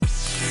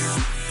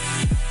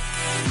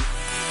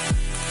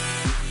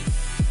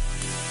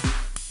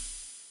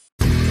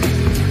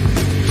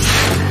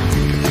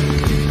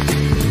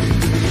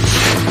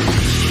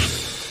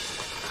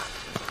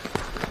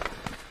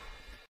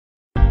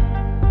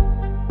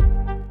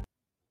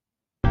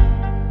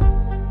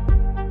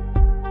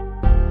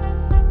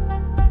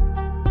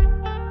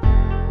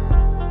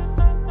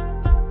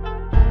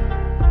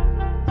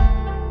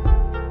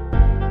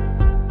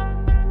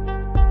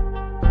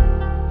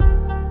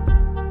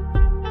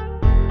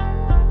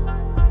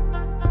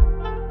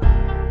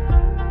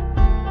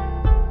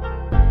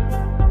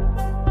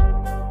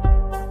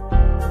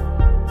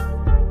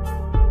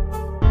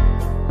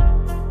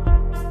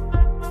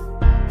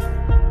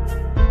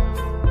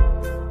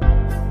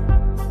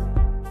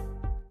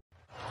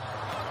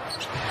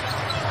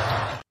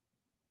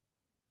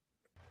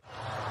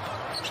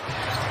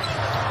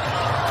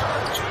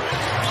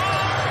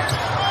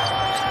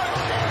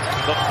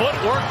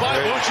by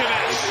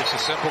Vucevic. It's a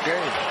simple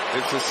game.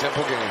 It's a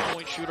simple game.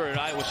 Point shooter at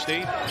Iowa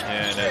State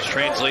and has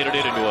translated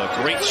it into a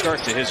great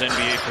start to his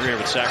NBA career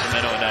with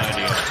Sacramento and now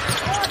Indiana.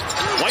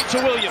 White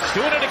to Williams,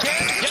 doing it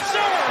again. Yes, sir!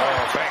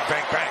 Oh, bang,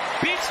 bang, bang.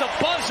 Beats the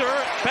buzzer.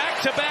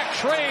 Back-to-back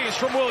trays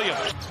from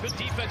Williams. Good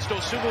defense,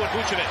 Dosunmu and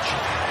Vucevic.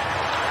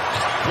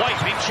 White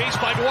being chased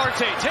by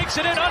Duarte. Takes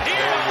it in on here.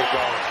 There you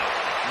go.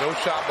 No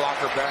shot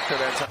blocker back to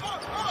that time.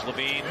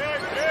 Levine.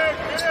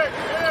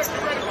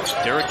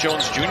 Derek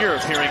Jones Jr.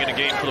 appearing in a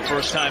game for the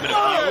first time in a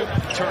few.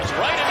 Turns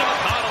right into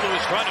McConnell, who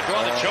is trying to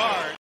draw the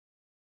charge.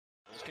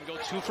 This can go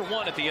 2 for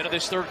 1 at the end of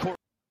this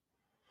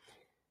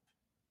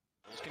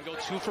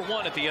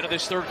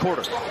third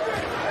quarter.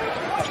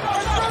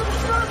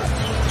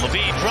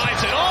 Levine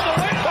drives it all the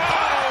way.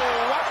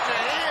 Oh, what the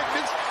heck?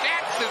 This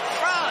Jackson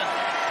front.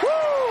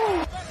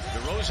 Woo!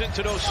 DeRozan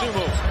to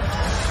Dosunmu.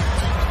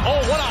 Oh,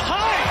 what a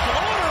high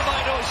floater by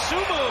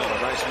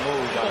Dosunmu. Nice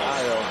move by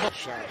Io.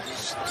 Shot.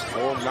 He's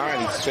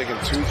 4-9. He's taking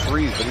 2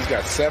 threes, but he's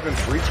got 7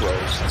 free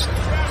throws.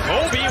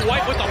 Kobe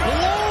White with the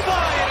blow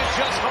by, and it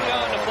just hung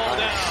on to fall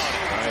down.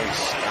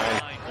 Nice.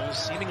 Bulls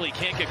seemingly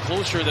can't get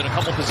closer than a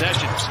couple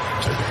possessions.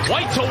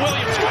 White to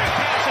Williams. Quick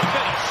pass and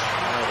finish.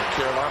 The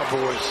Carolina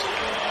boys.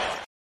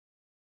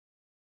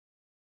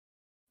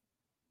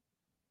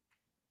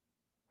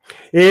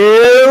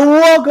 And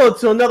welcome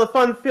to another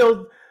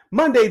fun-filled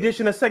Monday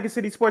edition of Second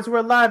City Sports.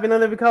 We're live in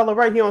living color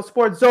right here on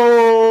Sports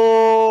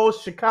Zone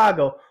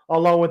Chicago,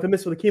 along with the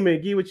Miss Lakina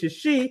McGee, which is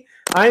she.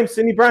 I am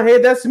Cindy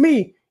Brownhead. That's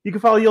me. You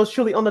can follow yours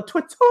truly on the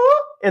Twitter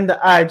and the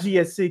IG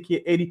at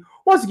SidKid80.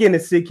 Once again,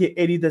 it's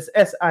SidKid80. That's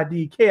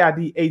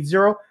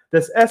SIDKID80.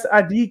 That's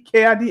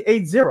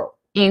SIDKID80.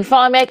 You can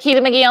follow me at Keita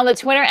McGee on the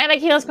Twitter and at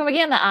Keita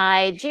McGee on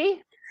the IG.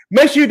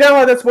 Make sure you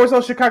download that Sports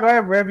Zone Chicago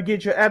app wherever you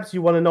get your apps.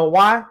 You want to know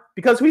why?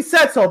 Because we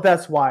said so,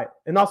 that's why.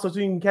 And also so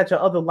you can catch our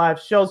other live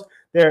shows.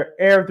 They're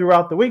aired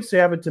throughout the week, so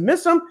you haven't to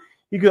miss them.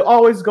 You can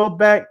always go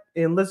back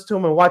and listen to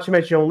them and watch them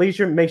at your own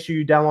leisure. Make sure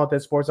you download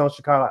that Sports Zone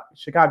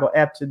Chicago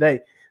app today.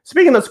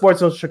 Speaking of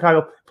Sports Zone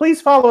Chicago,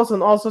 please follow us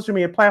on all social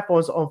media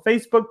platforms on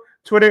Facebook,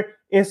 Twitter,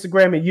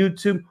 Instagram, and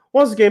YouTube.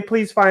 Once again,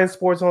 please find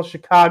Sports Zone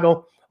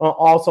Chicago on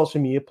all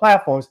social media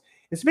platforms.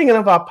 And speaking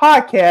of our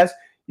podcast,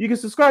 you can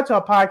subscribe to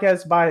our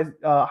podcast by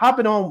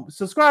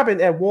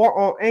subscribing at War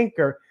on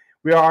Anchor.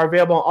 We are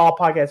available on all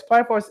podcast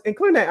platforms,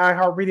 including the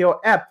iHeartRadio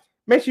app.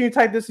 Make sure you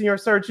type this in your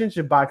search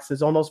engine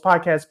boxes on those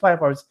podcast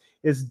platforms.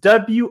 It's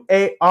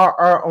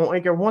WARR on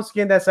Anchor. Once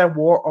again, that's at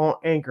War on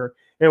Anchor.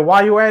 And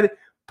while you're at it,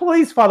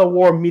 please follow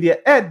War Media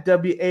at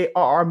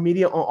WARR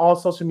Media on all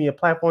social media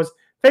platforms,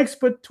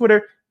 Facebook,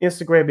 Twitter,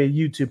 Instagram, and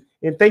YouTube.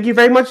 And thank you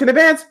very much in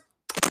advance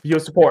for your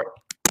support.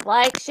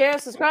 Like, share,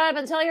 subscribe,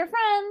 and tell your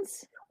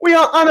friends. We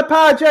are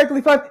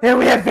unapologetically fun, and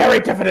we have very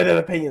definite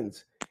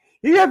opinions.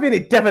 If you have any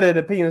definite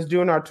opinions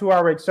during our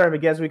 2-hour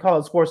experiment, as we call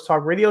it, Sports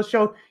Talk Radio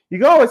Show, you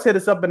can always hit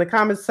us up in the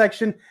comments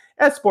section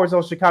at Sports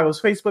Zone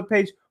Chicago's Facebook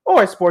page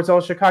or at Sports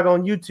Zone Chicago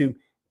on YouTube.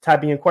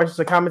 Typing in questions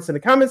or comments in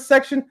the comments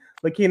section,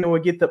 Lakina will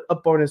get them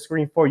up on the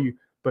screen for you.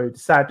 But if you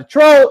decide to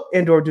troll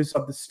and or do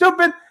something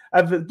stupid,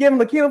 I've given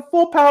Lakina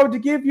full power to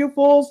give you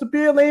fools the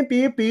bill and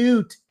be a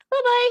beaut.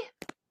 Bye-bye.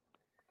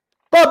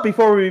 But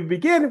before we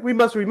begin, we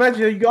must remind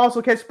you that you can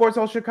also catch Sports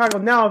Zone Chicago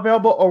now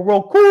available on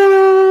Roku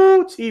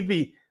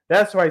TV.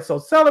 That's right. So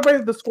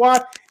celebrate the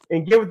squad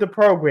and get with the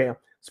program.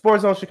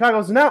 Sports Zone Chicago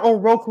is now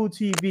on Roku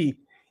TV.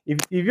 If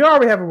you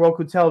already have a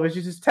Roku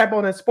television, just tap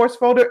on that sports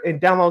folder and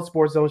download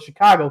Sports Zone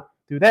Chicago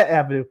through that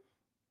avenue.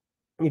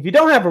 If you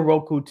don't have a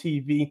Roku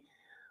TV,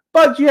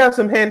 but you have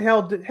some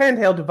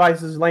handheld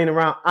devices laying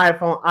around,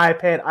 iPhone,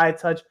 iPad,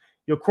 iTouch,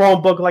 your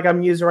Chromebook like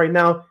I'm using right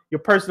now, your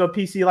personal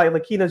PC like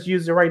Lakina's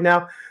using right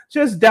now,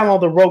 just download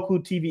the Roku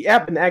TV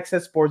app and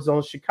access Sports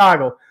Zone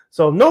Chicago.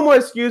 So no more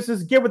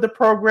excuses. Get with the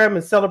program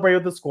and celebrate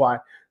with the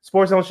squad.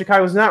 Sports Zone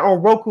Chicago is now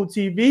on Roku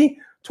TV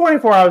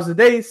 24 hours a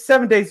day,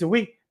 7 days a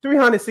week,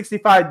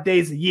 365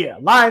 days a year,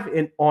 live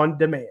and on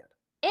demand.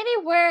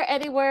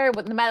 Anywhere,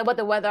 no matter what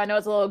the weather. I know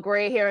it's a little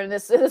gray here in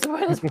this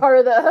part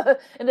of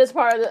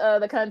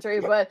the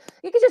country, but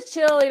you can just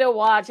chill,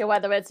 watch it,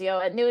 whether it's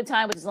at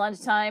noontime, which is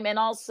lunchtime, but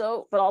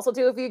also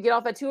too if you get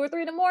off at 2 or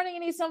 3 in the morning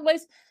and need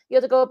someplace you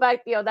have to go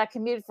back, that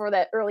commute for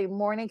that early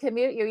morning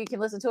commute. You can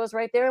listen to us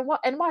right there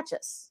and watch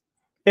us.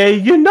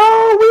 And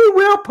we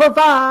will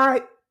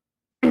provide.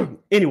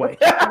 Anyway.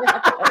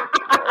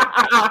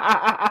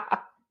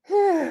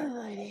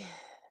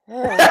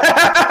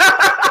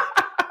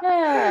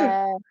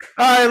 All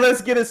right,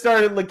 let's get it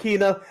started,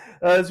 Lakina.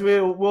 As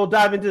we'll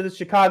dive into the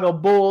Chicago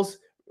Bulls.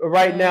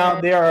 Right now,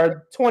 they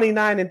are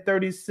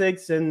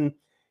 29-36, and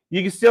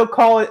you can still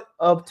call it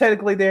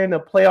technically they're in the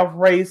playoff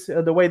race.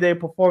 The way they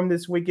performed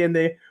this weekend,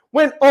 they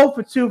went 0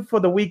 for 2 for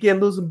the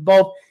weekend, losing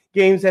both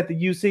games at the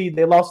UC.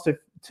 They lost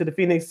to the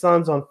Phoenix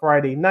Suns on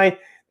Friday night.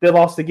 They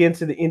lost again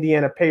to the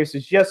Indiana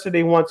Pacers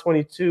yesterday,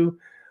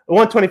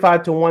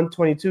 125 to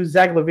 122.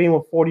 Zach LaVine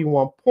with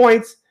 41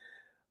 points.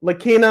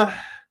 Lakina,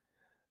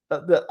 I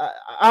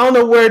don't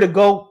know where to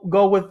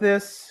go with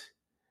this.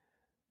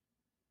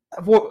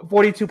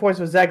 42 points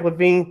for Zach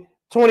LaVine,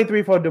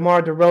 23 for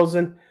DeMar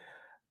DeRozan.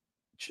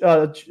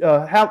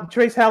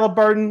 Trace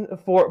Halliburton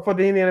for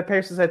the Indiana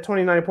Pacers had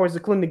 29 points,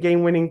 including the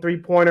game-winning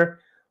three-pointer.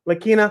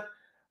 Lakina,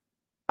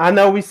 I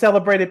know we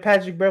celebrated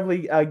Patrick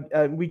Beverley.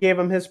 We gave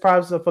him his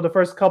props for the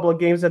first couple of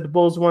games that the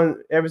Bulls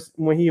won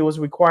when he was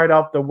required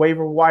off the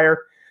waiver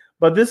wire.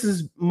 But this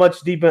is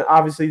much deeper,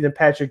 obviously, than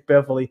Patrick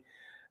Beverley.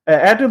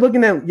 After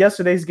looking at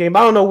yesterday's game,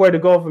 I don't know where to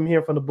go from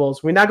here from the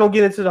Bulls. We're not going to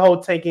get into the whole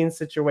tanking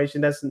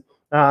situation.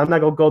 I'm not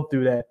going to go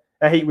through that.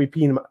 I hate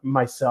repeating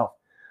myself.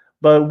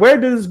 But where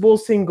does this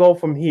Bulls team go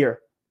from here?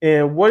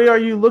 And what are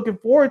you looking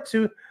forward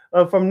to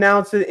from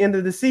now to the end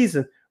of the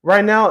season?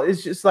 Right now,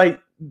 it's just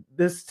like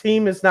this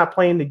team is not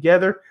playing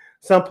together.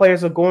 Some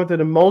players are going through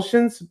the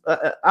motions.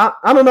 I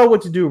don't know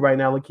what to do right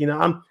now,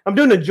 Lakina. I'm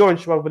doing a Jordan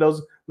shrug for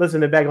those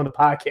listening back on the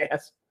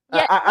podcast.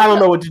 Yeah, I don't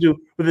know what to do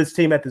with this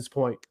team at this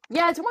point.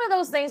 Yeah, it's one of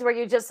those things where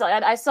you just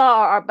I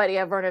saw our buddy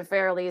Vernon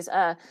Fairley's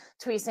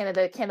tweet saying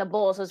that the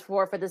Bulls was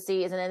for the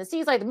season, and it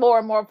seems like more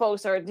and more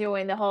folks are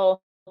doing the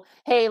whole,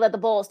 hey, let the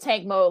Bulls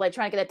tank mode, like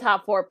trying to get a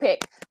top 4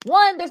 pick.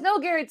 One, there's no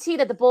guarantee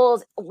that the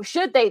Bulls,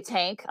 should they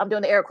tank, I'm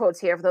doing the air quotes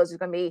here for those who's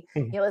going to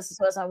be listening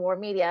to us on War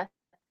Media,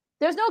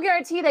 there's no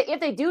guarantee that if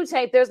they do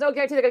tank, there's no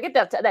guarantee they're going to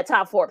get that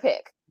top 4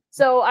 pick.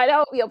 So I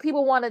know,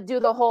 people want to do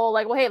the whole,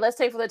 like, well, hey, let's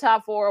tank for the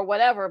top 4 or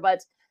whatever,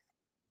 but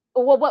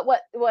what,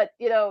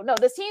 no,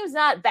 this team's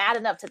not bad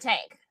enough to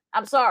tank.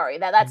 I'm sorry,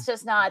 that's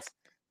just not,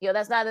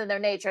 that's not in their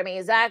nature. I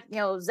mean, Zach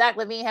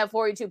LaVine had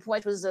 42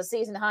 points, which was a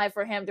season high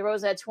for him.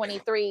 DeRozan had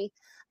 23.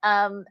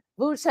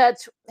 Vooch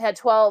had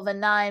 12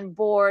 and 9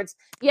 boards.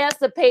 Yes,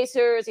 the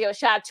Pacers,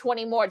 shot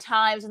 20 more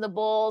times than the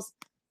Bulls.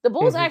 The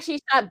Bulls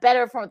actually shot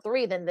better from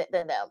 3 than them.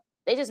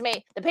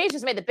 The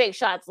Pacers made the big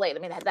shots late. I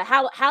mean, the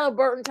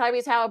Halliburton,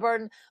 Tyrese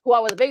Halliburton, who I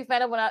was a big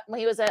fan of when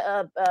he was at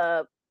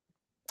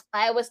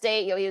Iowa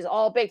State. He was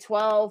all Big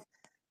 12.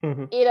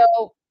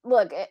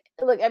 Look.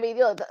 I mean,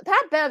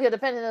 Pat Bev,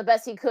 defending the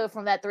best he could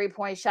from that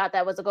 3-point shot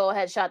that was a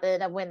go-ahead shot that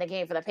ended up winning the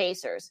game for the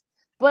Pacers.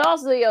 But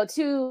also,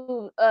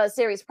 2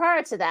 series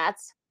prior to that,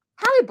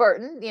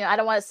 Halliburton, I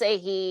don't want to say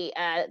he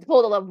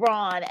pulled a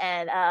LeBron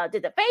and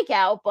did the fake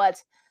out,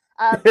 but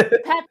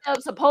Pat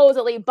Bev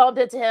supposedly bumped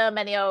into him,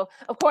 and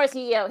of course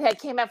he had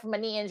came back from a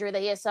knee injury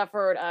that he had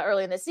suffered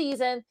early in the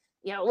season.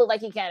 Looked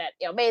like he kind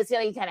of made it seem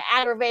like he kind of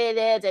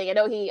aggravated it,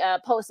 and he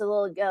posted a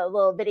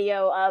little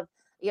video of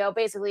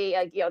basically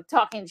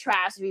talking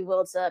trash, if you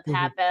will, to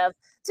Pat Bev.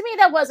 To me,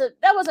 that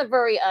wasn't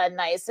very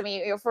nice. I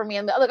mean, for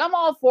me, look, I'm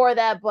all for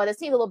that, but it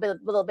seemed a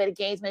little bit of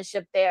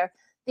gamesmanship there.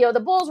 The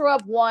Bulls were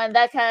up 1.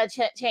 That kind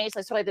of changed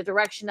like the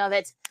direction of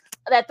it.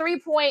 That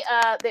 3-point,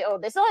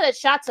 they still had a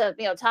shot to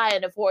tie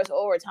into force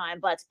overtime,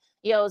 but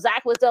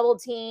Zach was double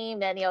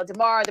teamed, and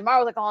DeMar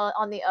was like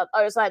on the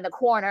other side in the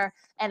corner,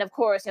 and of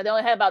course they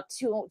only had about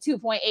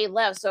 2.8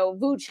 left, so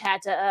Vooch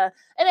had to and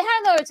they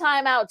had another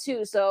timeout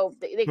too, so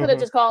they could have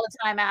just called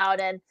a timeout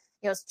and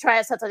try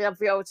to set something up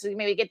for to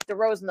maybe get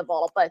DeRozan the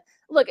ball. But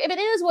look, if it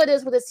is what it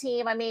is with this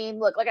team, I mean,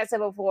 look, like I said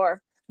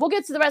before, we'll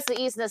get to the rest of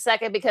the East in a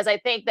second, because I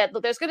think that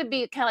there's going to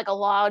be kind of like a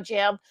log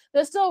jam.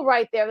 They're still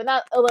right there. They're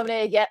not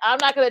eliminated yet. I'm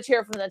not going to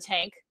cheer from the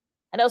tank.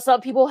 I know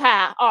some people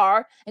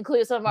are,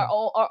 including some of our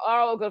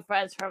old good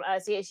friends from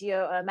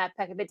CHGO, Matt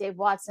Peckett, Dave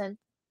Watson.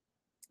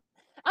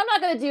 I'm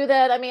not going to do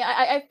that. I mean,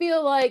 I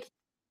feel like,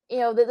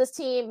 that this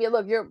team,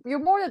 look, you're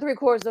more than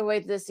 3/4 of the way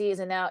through the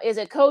season now. Is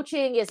it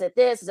coaching? Is it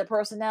this? Is it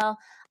personnel?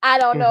 I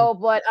don't know,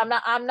 but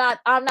I'm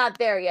not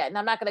there yet, and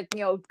I'm not going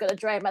to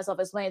drag myself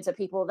explaining to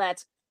people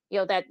that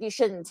that you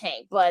shouldn't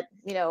tank. But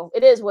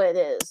it is what it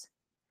is.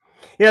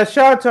 Yeah,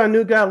 shout out to our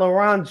new guy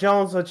LaRon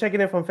Jones checking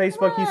in from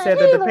Facebook. He said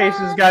that the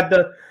Pacers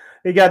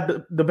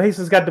the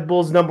Pacers got the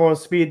Bulls number on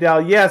speed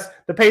dial. Yes,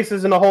 the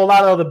Pacers and a whole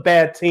lot of other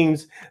bad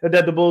teams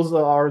that the Bulls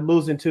are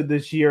losing to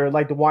this year,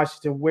 like the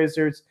Washington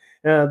Wizards,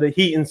 the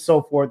Heat, and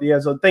so forth. Yeah,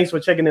 so thanks for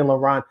checking in,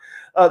 LaRon.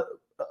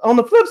 On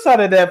the flip side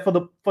of that,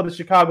 for the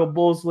Chicago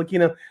Bulls,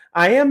 Lakina,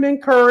 I am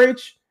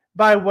encouraged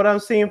by what I'm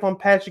seeing from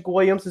Patrick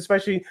Williams,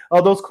 especially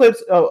those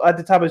clips at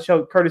the top of the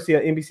show, courtesy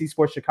of NBC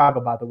Sports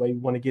Chicago, by the way. We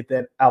want to get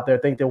that out there. I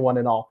think they're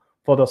 1-all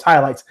for those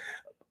highlights.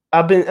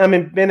 I've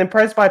been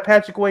impressed by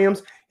Patrick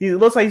Williams. He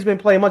looks like he's been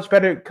playing much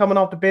better coming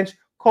off the bench.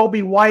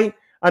 Kobe White,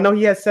 I know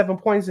he had 7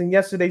 points in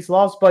yesterday's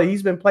loss, but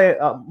he's been playing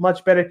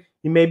much better.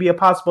 He may be a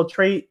possible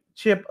trade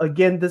chip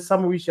again this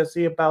summer. We shall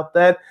see about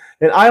that.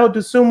 And Ayo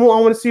Dosunmu, I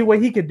want to see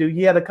what he could do.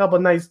 He had a couple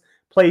of nice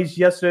plays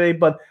yesterday,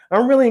 but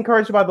I'm really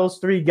encouraged by those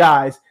 3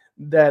 guys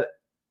that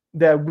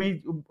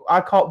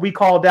we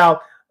called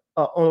out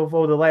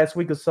over the last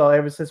week or so,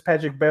 ever since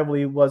Patrick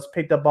Beverley was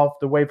picked up off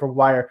the waiver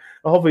wire.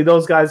 Hopefully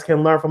those guys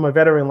can learn from a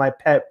veteran like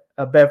Pat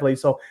Beverley.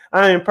 So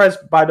I'm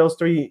impressed by those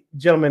 3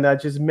 gentlemen that I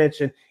just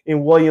mentioned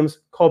in Williams,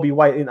 Kobe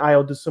White, and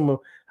Ayo Dosunmu,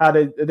 how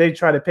they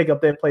try to pick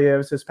up their play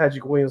ever since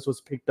Patrick Williams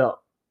was picked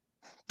up.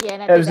 Yeah,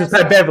 and I think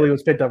Pat Beverley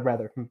was picked up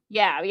rather.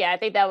 Yeah, I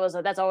think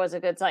that's always a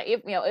good sign.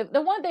 If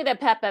the one thing that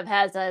Pat Bev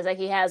has done is that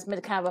he has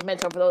been kind of a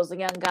mentor for those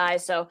young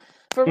guys. So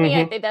for me,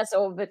 I think that's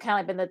kind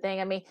of been the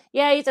thing. I mean,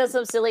 yeah, he's done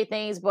some silly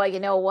things, but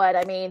you know what?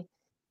 I mean,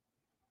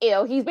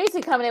 he's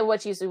basically coming in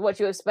what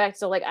you expect.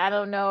 So like, I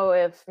don't know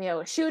if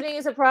shooting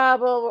is a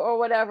problem or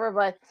whatever,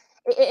 but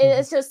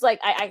it's just like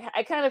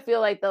I kind of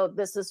feel like though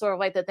this is sort of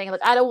like the thing.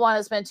 Like I don't want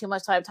to spend too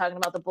much time talking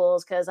about the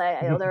Bulls because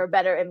I know there are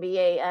better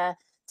NBA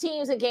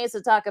teams and games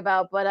to talk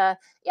about. But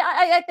yeah,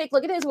 I think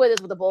look, it is what it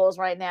is with the Bulls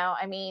right now.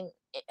 I mean,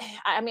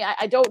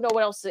 I don't know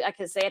what else I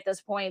can say at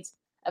this point.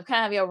 I've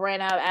kind of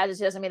ran out of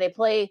adjectives. I mean,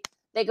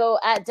 they go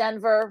at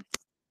Denver,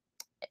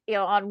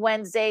 on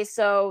Wednesday,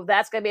 so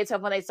that's going to be a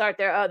tough when they start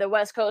their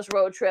West Coast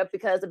road trip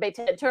because the Big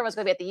Ten tournament is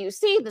going to be at the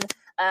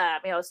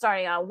UC,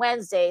 starting on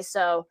Wednesday.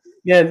 So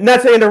yeah,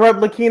 not to interrupt,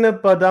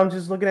 Lakina, but I'm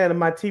just looking at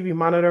my TV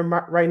monitor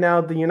right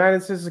now. The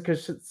United Citizen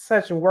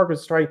Concession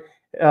Workers Strike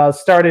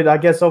started, I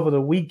guess, over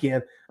the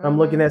weekend. I'm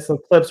looking at some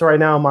clips right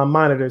now on my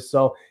monitor.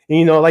 So,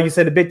 like you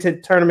said, the Big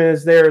Ten tournament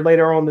is there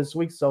later on this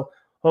week. So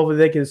hopefully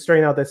they can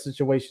straighten out that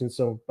situation.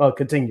 So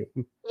continue.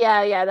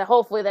 Yeah.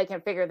 Hopefully they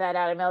can figure that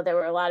out. I know there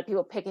were a lot of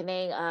people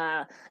picketing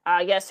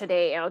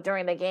yesterday,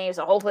 during the game.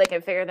 So hopefully they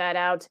can figure that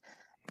out.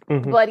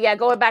 But yeah,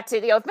 going back to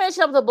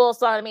finishing up the Bulls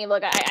thought. I mean,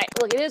 look,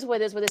 look, it is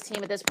what it is with this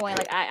team at this point.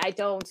 Like I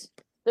don't.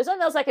 There's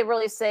nothing else I can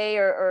really say,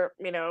 or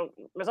there's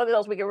nothing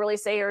else we can really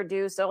say or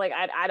do. So like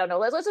I don't know.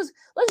 Let's just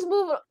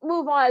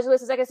move on. As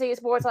this is Second City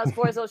Sports on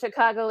Sports Zone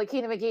Chicago.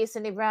 Lakina McGee,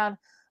 Cindy Brown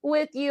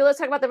with you. Let's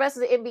talk about the rest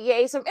of the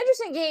NBA. Some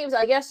interesting games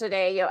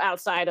yesterday.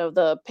 outside of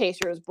the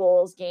Pacers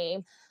Bulls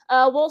game.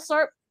 We'll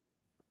start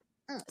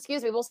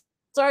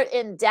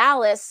in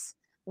Dallas,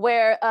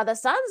 where the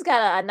Suns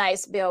got a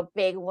nice,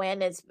 big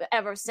win. It's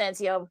ever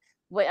since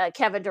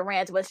Kevin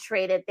Durant was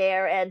traded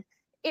there, and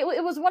it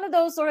was one of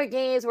those sort of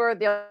games where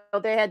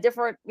they had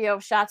different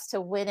shots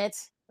to win it.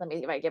 Let me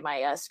see if I get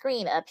my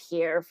screen up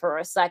here for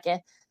a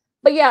second.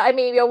 But yeah, I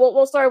mean,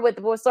 we'll start with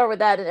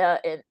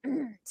that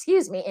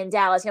in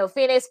Dallas.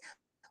 Phoenix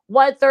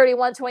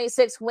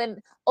 130-126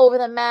 win over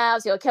the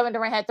Mavs. Kevin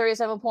Durant had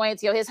 37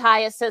 points. His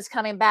highest since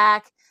coming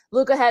back.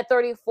 Luka had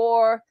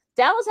 34.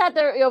 Dallas had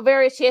their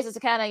various chances to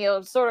kind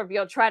of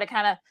try to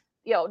kind of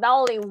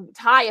not only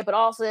tie it but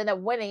also end up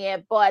winning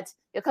it. But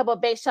a couple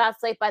of big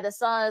shots late by the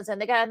Suns,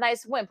 and they got a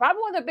nice win.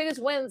 Probably one of their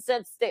biggest wins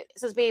since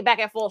being back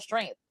at full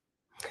strength.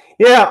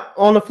 Yeah.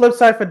 On the flip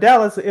side for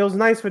Dallas, it was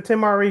nice for Tim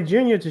Hardaway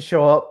Jr. to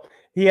show up.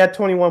 He had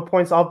 21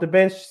 points off the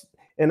bench,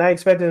 and I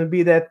expected him to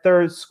be that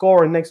third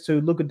scorer next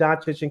to Luka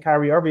Doncic and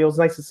Kyrie Irving. It was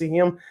nice to see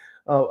him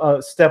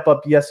step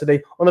up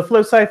yesterday. On the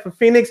flip side for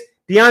Phoenix,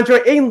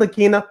 DeAndre Ayton,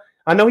 Lakina,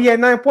 I know he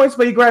had 9 points,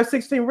 but he grabbed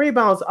 16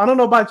 rebounds. I don't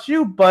know about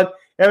you, but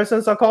ever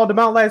since I called him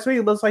out last week,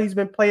 it looks like he's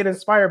been playing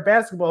inspired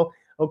basketball.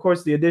 Of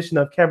course, the addition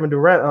of Kevin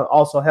Durant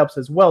also helps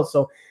as well.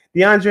 So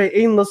DeAndre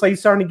Ayton looks like he's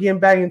starting to get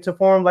back into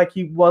form like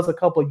he was a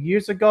couple of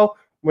years ago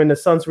when the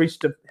Suns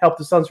helped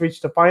the Suns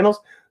reach the finals.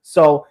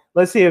 So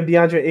let's see if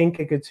DeAndre Ayton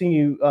can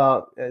continue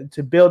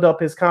to build up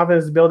his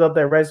confidence, build up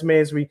their resume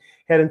as we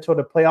head into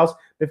the playoffs.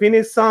 The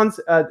Phoenix Suns,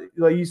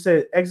 like you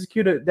said,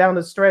 executed down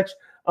the stretch,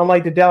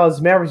 unlike the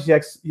Dallas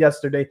Mavericks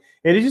yesterday.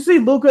 And did you see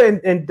Luka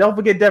and don't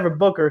forget Devin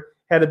Booker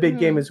had a big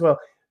game as well.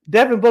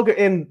 Devin Booker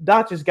and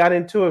Doncic got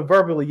into it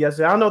verbally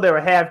yesterday. I don't know if they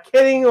were half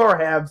kidding or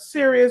half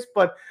serious,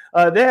 but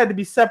they had to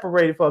be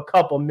separated for a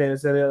couple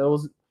minutes, and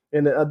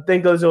I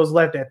think it was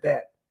left at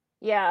that.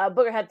 Yeah,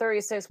 Booker had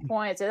 36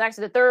 points. It's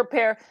actually the third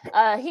pair.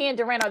 He and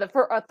Durant are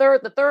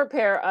the third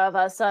pair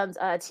of Suns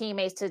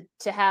teammates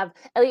to have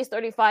at least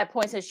 35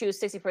 points and shoot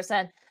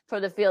 60%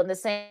 from the field in the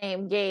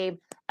same game.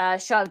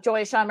 Sean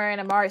Marion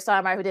and Amari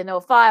Stoudemire, who did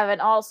 05,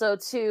 and also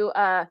to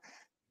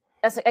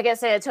against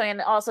San Antonio,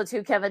 and also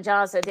to Kevin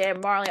Johnson, Dan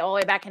Marley, all the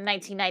way back in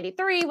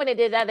 1993 when they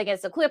did that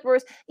against the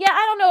Clippers. Yeah,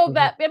 I don't know if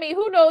that. I mean,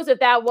 who knows if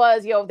that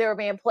was if they were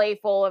being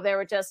playful, if they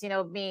were just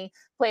being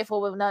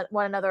playful with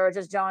one another, or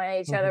just joining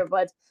each other,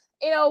 but.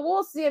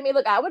 We'll see. I mean,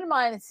 look, I wouldn't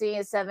mind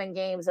seeing 7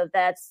 games of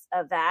that.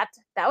 That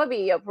would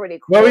be pretty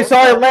cool. Well, we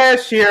saw it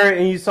last year,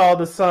 and you saw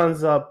the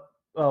Suns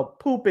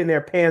poop in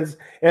their pants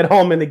at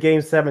home in the Game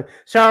 7.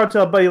 Shout out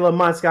to our buddy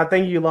Lamont Scott.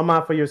 Thank you,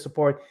 Lamont, for your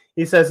support.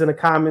 He says in the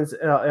comments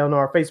on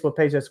our Facebook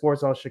page at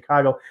Sports on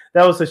Chicago,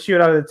 that was a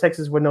shootout in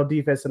Texas with no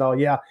defense at all.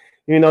 Yeah,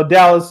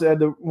 Dallas,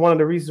 one of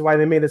the reasons why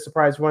they made a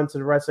surprise run to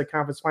the rest of the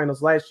conference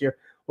finals last year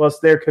was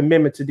their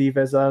commitment to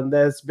defense.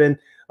 That's been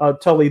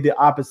totally the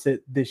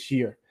opposite this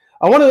year.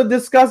 I want to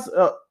discuss.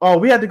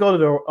 We had to go to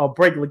the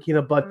break,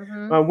 Lakina, but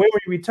when we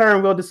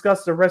return, we'll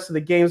discuss the rest of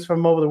the games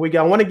from over the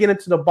weekend. I want to get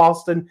into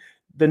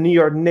the New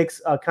York Knicks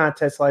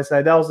contest last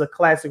night. That was a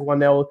classic one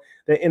that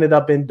ended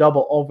up in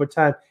double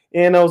overtime.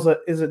 And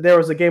there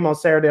was a game on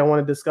Saturday I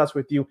want to discuss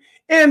with you,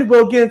 and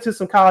we'll get into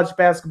some college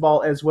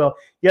basketball as well.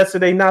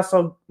 Yesterday, not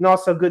so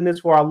good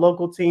news for our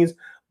local teams,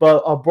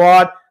 but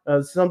abroad.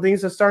 Some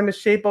things are starting to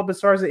shape up as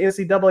far as the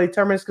NCAA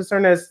tournament is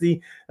concerned, as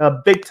the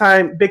big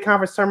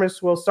conference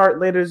tournaments will start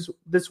later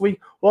this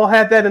week. We'll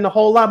have that and a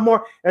whole lot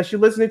more as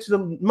you're listening to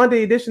the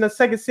Monday edition of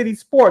Second City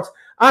Sports.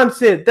 I'm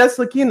Sid. That's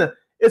Lakina.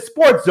 It's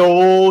Sports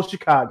Zone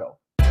Chicago.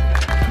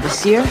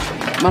 This year,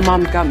 my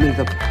mom got me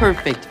the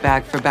perfect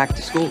bag for back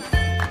to school.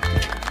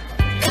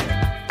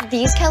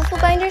 These colorful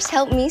binders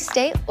help me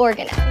stay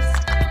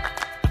organized.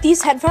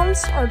 These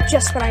headphones are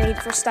just what I need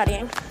for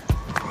studying.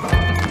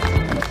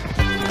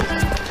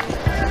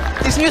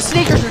 These new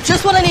sneakers are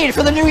just what I need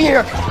for the new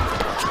year.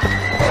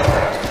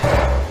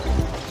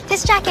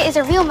 This jacket is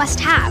a real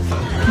must-have.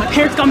 My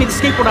parents got me the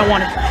skateboard I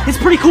wanted. It's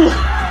pretty cool.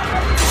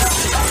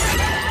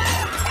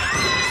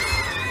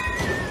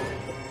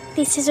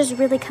 These scissors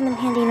really come in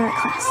handy in art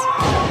class.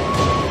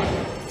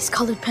 These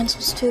colored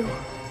pencils, too.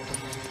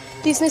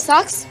 These new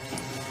socks?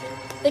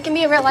 They can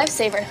be a real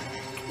lifesaver.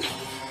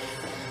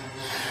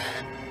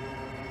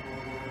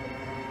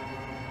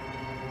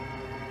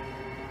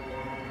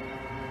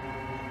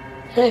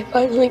 I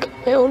finally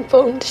got my own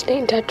phone to stay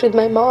in touch with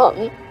my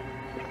mom.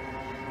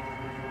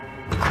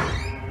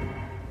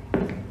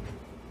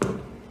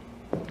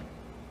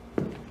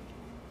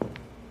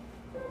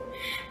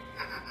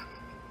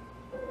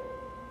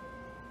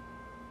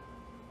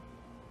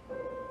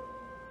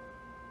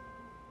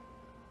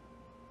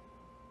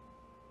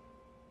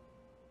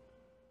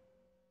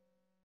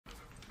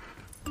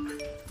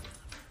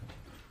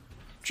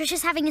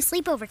 Trisha's having a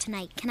sleepover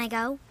tonight. Can I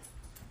go?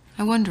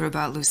 I wonder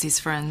about Lucy's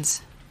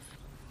friends.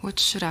 What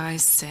should I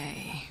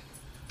say?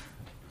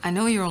 I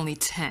know you're only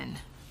 10,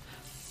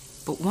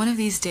 but one of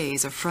these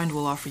days a friend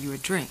will offer you a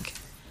drink.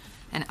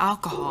 And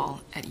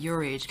alcohol at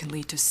your age can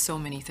lead to so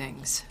many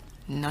things.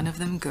 None of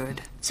them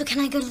good. So can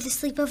I go to the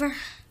sleepover?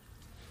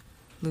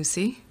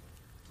 Lucy,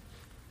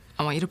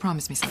 I want you to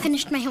promise me I something.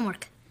 finished my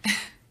homework.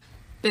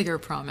 Bigger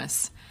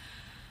promise.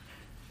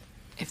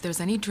 If there's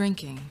any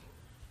drinking,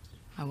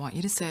 I want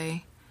you to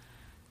say,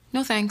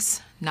 "No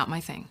thanks, not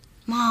my thing."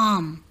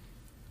 Mom.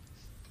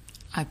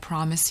 I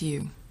promise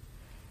you,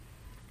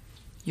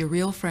 your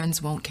real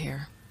friends won't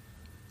care.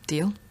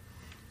 Deal?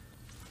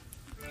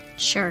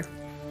 Sure.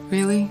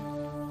 Really?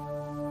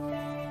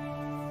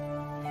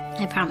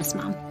 I promise,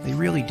 Mom. They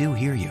really do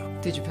hear you.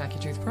 Did you pack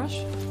your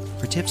toothbrush?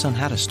 For tips on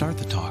how to start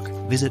the talk,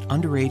 visit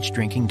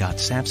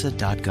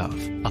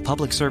underagedrinking.samhsa.gov, a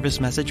public service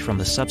message from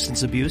the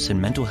Substance Abuse and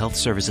Mental Health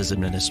Services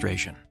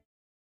Administration.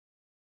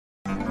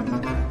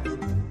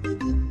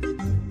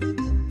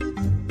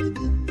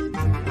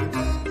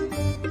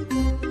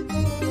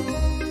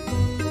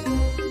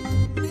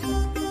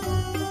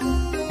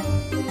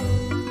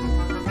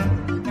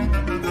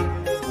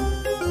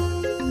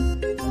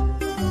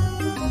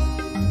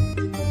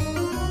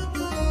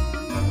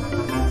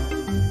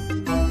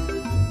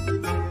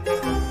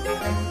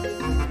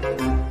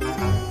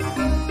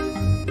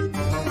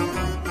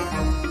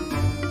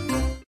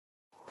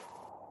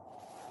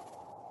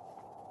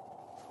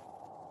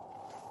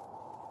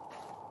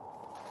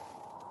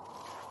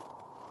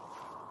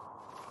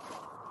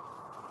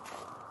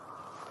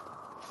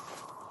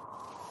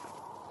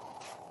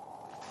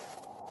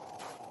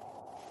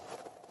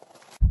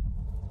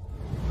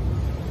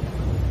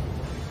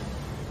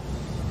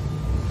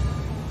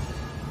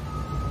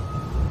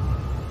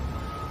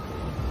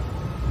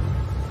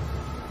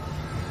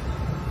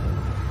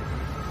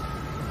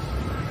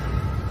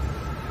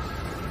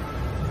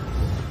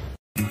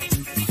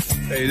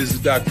 Hey, this is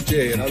Dr.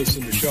 J, and I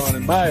listen to Sean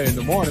and Maya in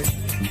the morning.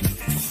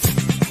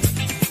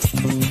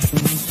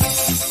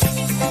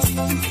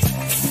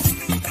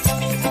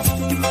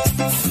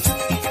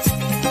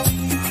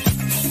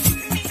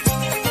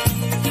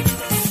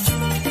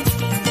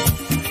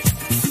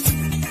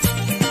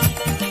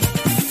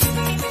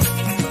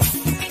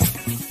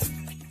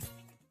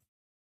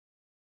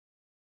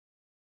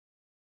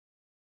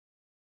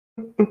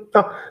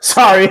 Oh,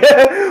 sorry.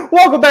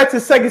 Welcome back to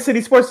Second City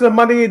Sports, the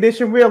Monday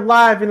edition. We're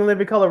live in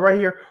living color right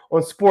here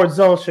on Sports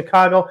Zone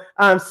Chicago.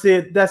 I'm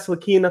Sid. That's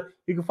Lakina.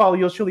 You can follow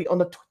yours truly on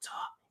the Twitter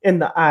and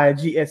the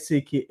IG at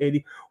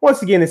SidKid80.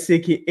 Once again, it's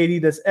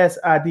SidKid80. That's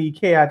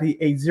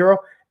SIDKID80.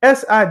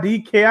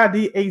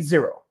 SIDKID80.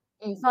 You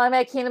can follow me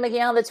at Keenan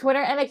McGee on the Twitter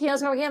and at Keenan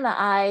McGee on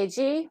the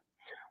IG.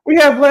 We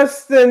have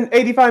less than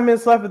 85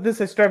 minutes left of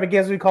this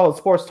extravaganza we call a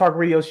Sports Talk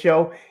Radio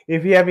Show.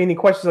 If you have any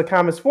questions or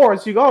comments for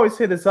us, you can always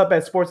hit us up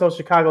at Sports Zone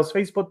Chicago's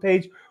Facebook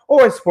page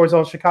or at Sports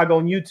Zone Chicago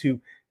on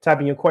YouTube. Type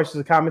in your questions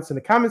or comments in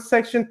the comments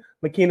section.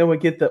 Makina will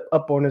get them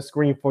up on the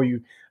screen for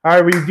you. All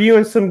right,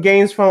 reviewing some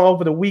games from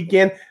over the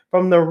weekend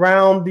from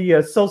around the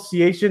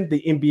association,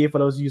 the NBA, for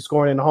those of you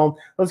scoring at home.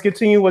 Let's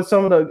continue with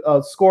some of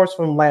the scores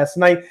from last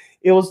night.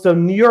 It was the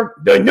New York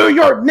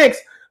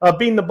Knicks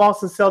beating the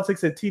Boston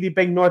Celtics at TD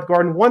Bank North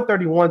Garden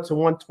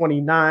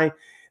 131-129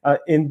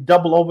 in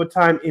double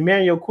overtime.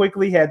 Emmanuel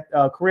Quickly had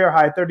a career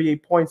high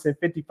 38 points in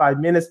 55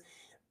 minutes.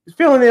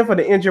 Filling in for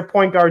the injured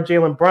point guard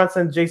Jalen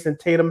Brunson, Jason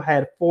Tatum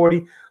had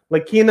 40.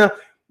 Lakina,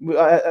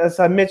 as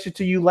I mentioned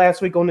to you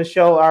last week on the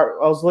show,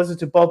 I was listening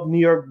to both New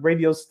York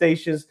radio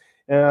stations,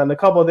 and a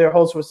couple of their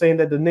hosts were saying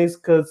that the Knicks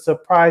could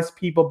surprise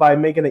people by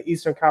making the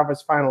Eastern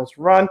Conference Finals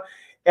run.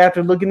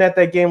 After looking at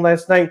that game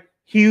last night,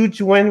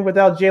 huge win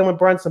without Jalen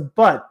Brunson,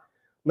 but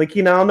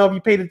Lakina, I don't know if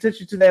you paid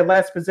attention to that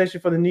last possession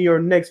for the New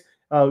York Knicks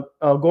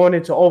going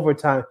into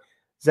overtime.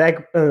 I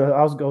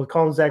was going to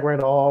call him Zach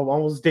Randall. I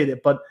almost did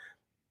it, but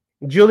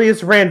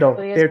Julius Randle,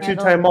 their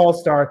two-time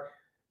All-Star,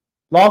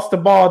 lost the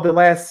ball at the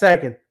last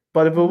second.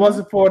 But if it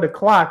wasn't for the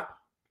clock,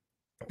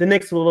 the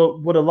Knicks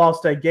would have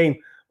lost that game.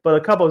 But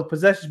a couple of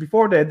possessions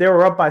before that, they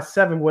were up by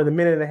 7 with a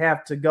minute and a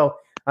half to go.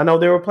 I know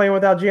they were playing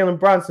without Jalen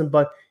Brunson,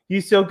 but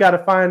you still got to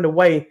find a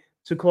way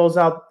to close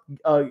out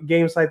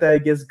games like that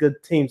against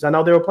good teams. I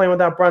know they were playing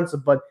without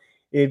Brunson, but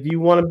If you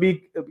want to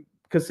be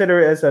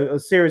considered as a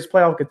serious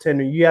playoff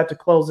contender, you have to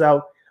close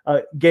out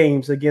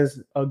games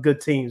against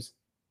good teams.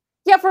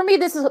 Yeah, for me,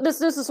 this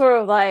is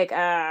sort of like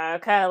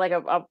kind of like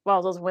a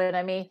Balls's win.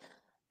 I mean,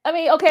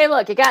 okay,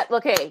 look, you got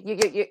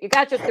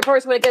your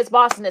first win against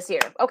Boston this year.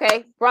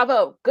 Okay,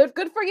 bravo, good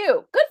for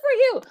you, good for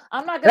you.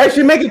 I'm not gonna. They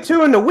should make it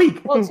 2 in a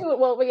week. Well,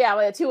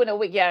 2 in a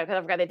week. Yeah, because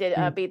I forgot they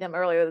did beat them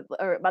earlier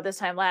or about this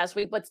time last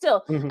week. But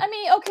still, I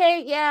mean,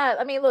 okay, yeah.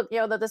 I mean, look, the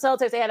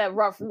Celtics, they had a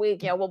rough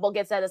week. We'll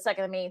get to that in a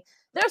second. I mean,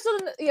 there's some,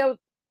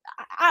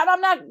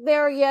 I'm not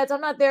there yet. I'm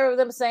not there with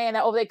them saying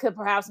that, they could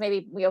perhaps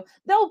maybe,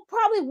 they'll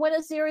probably win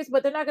a series,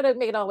 but they're not going to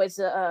make it all the way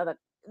to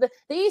the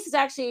East is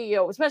actually,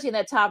 especially in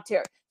that top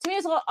tier. To me,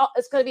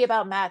 it's going to be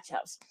about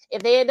matchups.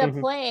 If they end up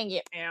playing,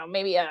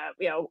 maybe,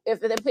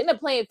 if they end up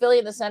playing Philly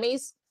in the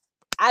semis,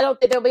 I don't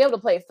think they'll be able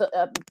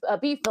to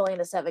beat Philly in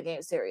a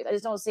 7-game series. I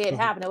just don't see it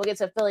happening. We'll get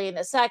to Philly in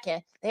a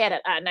second. They had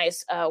a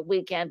nice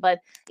weekend, but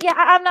yeah,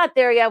 I'm not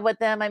there yet with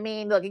them. I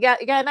mean, look, you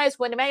got a nice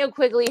win. Emmanuel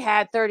Quigley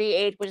had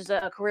 38, which is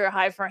a career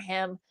high for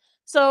him.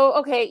 So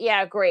okay,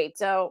 yeah, great.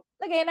 So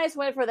okay, nice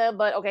win for them.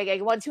 But okay,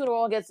 you won 2 in a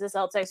row against the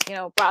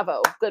Celtics.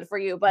 Bravo, good for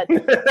you. But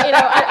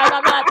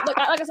I'm not. Look,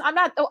 like I said, I'm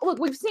not. Look,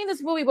 we've seen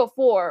this movie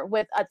before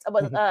with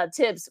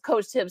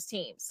Coach Tibbs'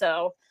 team.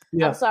 So.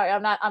 Yeah. I'm sorry,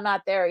 I'm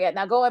not there yet.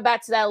 Now going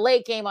back to that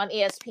late game on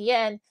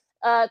ESPN,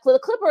 the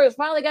Clippers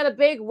finally got a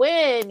big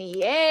win.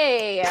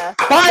 Yay!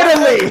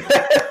 Finally!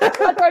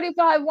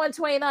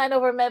 135-129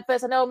 over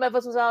Memphis. I know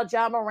Memphis was out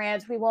Ja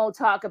Morant. We won't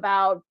talk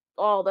about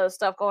all the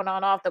stuff going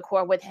on off the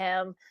court with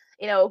him.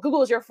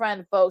 Google's your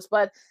friend, folks.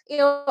 But they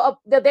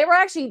were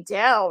actually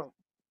down.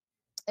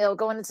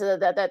 Going into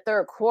that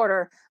third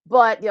quarter,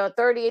 but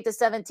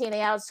 38-17, they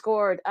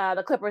outscored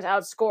the Clippers.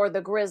 Outscored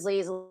the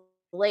Grizzlies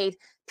late.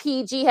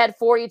 PG had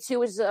 42,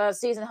 which is a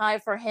season high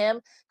for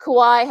him.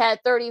 Kawhi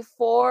had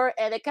 34,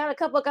 and they got a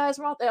couple of guys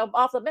from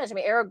off the bench. I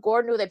mean, Eric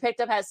Gordon, who they picked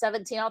up, had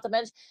 17 off the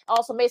bench.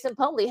 Also, Mason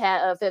Plumlee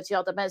had 15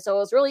 off the bench. So it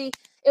was really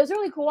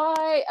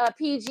Kawhi,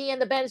 PG,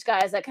 and the bench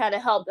guys that kind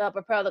of helped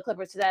propel the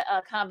Clippers to that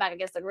comeback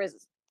against the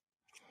Grizzlies.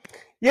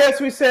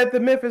 Yes, we said the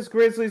Memphis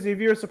Grizzlies. If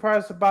you're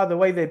surprised by the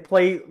way they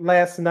played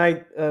last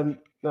night, if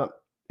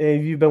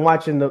you've been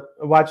watching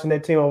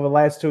that team over the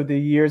last 2 or 3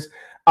 years,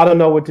 I don't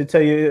know what to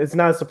tell you. It's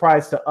not a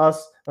surprise to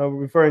us,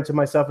 referring to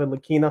myself and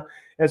Lakina.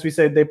 As we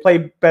said, they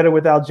play better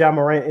without Ja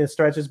Morant in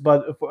stretches,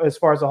 but as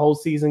far as the whole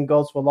season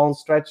goes for long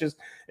stretches,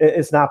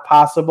 it's not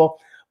possible.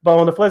 But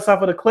on the flip side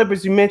for the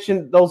Clippers, you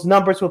mentioned those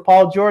numbers with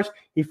Paul George.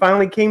 He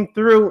finally came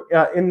through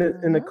in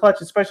the clutch,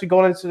 especially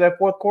going into that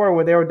fourth quarter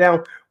where they were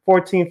down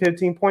 14,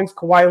 15 points.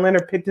 Kawhi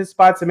Leonard picked his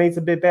spots and made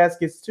some big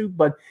baskets too,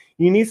 but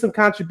you need some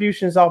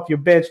contributions off your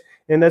bench,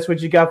 and that's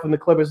what you got from the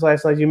Clippers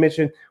last night. You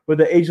mentioned with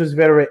the ageless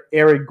veteran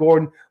Eric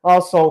Gordon.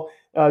 Also,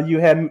 you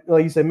had,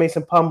 like you said,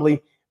 Mason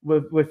Plumlee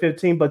with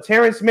 15, but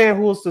Terrence Mann,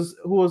 who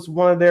was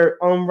one of their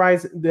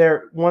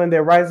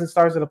rising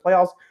stars in the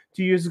playoffs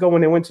 2 years ago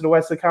when they went to the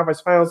Western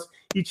Conference Finals,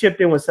 he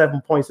chipped in with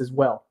 7 points as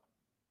well.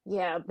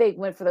 Yeah, big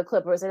win for the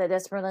Clippers, and they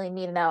desperately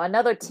needed now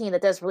another team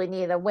that desperately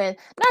needed a win.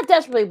 Not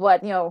desperately,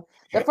 but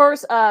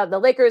the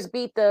Lakers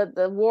beat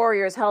the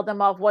Warriors, held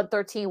them off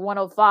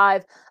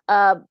 113-105.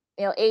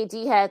 AD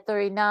had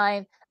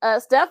 39.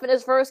 Steph in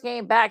his first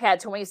game back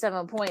had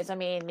 27 points. I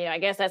mean, I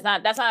guess that's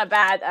not a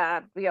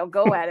bad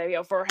go at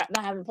it, for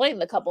not having played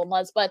in a couple of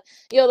months. But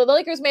the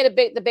Lakers made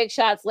the big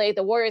shots late.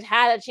 The Warriors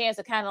had a chance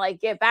to kind of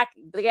get back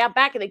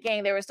in the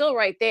game. They were still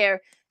right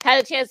there.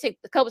 Had a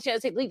couple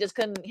chances to take the lead, just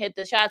couldn't hit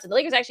the shots. And the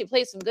Lakers actually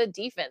played some good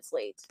defense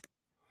late.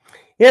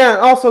 Yeah,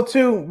 also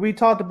too, we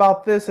talked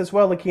about this as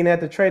well, Lakina, at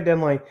the trade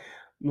deadline.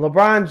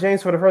 LeBron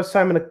James, for the first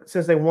time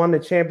since they won the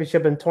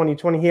championship in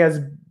 2020, he has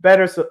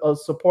better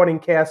supporting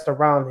cast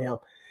around him.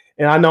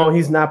 And I know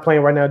he's not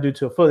playing right now due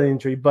to a foot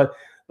injury, but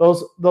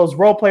those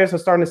role players are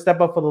starting to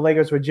step up for the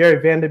Lakers. With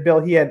Jerry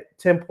Vanderbilt, he had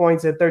 10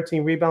 points and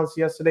 13 rebounds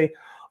yesterday.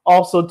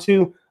 Also,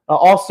 too,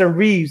 Austin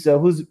Reeves,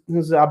 who's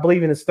I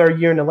believe in his 3rd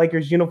year in the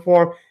Lakers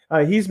uniform,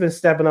 he's been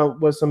stepping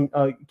up with some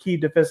key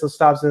defensive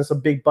stops and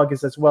some big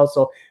buckets as well.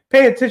 So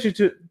pay attention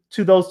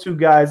to those 2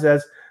 guys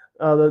as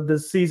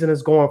the season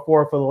is going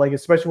forward for the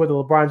Lakers, especially with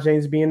LeBron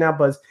James being out.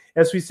 But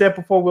as we said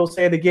before, we'll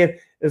say it again,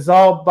 it's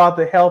all about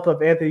the health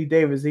of Anthony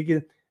Davis. He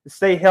can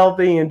stay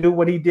healthy and do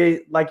what he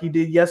did like he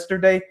did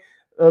yesterday.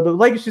 The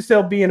Lakers should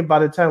still be in by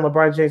the time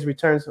LeBron James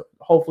returns,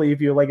 hopefully if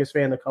you're a Lakers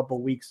fan in a couple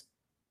of weeks.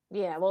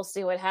 Yeah, we'll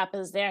see what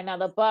happens there. Now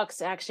the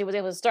Bucks actually was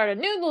able to start a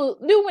new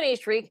winning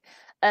streak.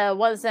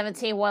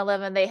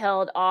 117-111. They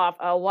held off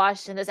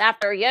Washington. This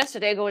after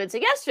yesterday, going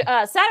into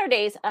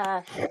Saturday's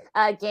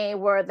game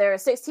where their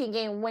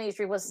 16-game winning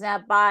streak was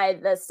snapped by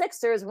the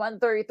Sixers,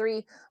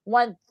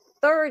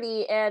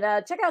 133-130.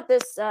 And check out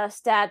this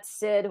stat,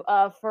 Sid,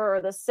 for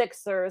the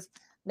Sixers.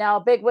 Now,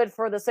 big win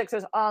for the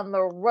Sixers on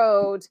the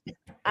road.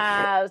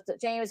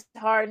 James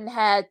Harden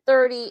had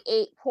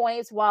 38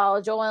 points,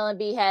 while Joel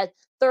Embiid had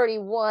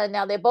 31.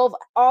 Now, they both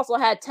also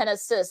had 10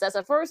 assists. That's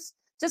the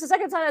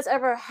second time that's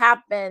ever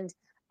happened,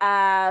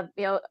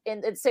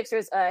 in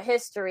Sixers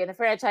history, in the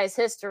franchise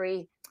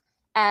history.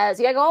 As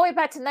you got to go all the way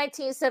back to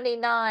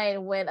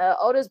 1979 when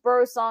Otis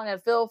Birdsong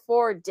and Phil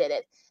Ford did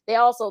it. They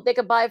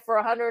could buy for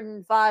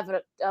 105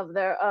 of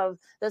the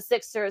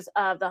Sixers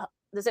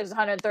the Sixers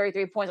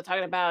 133 points. I'm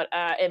talking about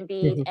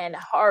Embiid and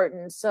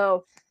Harden.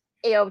 So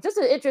just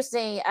an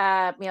interesting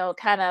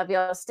kind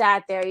of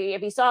stat there.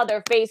 If you saw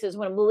their faces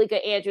when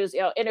Malika Andrews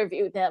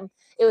interviewed them,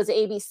 it was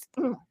ABC.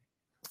 It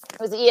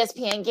was the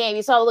ESPN game.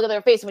 You saw the look of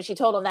their face when she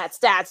told them that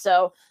stat.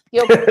 So,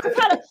 kind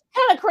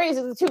of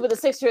crazy too with the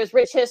Sixers'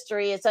 rich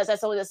history. It says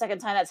that's only the second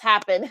time that's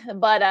happened.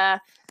 But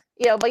a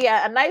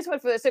nice one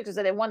for the Sixers,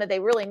 and one that they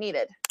really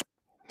needed.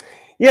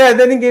 Yeah,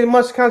 they didn't get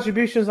much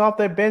contributions off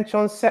their bench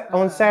on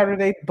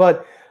Saturday,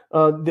 but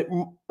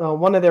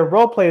one of their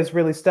role players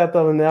really stepped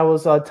up, and that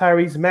was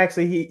Tyrese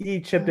Maxey. He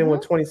chipped in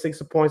with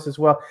 26 points as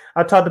well.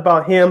 I talked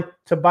about him,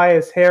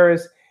 Tobias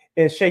Harris,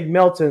 and Shake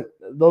Milton.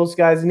 Those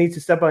guys need to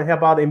step up and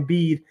help out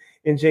Embiid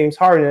and James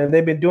Harden, and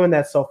they've been doing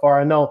that so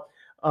far. I know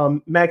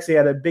Maxey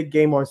had a big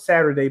game on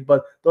Saturday,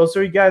 but those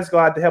three guys go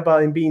out to help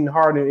out Embiid and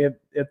Harden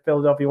if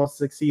Philadelphia wants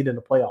to succeed in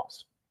the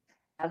playoffs.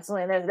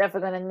 Absolutely, they're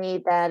definitely going to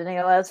need that. And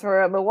as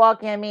for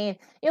Milwaukee, I mean,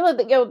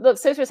 look,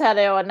 Sixers had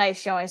a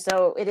nice showing,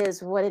 so it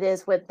is what it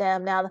is with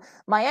them. Now,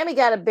 Miami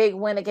got a big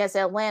win against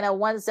Atlanta,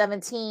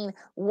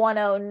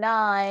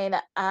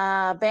 117-109.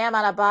 Bam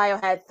Adebayo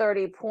had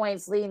 30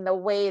 points, leading the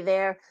way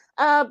there.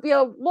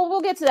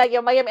 We'll get to that.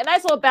 Miami, a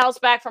nice little bounce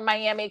back from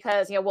Miami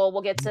because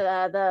we'll get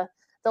to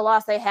the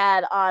loss they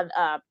had on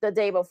the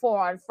day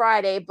before on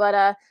Friday. But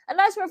a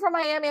nice one for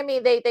Miami. I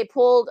mean, they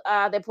pulled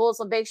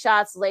some big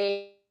shots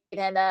late.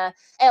 And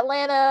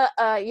Atlanta,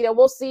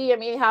 we'll see. I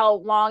mean, how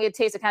long it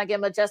takes to kind of get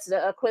them adjusted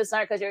to Quinn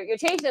because you're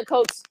changing the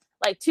coach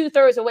like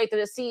 2/3 of the way through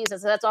the season,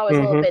 so that's always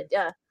a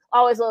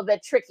little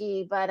bit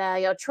tricky. But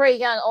Trae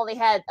Young only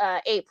had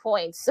 8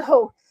 points,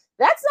 so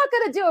that's not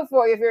going to do it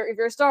for you if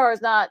your star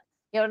is not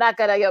not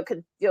going to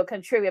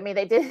contribute. I mean,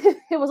 they did.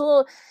 It was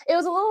a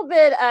little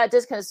bit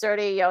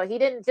disconcerting. He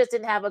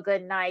didn't have a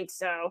good night,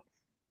 so.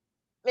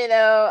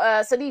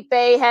 Sadiq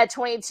Bey had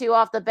 22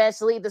 off the bench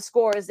to lead the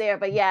scores there.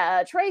 But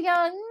Trae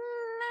Young,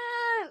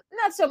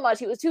 not so much.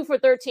 He was 2 for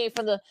 13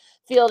 from the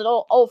field and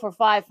 0 for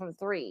 5 from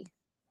 3.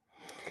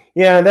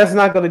 Yeah, that's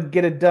not going to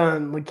get it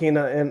done,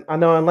 Lakina. And I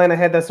know Atlanta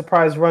had that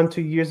surprise run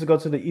 2 years ago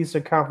to the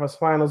Eastern Conference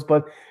Finals.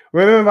 But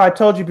remember, I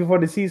told you before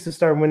the season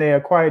started when they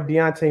acquired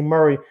Dejounte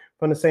Murray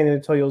from the San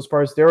Antonio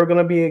Spurs, they were going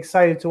to be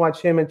excited to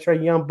watch him and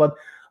Trae Young. But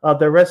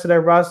the rest of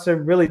their roster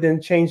really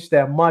didn't change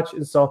that much.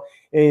 And so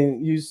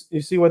you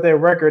see what their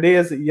record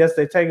is. Yes,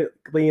 they're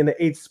technically in the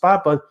 8th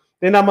spot, but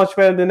they're not much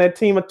better than that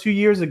team of 2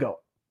 years ago.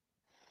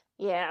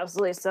 Yeah,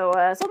 absolutely. So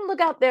something to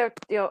look out there,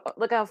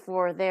 look out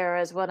for there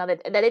as well. Now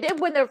they did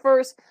win their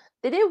first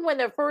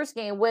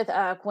game with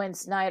Quinn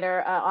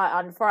Snyder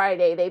on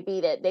Friday. They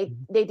beat it. They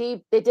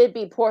did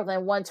beat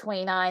Portland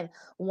 129-111.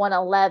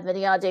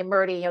 DeJounte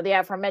Murray, the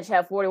aforementioned,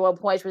 had 41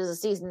 points, which is a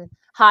season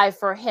high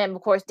for him.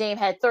 Of course, Dame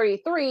had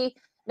 33.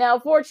 Now,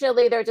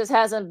 fortunately, there just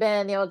hasn't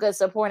been a good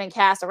supporting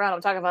cast around. I'm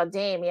talking about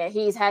Dame. Yeah,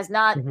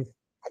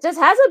 just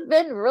hasn't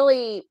been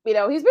really,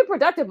 he's been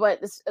productive,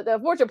 but the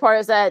unfortunate part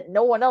is that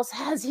no one else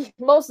has.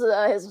 Most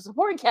of his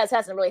supporting cast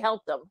hasn't really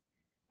helped them.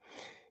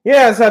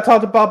 Yeah, as I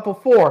talked about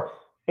before,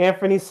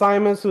 Anthony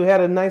Simons, who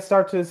had a nice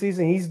start to the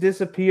season, he's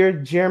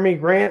disappeared. Jeremy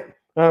Grant,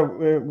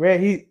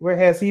 where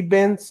has he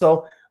been?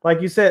 So, like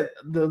you said,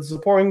 the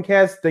supporting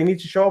cast, they need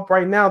to show up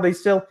right now. They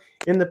still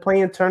in the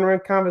play-in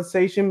tournament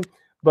conversation.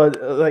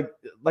 But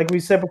like we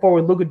said before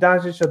with Luka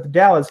Doncic of the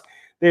Dallas,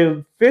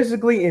 they're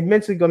physically and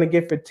mentally going to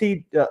get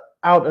fatigued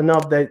out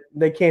enough that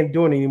they can't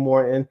do it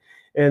anymore.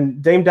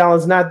 And Dame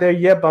Dollar's not there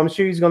yet, but I'm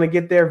sure he's going to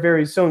get there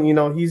very soon.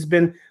 He's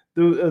been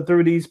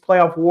through these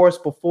playoff wars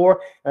before.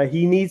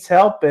 He needs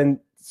help, and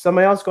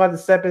somebody else going to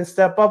have to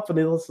step up for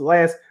the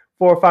last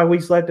 4 or 5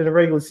 weeks left in the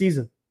regular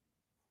season.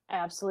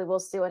 Absolutely. We'll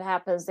see what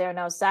happens there.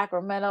 Now,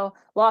 Sacramento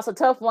lost a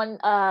tough one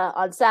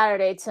on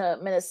Saturday to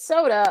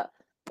Minnesota.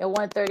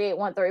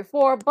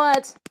 138-134,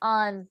 but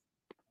on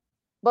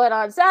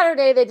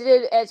Saturday they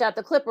did edge out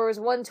the Clippers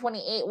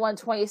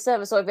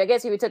 128-127. So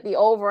if you took the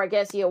over, I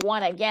guess you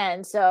won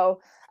again.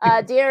 So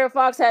De'Aaron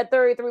Fox had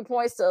 33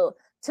 points to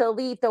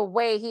lead the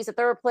way. He's the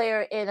third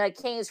player in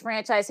Kings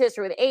franchise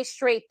history with 8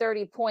 straight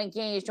 30-point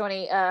games,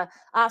 joining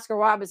Oscar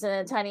Robertson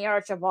and Tiny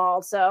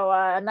Archibald. So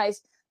a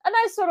nice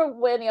sort of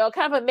win.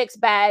 Kind of a mixed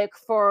bag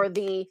for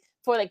the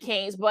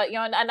Kings, but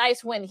a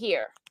nice win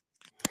here.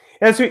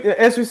 As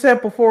we said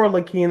before,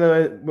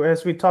 Lakina,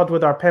 as we talked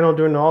with our panel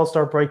during the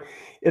All-Star break,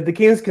 if the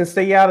Kings can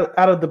stay out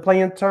of the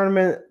play-in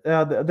tournament,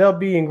 they'll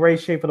be in great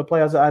shape for the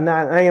playoffs.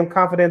 I am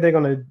confident they're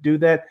going to do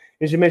that.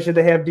 As you mentioned,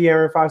 they have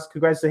De'Aaron Fox.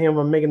 Congrats to him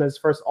on making his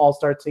first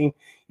All-Star team.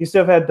 You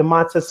still have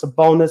Domantas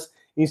Sabonis.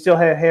 You still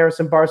have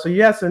Harrison Barnes. So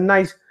you have some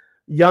nice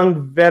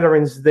young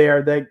veterans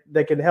there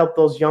that can help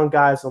those young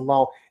guys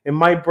along. And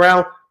Mike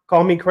Brown,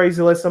 call me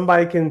crazy. Let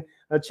somebody can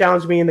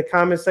challenge me in the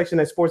comment section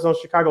at Sports Zone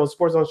Chicago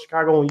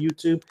on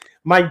YouTube.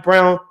 Mike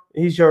Brown,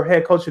 he's your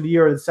head coach of the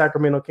year of the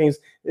Sacramento Kings,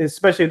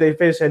 especially if they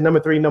finish at number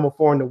 3, number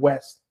 4 in the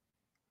West.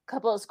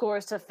 Couple of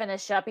scores to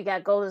finish up. You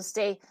got Golden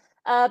State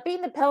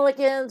Beating the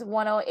Pelicans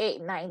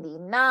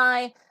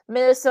 108-99.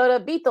 Minnesota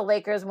beat the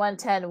Lakers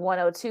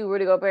 110-102.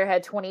 Rudy Gobert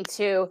had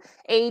 22.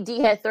 AD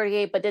had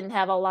 38, but didn't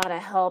have a lot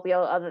of help. The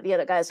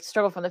other guys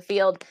struggled from the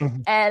field.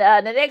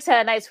 And the Knicks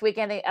had a nice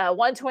weekend.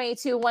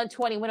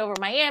 122-120 win over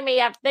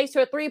Miami thanks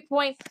to a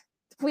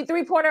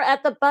three-pointer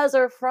at the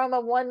buzzer from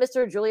one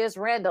Mr. Julius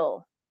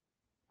Randle.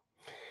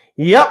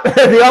 Yep,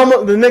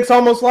 the Knicks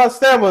almost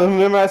lost that one.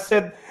 Remember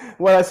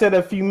what I said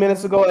a few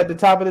minutes ago at the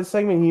top of the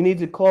segment? You need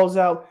to close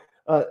out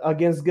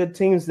against good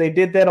teams. They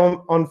did that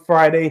on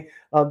Friday.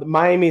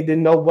 Miami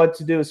didn't know what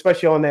to do,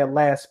 especially on that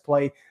last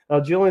play.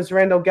 Julius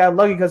Randle got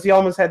lucky because he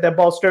almost had that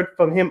ball stripped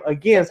from him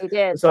again. Yes, he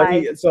did. So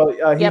he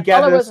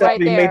got himself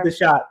and he made the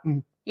shot.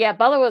 Yeah,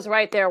 Butler was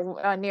right there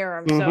near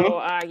him. So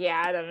I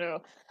don't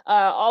know.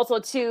 Also,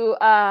 too,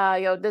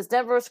 this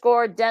Denver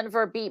scored.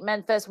 Denver beat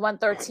Memphis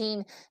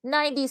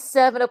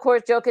 113-97. Of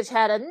course, Jokic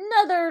had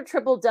another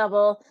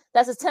triple-double.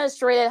 That's his 10th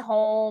straight at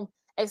home.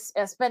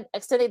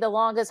 Extending the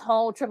longest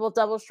home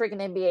triple-double streak in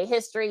NBA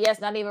history. Yes,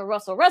 not even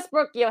Russell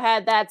Westbrook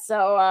had that.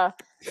 So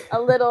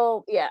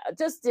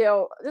just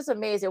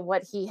amazing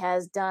what he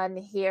has done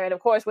here. And of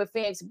course, with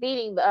Phoenix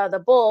beating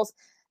the Bulls,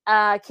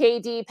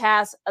 KD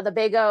passed the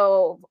Big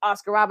O,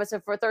 Oscar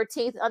Robertson, for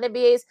 13th on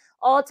NBA's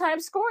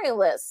all-time scoring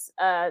list.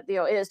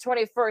 In his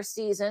 21st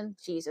season,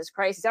 Jesus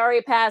Christ, he's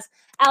already passed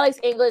Alex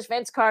English,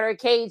 Vince Carter,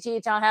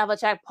 KG, John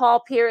Havlicek,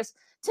 Paul Pierce,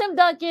 Tim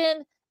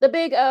Duncan, the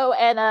Big O,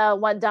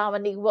 and one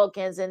Dominique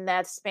Wilkins in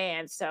that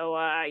span. So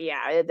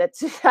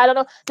that's I don't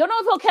know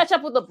if he'll catch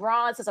up with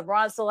LeBron, since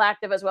LeBron's still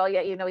active as well.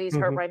 Yeah, he's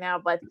hurt right now,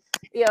 but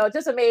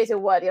just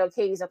amazing what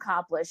KD's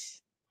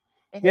accomplished.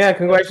 Yeah,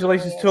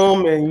 congratulations to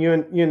him, and you're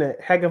in a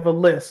heck of a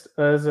list,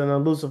 as an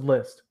elusive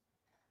list.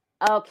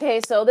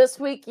 Okay, so this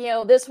week's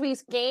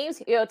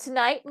games,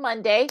 tonight,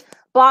 Monday,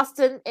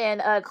 Boston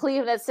and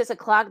Cleveland at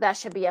 6:00. That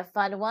should be a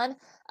fun one.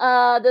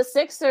 The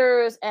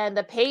Sixers and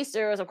the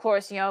Pacers, of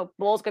course,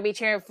 Bulls gonna be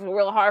cheering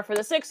real hard for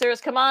the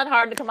Sixers. Come on,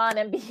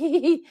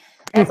 Embiid.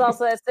 That's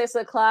also at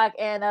 6:00,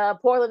 and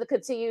Portland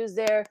continues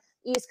their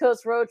East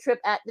Coast road trip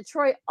at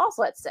Detroit,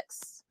 also at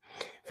 6.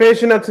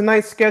 Finishing up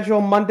tonight's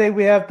schedule, Monday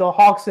we have the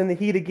Hawks and the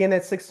Heat again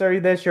at 6:30.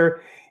 That's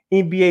your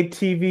NBA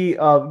TV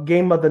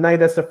game of the night.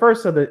 That's the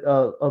first of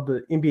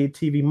the NBA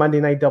TV Monday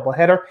night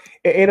doubleheader.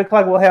 At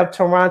 8:00 we'll have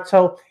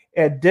Toronto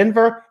at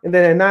Denver, and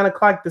then at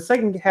 9:00 the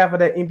second half of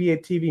that NBA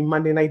TV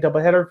Monday night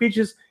doubleheader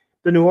features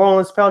the New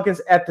Orleans Pelicans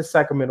at the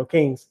Sacramento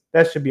Kings.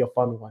 That should be a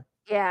fun one.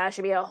 Yeah, it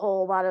should be a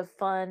whole lot of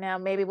fun. Now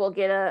maybe we'll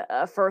get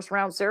a first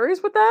round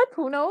series with that.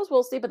 Who knows?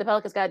 We'll see. But the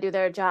Pelicans got to do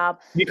their job.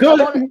 You could.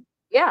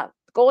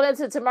 Going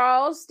into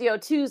tomorrow's,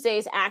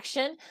 Tuesday's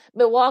action,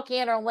 Milwaukee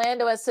and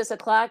Orlando at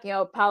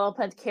 6:00. Paolo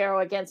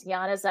Banchero against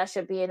Giannis. That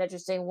should be an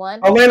interesting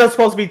one. Orlando's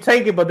supposed to be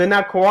tanking, but they're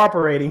not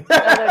cooperating. No,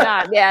 they're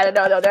not. Yeah,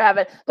 no, they're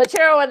having.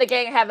 Banchero and the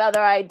gang have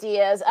other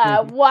ideas.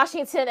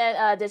 Washington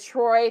and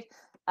Detroit,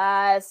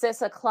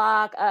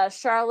 6:00.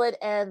 Charlotte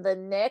and the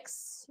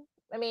Knicks.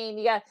 I mean,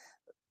 you got.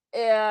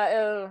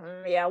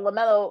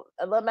 LaMelo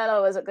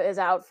is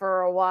out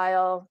for a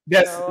while.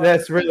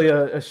 That's really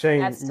a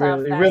shame.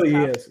 It really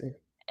is.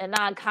 A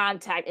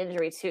non-contact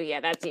injury too. Yeah,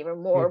 that's even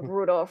more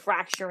brutal. A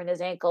fracture in his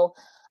ankle.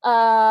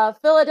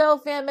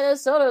 Philadelphia and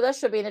Minnesota. That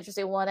should be an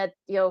interesting one at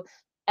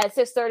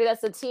 6:30.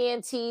 That's the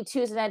TNT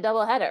Tuesday night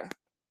doubleheader.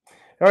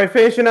 All right,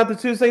 finishing up the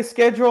Tuesday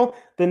schedule,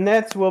 the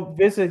Nets will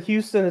visit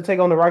Houston to take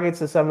on the Rockets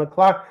at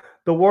 7:00.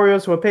 The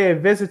Warriors will pay a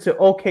visit to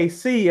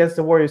OKC as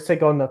the Warriors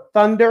take on the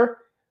Thunder.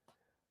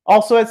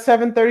 Also at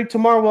 7:30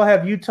 tomorrow, we'll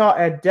have Utah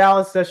at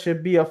Dallas. That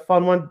should be a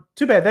fun one.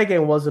 Too bad that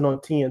game wasn't on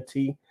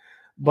TNT.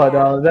 But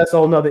that's a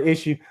whole nother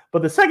issue.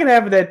 But the second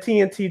half of that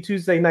TNT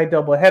Tuesday night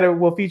doubleheader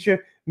will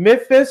feature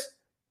Memphis,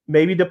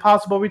 maybe the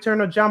possible return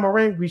of Ja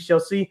Morant. We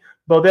shall see.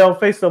 But they'll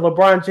face the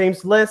LeBron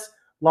James-less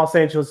Los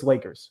Angeles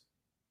Lakers.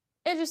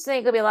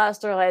 Interesting. Could be a lot of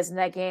storylines in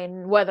that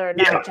game, whether or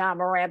not Ja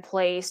Morant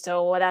plays.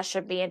 So that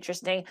should be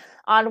interesting.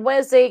 On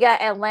Wednesday, you got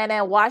Atlanta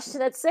and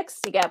Washington at 6.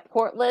 You got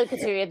Portland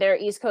continuing their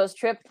East Coast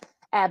trip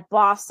at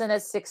Boston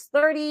at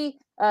 6:30.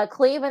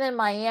 Cleveland and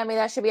Miami.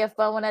 That should be a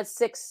fun one at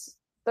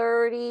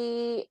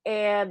 6:30,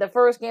 and the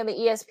first game, the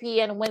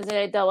ESPN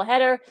Wednesday night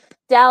doubleheader,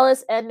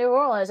 Dallas and New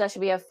Orleans. That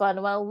should be a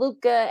fun one.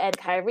 Luka and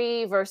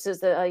Kyrie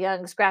versus the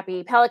young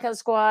scrappy Pelican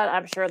squad.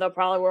 I'm sure they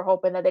probably were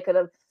hoping that they could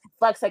have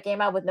flexed that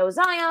game out with no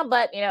Zion,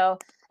 but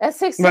at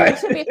 6:30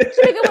 should be a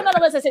good one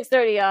nonetheless at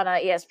 6:30 on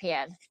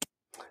ESPN.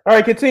 All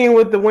right, continuing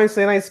with the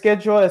Wednesday night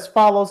schedule as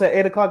follows. At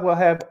 8:00 we'll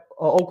have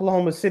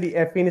Oklahoma City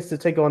at Phoenix to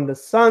take on the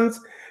Suns.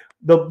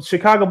 The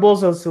Chicago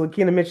Bulls, as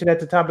Lakina mentioned at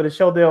the top of the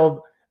show,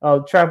 they'll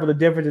travel to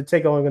Denver to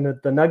take on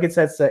the Nuggets.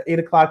 That's at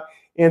 8:00.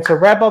 And to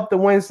wrap up the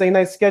Wednesday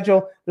night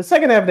schedule, the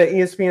second half of the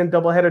ESPN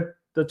doubleheader,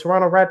 the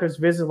Toronto Raptors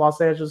visit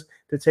Los Angeles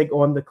to take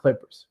on the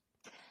Clippers.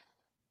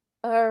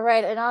 All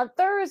right, and on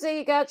Thursday,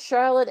 you got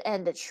Charlotte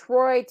and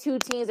Detroit, two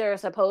teams that are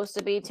supposed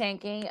to be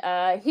tanking.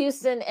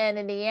 Houston and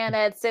Indiana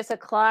at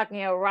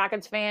 6:00.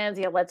 Rockets fans,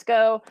 let's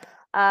go.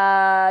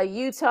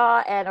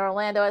 Utah and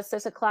Orlando at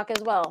 6:00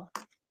 as well.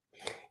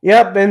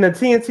 Yep, and the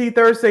TNT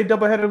Thursday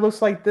doubleheader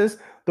looks like this.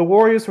 The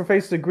Warriors will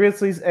face the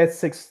Grizzlies at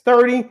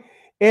 6:30.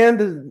 And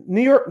the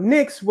New York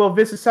Knicks will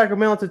visit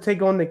Sacramento to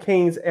take on the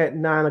Kings at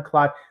 9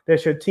 o'clock.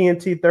 That's your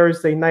TNT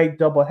Thursday night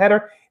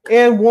doubleheader.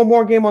 And one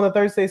more game on the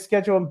Thursday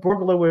schedule.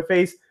 Brooklyn will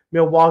face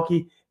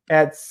Milwaukee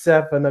at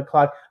 7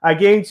 o'clock. I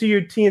guarantee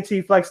you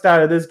TNT flexed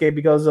out of this game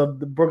because of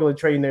the Brooklyn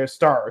trading their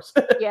stars.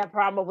 Yeah,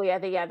 probably. I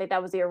think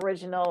that was the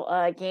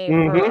original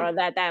game for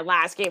that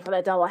last game for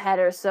that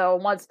doubleheader. So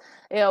once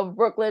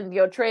Brooklyn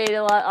traded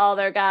all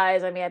their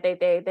guys, I mean I think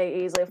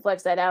they easily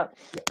flex that out.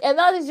 And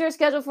that is your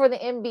schedule for the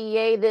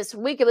NBA this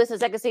week. You listen to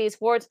Second City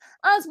Sports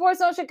on Sports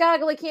Zone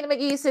Chicago. Lakina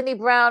McGee, Sydney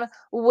Brown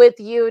with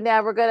you.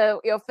 Now we're gonna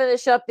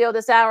finish up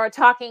this hour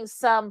talking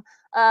some.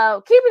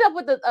 Keeping up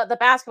with the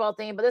basketball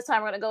theme, but this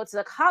time we're going to go to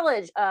the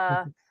college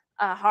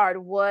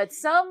hardwood.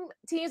 Some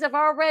teams have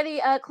already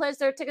clinched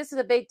their tickets to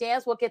the big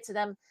dance. We'll get to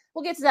them.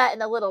 We'll get to that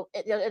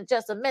in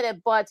just a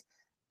minute. But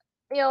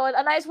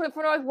a nice win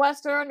for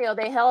Northwestern.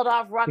 They held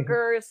off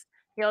Rutgers.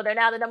 They're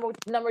now the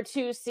number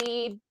 2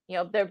 seed.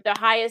 They're the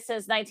highest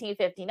since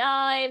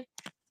 1959.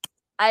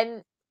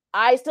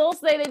 I still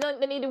say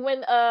they need to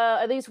win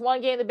at least one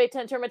game in the Big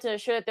Ten tournament to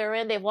ensure that they're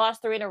in. They've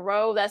lost 3 in a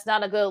row. That's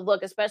not a good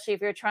look, especially if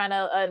you're trying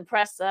to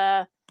impress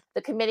the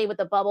committee with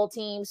the bubble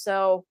team.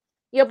 So,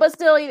 but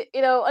still,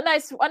 a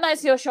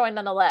nice showing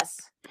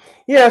nonetheless.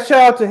 Yeah,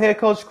 shout out to head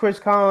coach Chris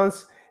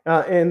Collins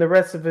and the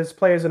rest of his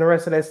players and the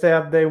rest of that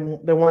staff. They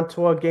won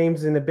 12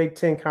 games in the Big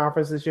Ten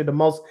Conference this year, the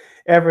most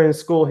ever in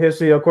school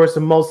history. Of course, the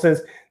most since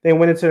they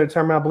went into the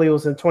tournament. I believe it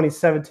was in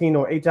 2017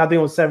 or 18. I think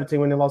it was 17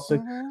 when they lost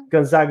to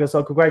Gonzaga.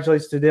 So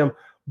congratulations to them.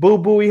 Boo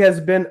Buie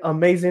has been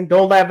amazing.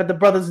 Don't laugh at the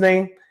brother's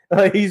name.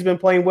 He's been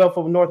playing well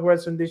for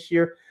Northwestern this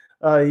year.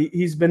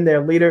 He's been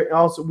their leader.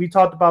 Also, we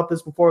talked about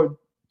this before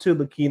too,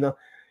 Lakina.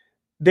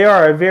 They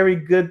are a very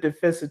good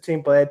defensive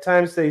team, but at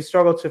times they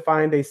struggle to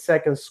find a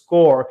second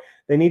score.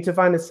 They need to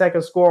find a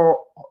second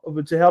score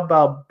to help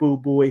out Boo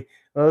Buie.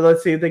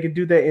 Let's see if they can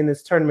do that in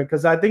this tournament,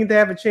 because I think they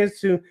have a chance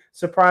to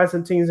surprise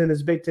some teams in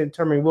this Big Ten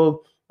tournament.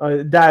 We'll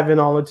dive in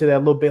all into that a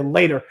little bit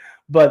later.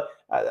 But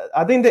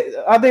I think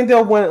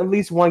they'll win at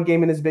least one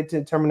game in this Big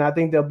Ten tournament. I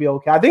think they'll be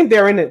okay. I think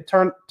they're in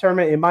the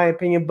tournament, in my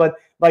opinion. But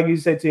like you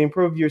said, to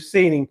improve your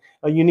seeding,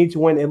 you need to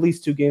win at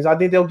least 2 games. I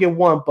think they'll get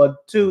 1,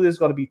 but 2 is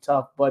going to be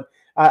tough. But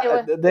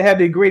they have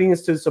the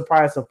ingredients to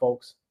surprise some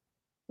folks.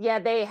 Yeah,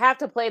 they have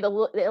to play the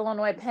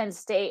Illinois Penn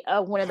State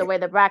winner the way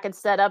the bracket's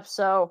set up.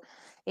 So,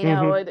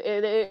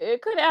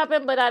 it could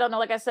happen, but I don't know.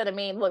 Like I said, I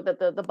mean, look,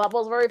 the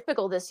bubble's very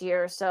fickle this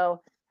year.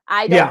 So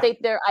I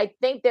think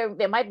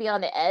they might be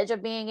on the edge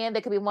of being in.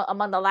 They could be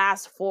among the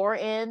last 4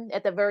 in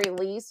at the very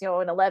least,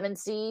 an 11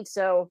 seed.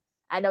 So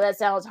I know that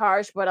sounds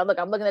harsh, but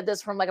I'm looking at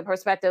this from like a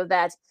perspective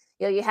that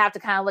you have to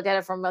kind of look at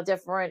it from a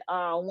different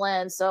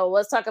lens. So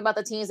let's talk about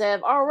the teams that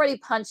have already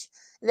punched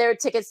their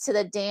tickets to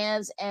the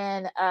dance,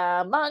 and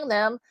among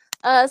them,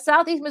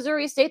 Southeast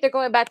Missouri State. They're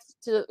going back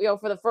to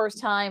for the first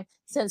time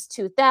since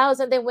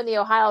 2000. They win the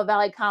Ohio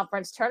Valley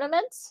Conference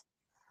tournament.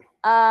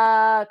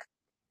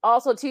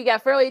 Also, too, you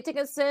got Fairleigh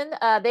Dickinson.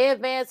 They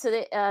advanced to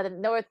the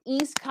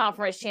Northeast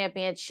Conference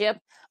Championship.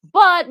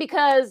 But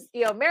because,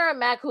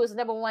 Merrimack, who is the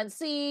number 1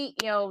 seed,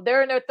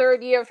 they're in their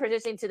 3rd year of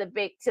transitioning to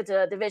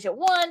the Division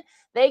I.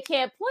 They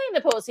can't play in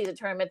the postseason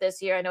tournament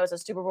this year. I know it's a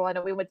Super Bowl. I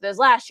know we went to this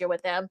last year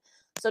with them.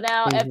 So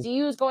now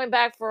FDU is going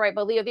back for, I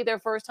believe, their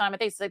first time. I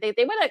think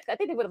they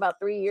went about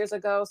 3 years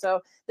ago.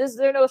 So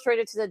they're no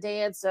stranger to the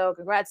dance. So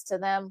congrats to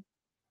them.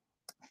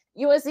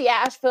 UNC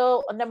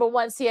Asheville, number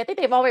 1 seed. I think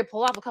they've already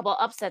pulled off a couple of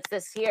upsets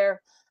this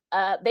year.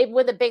 They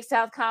win the Big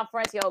South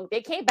Conference.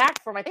 They came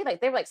back from, I think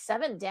they were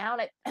 7 down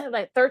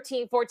at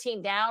 13,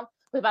 14 down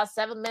with about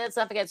 7 minutes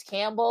left against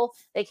Campbell.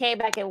 They came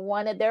back and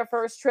won at their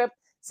first trip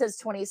since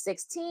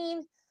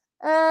 2016.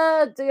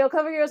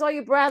 Cover yours, all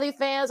you Bradley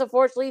fans.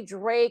 Unfortunately,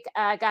 Drake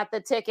got the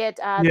ticket.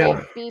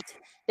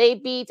 They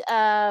beat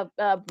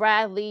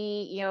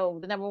Bradley,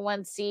 the number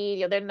 1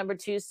 seed. They're number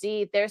 2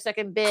 seed. Their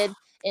second bid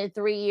in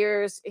 3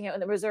 years, in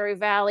the Missouri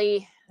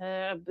Valley.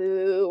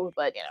 Boo.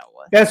 But,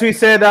 as we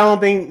said, I don't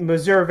think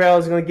Missouri Valley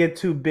is going to get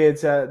 2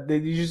 bids. They're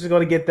just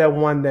going to get that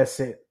 1. That's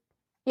it.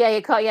 Yeah,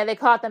 they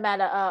caught them at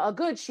a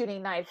good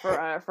shooting night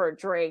for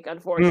Drake,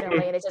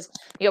 unfortunately, and it just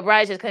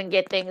Bryce just couldn't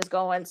get things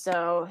going.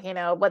 So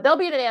but they'll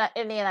be in the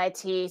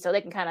NIT, so they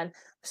can kind of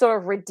sort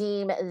of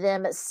redeem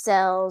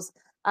themselves.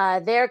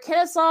 They're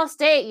Kennesaw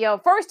State,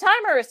 first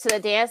timers to the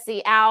dance.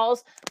 The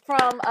Owls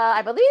from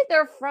I believe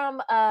they're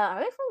from are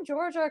they from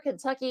Georgia or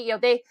Kentucky?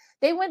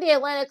 They win the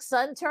Atlantic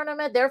Sun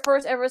tournament, their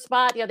first ever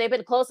spot. They've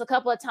been close a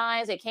couple of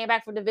times. They came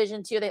back from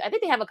Division II. I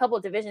think they have a couple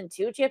of Division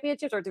II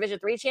championships or Division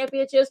III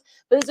championships,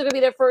 but this is going to be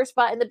their first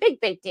spot in the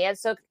big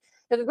dance. So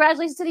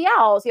congratulations to the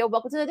Owls.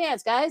 Welcome to the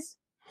dance, guys.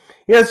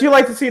 Yes, you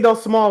like to see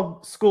those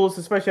small schools,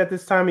 especially at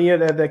this time of year,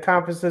 the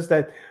conferences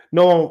that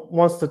no one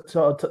wants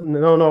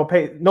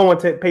no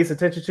one pays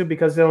attention to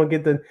because they don't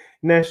get the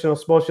national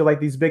exposure like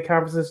these big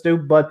conferences do.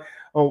 But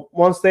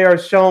once they are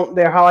shown,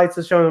 their highlights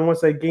are shown, and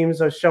once their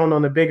games are shown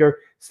on a bigger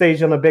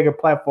stage, on a bigger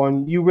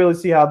platform, you really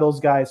see how those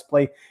guys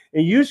play.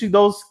 And usually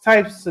those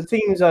types of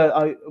teams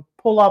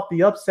pull off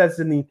the upsets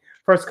in the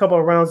first couple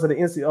of rounds of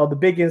the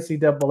big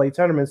NCAA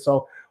tournament.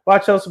 So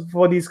watch out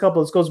for these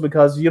couple of schools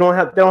because they don't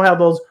have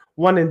those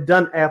one and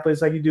done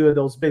athletes like you do at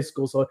those big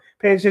schools. So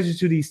pay attention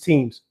to these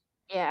teams.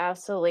 Yeah,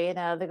 absolutely. And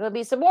there are going to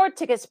be some more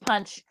tickets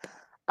punch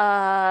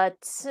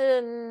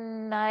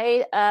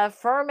tonight.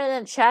 Furman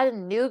and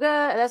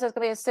Chattanooga. That's going to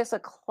be at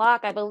 6:00.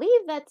 I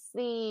believe that's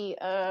the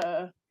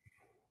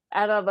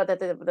I don't know about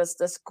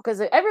this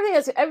because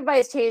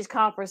everybody's changed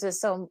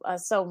conferences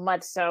so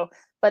much. So,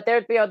 but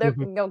they're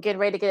getting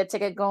ready to get a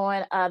ticket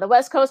going. The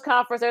West Coast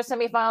Conference, their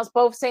semifinals,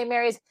 both St.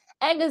 Mary's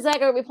and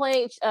Gonzaga will be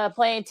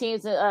playing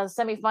teams in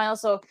semifinals.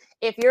 So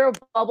if you're a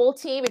bubble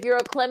team, if you're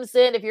a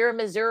Clemson, if you're a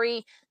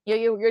Missouri,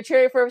 you're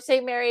cheering for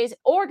St. Mary's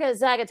or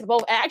Gonzaga to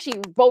both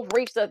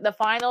reach the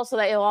final, so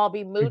that it'll all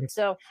be moot.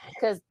 So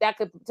because that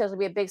could potentially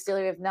be a big steal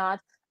if not.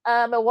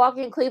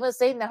 Milwaukee and Cleveland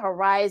State in the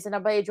horizon. Our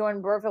buddy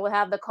Jordan Burfield will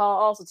have the call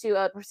also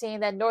to seeing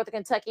that Northern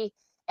Kentucky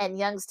and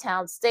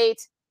Youngstown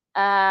State.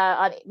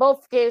 On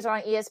both games are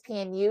on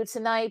ESPNU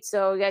tonight,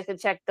 so you guys can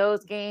check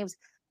those games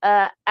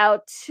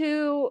out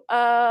too.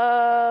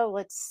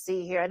 Let's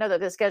see here. I know that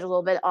the schedule a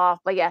little bit off,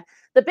 but yeah,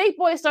 the big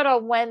boys start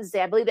on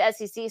Wednesday. I believe the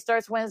SEC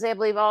starts Wednesday. I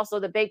believe also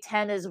the Big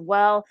Ten as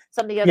well.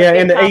 Some of the other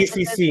and the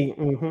ACC.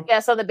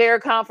 Yeah, some of the bigger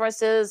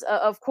conferences,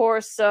 of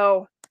course.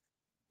 So.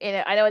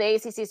 I know the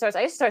ACC starts.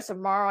 I guess it starts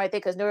tomorrow, I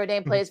think, because Notre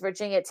Dame plays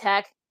Virginia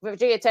Tech.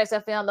 Virginia Tech's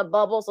definitely on the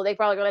bubble, so they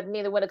probably going to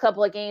need to win a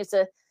couple of games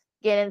to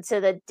get into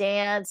the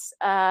dance.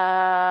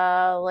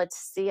 Let's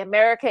see,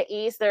 America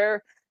East,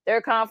 their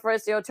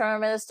conference,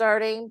 tournament is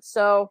starting.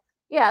 So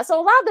yeah, so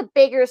a lot of the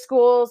bigger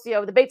schools,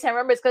 the Big Ten.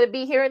 Remember, it's going to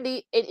be here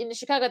in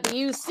Chicago at the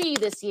UC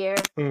this year.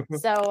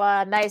 So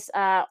nice.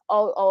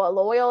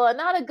 Loyola,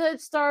 not a good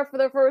start for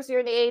their first year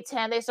in the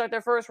A10. They start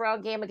their first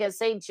round game against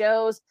St.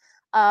 Joe's.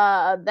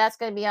 That's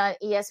going to be on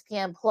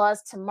ESPN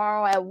Plus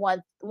tomorrow at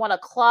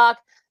 1:00.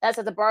 That's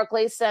at the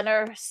Barclays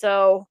Center.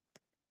 So,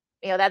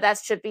 that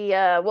should be.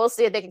 We'll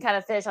see if they can kind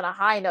of finish on a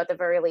high note at the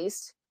very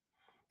least.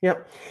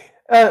 Yep.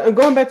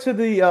 Going back to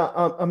the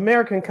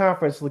American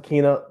Conference,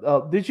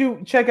 Lakina, did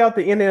you check out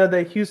the ending of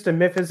the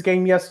Houston-Memphis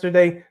game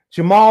yesterday?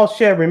 Jamal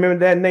Shead, remember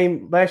that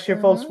name last year,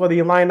 folks, for the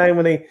Illini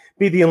when they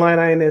beat the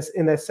Illini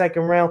in that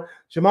second round?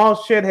 Jamal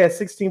Shead had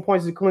 16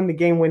 points, including the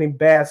game-winning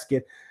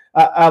basket.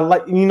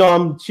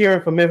 I'm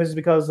cheering for Memphis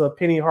because of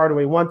Penny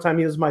Hardaway. One time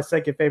he was my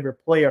second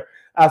favorite player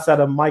outside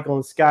of Michael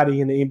and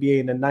Scotty in the NBA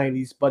in the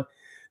 90s. But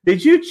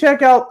did you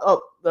check out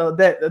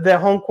that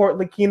home court,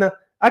 Lakina?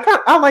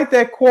 I like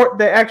that court,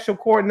 the actual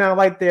court, and I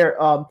like their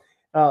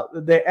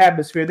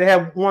atmosphere. They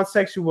have one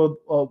section with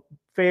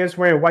fans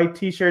wearing white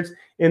T-shirts,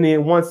 and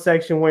then one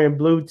section wearing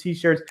blue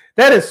T-shirts.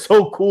 That is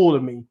so cool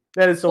to me.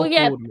 That is so cool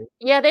to me.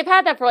 Yeah, they've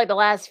had that for like the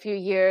last few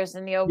years,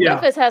 and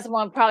Memphis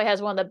probably has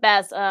one of the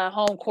best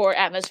home court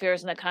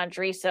atmospheres in the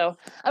country. So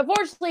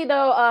unfortunately,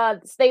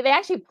 though, they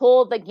actually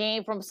pulled the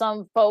game from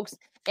some folks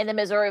in the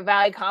Missouri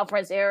Valley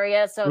Conference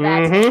area. So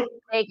that's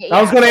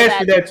I was going to ask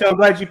you that too. I'm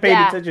glad you paid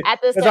attention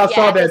because I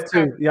saw that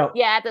too. Yeah,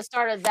 at the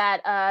start of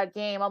that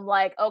game, I'm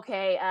like,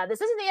 okay,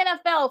 this isn't the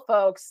NFL,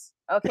 folks.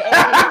 Okay,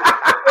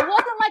 it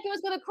wasn't like it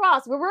was going to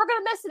cross. We weren't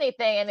going to miss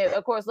anything. And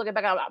of course, looking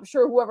back, I'm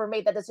sure whoever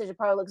made that decision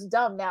probably looks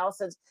dumb now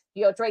since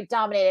Drake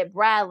dominated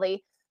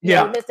Bradley.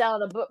 Missed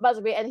out on the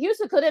buzzer beat, and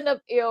Houston could end up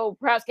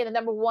perhaps getting the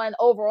 #1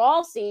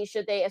 overall seed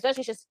should they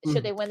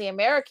win the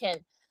American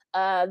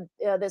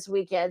this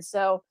weekend.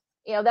 So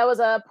that was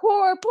a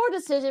poor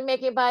decision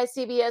making by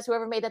CBS.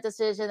 Whoever made that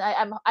decision,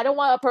 I don't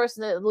want a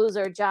person to lose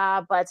their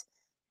job, but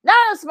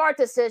not a smart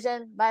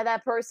decision by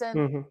that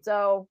person.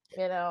 So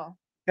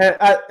And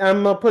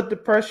I'm going to put the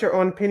pressure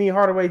on Penny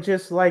Hardaway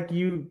just like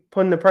you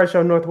putting the pressure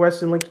on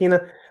Northwestern,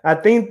 Lakina. I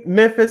think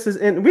Memphis is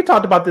in. We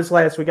talked about this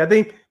last week. I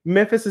think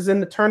Memphis is in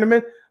the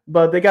tournament,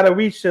 but they got to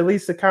reach at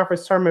least the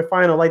conference tournament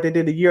final like they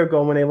did a year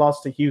ago when they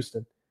lost to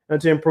Houston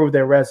to improve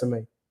their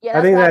resume.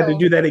 I think they have to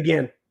do that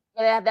again.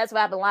 Yeah, that's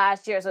what happened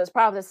last year. So it's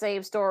probably the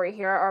same story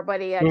here. Our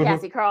buddy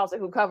Cassie Carlson,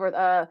 who covered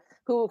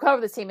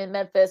this team in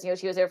Memphis.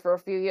 She was there for a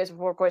few years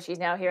before. Of course, she's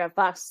now here at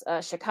Fox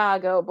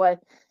Chicago, but.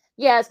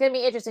 Yeah, it's going to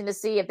be interesting to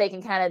see if they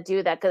can kind of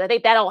do that because I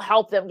think that'll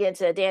help them get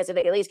into the dance and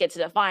they can at least get to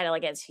the final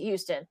against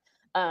Houston.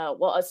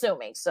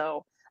 Assuming.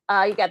 So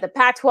you got the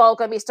Pac-12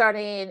 going to be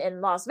starting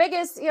in Las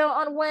Vegas,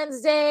 on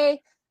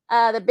Wednesday.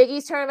 The Big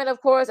East tournament,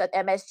 of course, at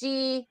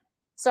MSG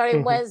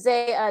starting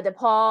Wednesday.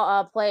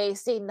 DePaul play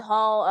Seton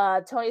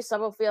Hall. Tony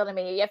Stubblefield. I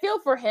mean, I feel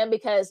for him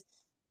because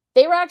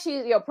they were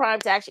actually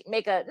primed to actually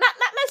make not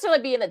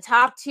necessarily be in the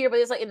top tier, but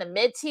it's like in the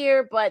mid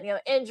tier. But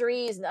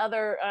injuries and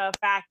other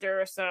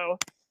factors, so.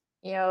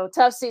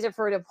 Tough season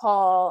for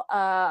DePaul.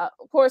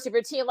 Of course, if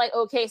your team like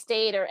OK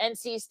State or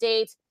NC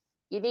State,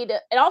 you need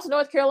to, and also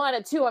North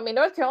Carolina too. I mean,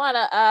 North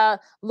Carolina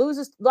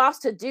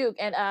lost to Duke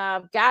and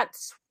got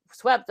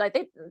swept. I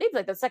think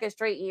like the second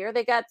straight year.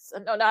 They got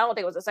no, I don't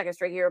think it was the second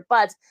straight year,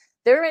 but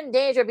they're in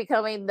danger of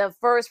becoming the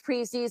first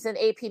preseason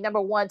AP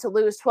 #1 to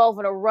lose 12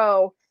 in a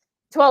row.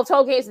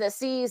 12 games in the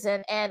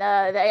season, and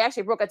they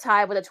actually broke a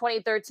tie with a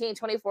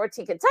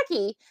 2013-2014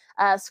 Kentucky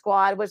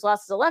squad, which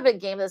lost its 11th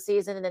game of the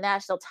season in the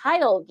national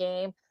title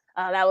game.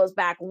 That was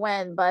back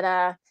when,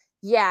 but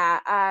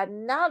Yeah,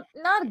 not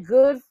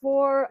good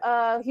for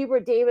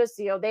Hubert Davis.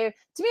 To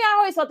me, I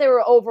always thought they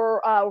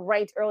were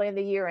ranked early in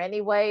the year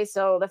anyway.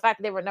 So the fact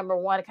that they were number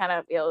one kind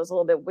of was a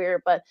little bit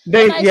weird. But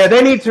they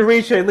need to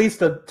reach at least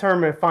the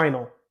tournament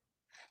final.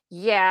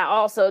 Yeah,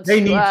 also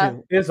they need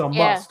to. It's a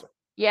must.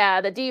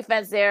 Yeah, the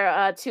defense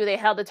there too. They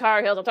held the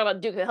Tar Heels. I'm talking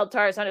about Duke. They held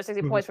Tar Heels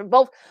 160 points for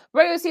both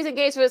regular season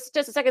games for just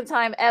the second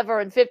time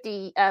ever in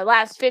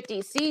last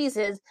 50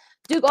 seasons.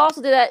 Duke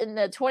also did that in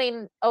the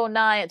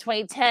 2009 and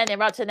 2010 and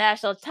brought to the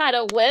national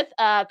title with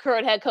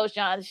current head coach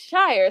Jon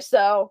Scheyer.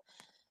 So,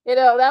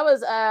 that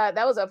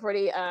was a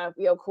pretty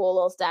cool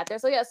little stat there.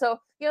 So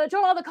enjoy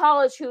all the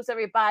college hoops,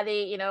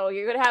 everybody.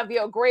 You're gonna have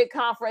great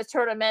conference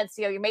tournaments.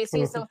 You may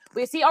see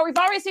we've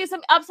already seen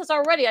some upsets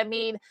already. I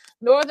mean,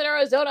 Northern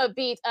Arizona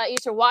beat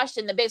Eastern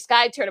Washington in the Big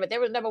Sky tournament. They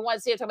were the number one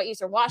seed. Talking about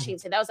Eastern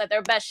Washington, that was like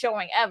their best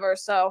showing ever.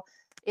 So.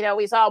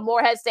 We saw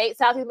Morehead State,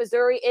 Southeast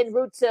Missouri en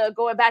route to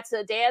going back to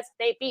the dance.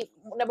 They beat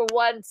number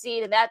one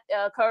seed in that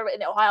tournament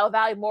in Ohio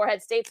Valley,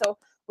 Morehead State. So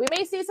we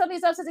may see some of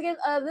these upsets again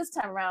this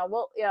time around.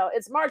 Well,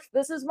 it's March.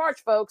 This is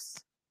March, folks.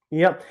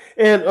 Yep.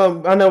 And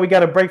I know we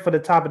got a break for the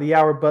top of the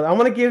hour, but I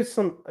want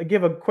to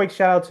give a quick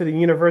shout out to the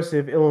University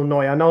of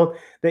Illinois. I know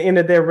they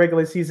ended their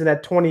regular season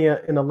at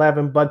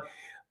 20-11, but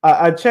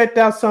I checked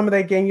out some of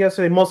that game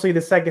yesterday, mostly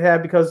the second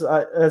half, because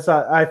as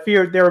I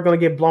feared they were going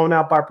to get blown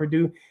out by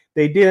Purdue.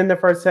 They did in the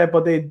first half,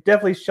 but they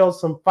definitely showed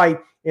some fight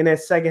in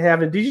that second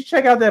half. And did you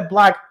check out that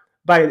block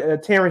by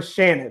Terrence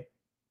Shannon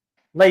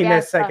late in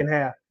that second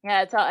half?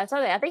 Yeah, I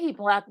saw that. I think he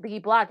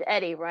blocked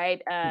Eddie,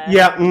 right?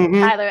 Mm-hmm.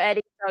 Tyler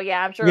Eddie. So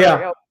yeah, I'm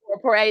sure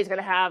poor Eddie's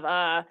gonna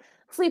have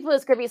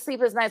sleepless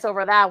nights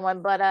over that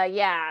one. But a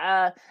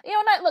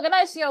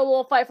nice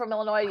little fight from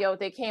Illinois.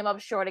 They came up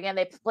short again.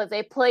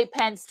 They played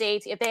Penn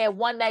State. If they had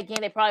won that game,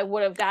 they probably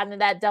would have gotten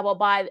that double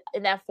bye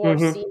in that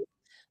fourth seed.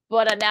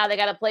 But now they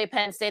got to play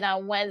Penn State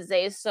on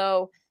Wednesday,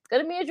 so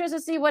going to be interesting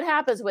to see what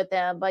happens with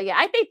them. But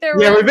I think they're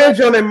revenge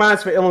on their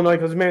minds for Illinois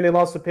because they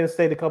lost to Penn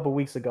State a couple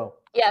weeks ago.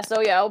 Yeah,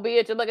 so it'll be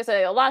interesting. Like I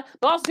said, a lot,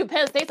 but also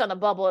Penn State's on the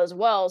bubble as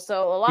well.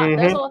 So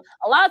there's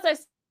a lot of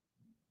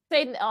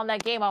State on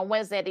that game on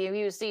Wednesday at the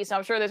UC. So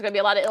I'm sure there's going to be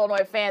a lot of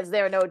Illinois fans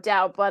there, no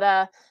doubt.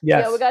 But we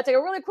got to take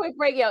a really quick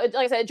break. Like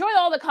I said, enjoy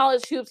all the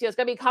college hoops. It's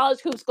going to be college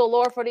hoops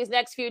galore for these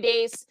next few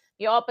days.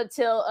 Up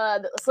until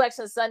the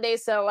selection Sunday,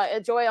 so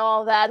enjoy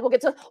all that. We'll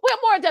get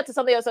more in depth to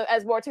something else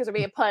as more teams are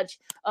being punched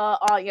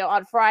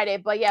on Friday.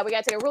 But we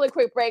got to take a really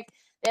quick break.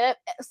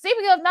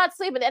 Speaking of not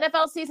sleeping, the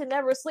NFL season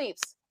never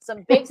sleeps.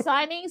 Some big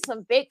signings,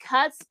 some big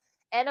cuts,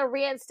 and a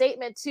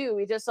reinstatement too.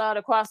 We just saw it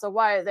across the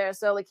wire there.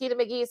 So Lakita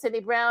McGee, Sydney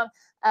Brown,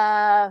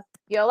 a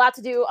lot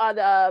to do on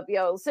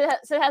the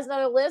Sid has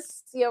another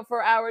list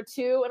for hour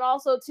 2, and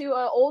also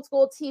old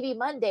school TV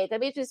Monday. Gonna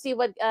be interesting to see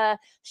what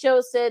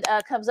show Sid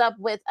comes up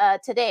with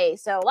today.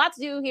 So a lot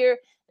to do here.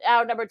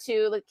 Hour number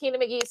 2, Lakita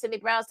McGee, Sydney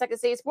Brown, Second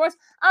City Sports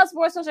on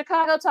Sports in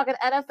Chicago, talking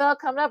NFL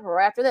coming up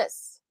right after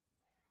this.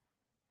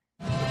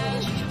 No,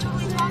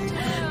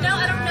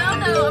 I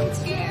don't know. I'm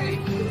scared.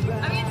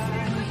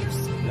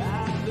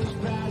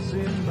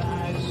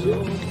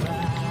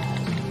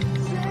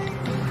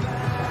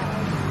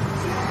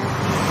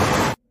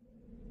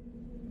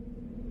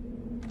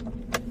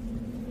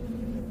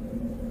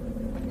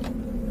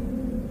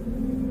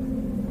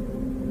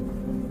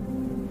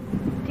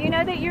 Do you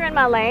know that you're in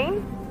my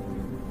lane?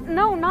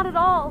 No, not at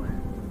all.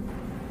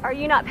 Are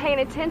you not paying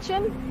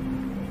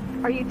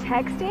attention? Are you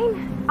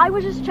texting? I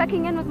was just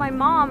checking in with my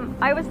mom.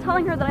 I was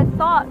telling her that I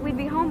thought we'd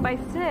be home by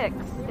 6.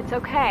 It's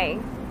okay.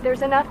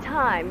 There's enough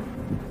time.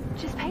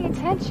 Just pay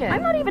attention.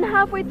 I'm not even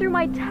halfway through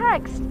my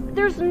text.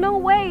 There's no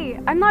way.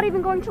 I'm not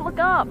even going to look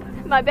up.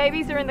 My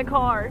babies are in the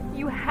car.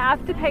 You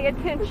have to pay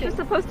attention. It's just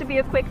supposed to be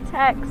a quick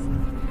text.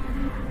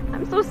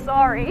 I'm so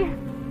sorry.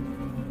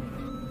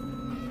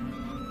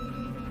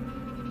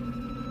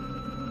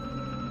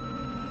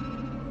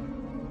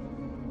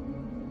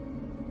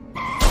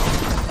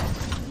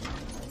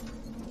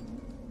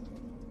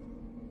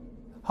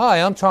 Hi,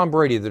 I'm Tom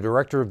Brady, the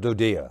director of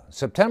DODEA.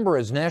 September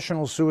is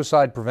National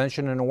Suicide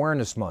Prevention and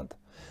Awareness Month.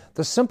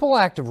 The simple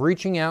act of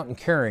reaching out and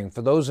caring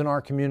for those in our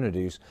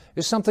communities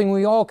is something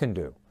we all can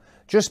do.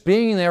 Just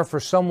being there for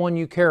someone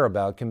you care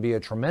about can be a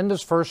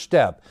tremendous first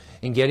step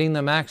in getting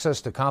them access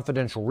to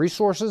confidential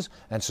resources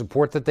and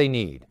support that they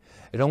need.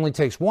 It only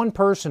takes one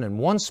person and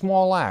one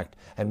small act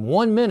and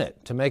 1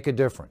 minute to make a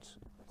difference.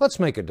 Let's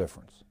make a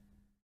difference.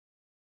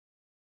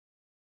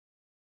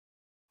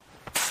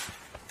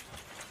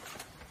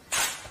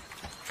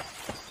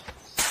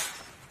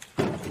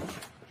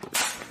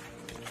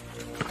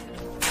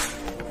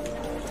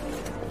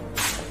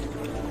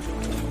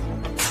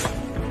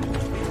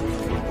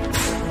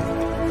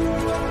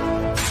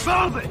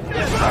 Move it!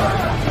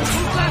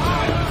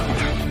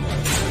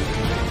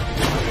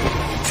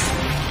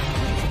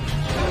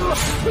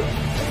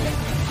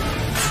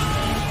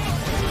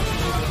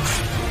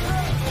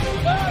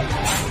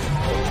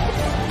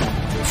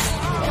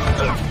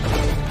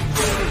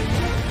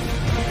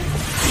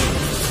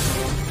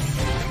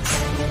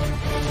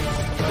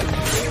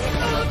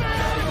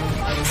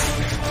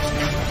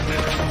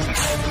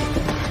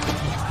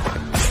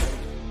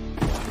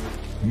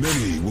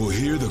 Many will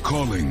hear the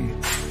calling.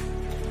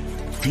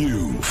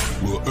 Few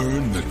will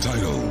earn the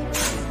title.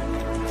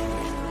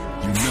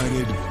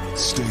 United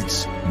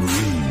States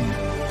Marine.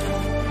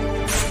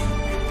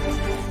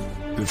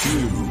 The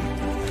few,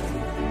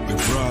 the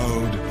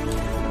proud,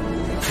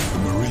 the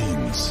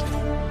Marines.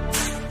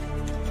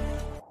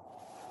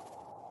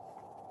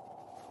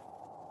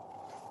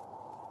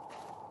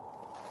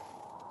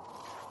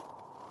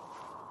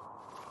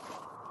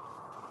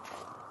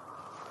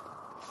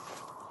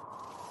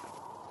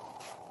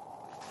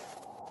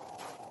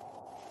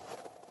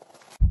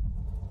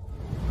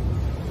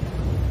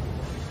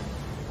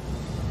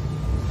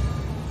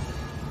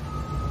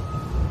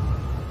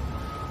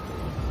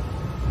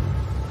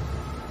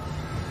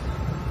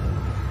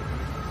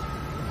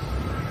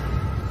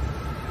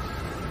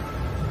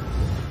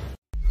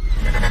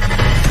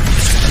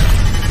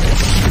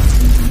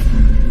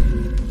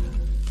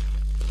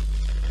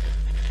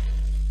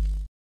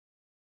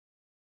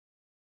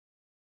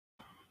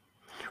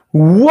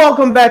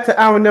 Welcome back to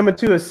hour number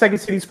 2 of Second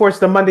City Sports,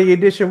 the Monday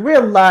edition.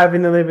 We're live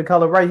in the living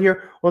color right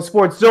here on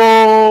Sports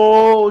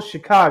Zone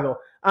Chicago.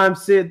 I'm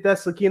Sid,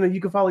 that's Lakina.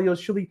 You can follow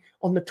yours truly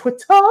on the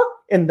Twitter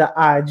and the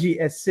IG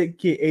at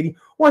SidKid80.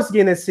 Once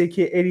again, that's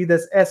SidKid80.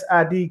 That's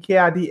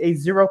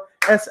SIDKID80.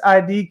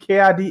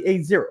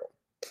 SIDKID80. You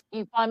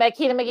can follow me at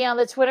Keita McGee on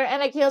the Twitter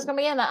and Akila's going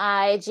to be on the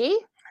IG.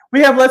 We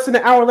have less than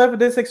an hour left in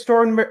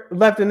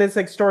this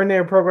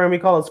extraordinary program we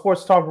call a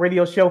Sports Talk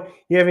Radio Show.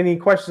 You have any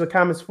questions or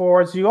comments for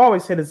us, you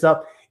always hit us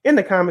up in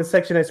the comments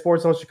section at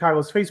Sports Zone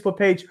Chicago's Facebook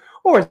page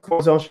or at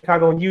Sports Zone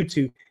Chicago on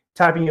YouTube.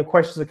 Type in your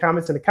questions or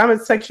comments in the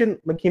comments section.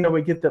 Lakina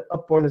will get them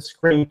up on the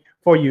screen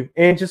for you.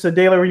 And just a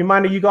daily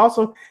reminder, you can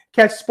also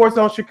catch Sports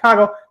Zone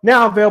Chicago,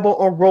 now available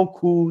on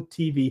Roku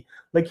TV.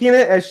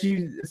 Lakina, as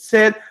she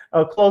said,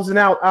 closing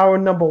out hour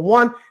number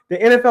 1, the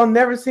NFL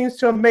never seems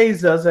to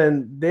amaze us,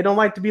 and they don't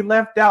like to be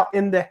left out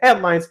in the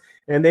headlines,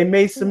 and they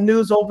made some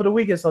news over the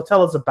weekend, so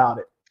tell us about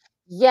it.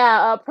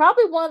 Yeah,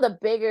 probably one of the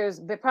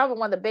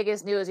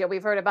biggest news.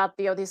 We've heard about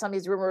some of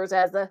these rumors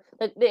as the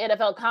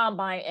NFL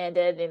Combine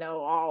ended.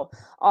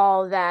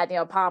 All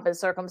that pomp and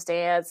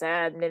circumstance,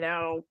 and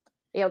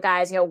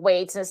guys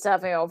weights and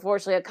stuff.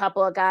 Unfortunately, a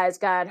couple of guys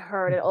got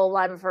hurt. An old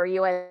lineman for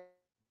USC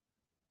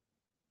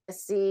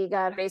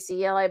got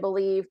ACL, I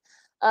believe.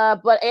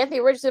 But Anthony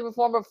Richardson,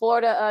 former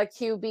Florida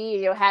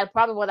QB, had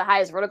probably one of the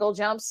highest vertical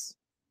jumps.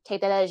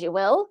 Take that as you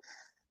will,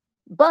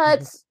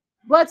 but.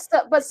 But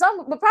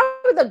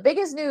probably the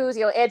biggest news,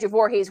 Andrew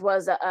Voorhees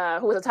was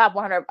who was a top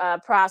 100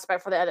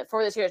 prospect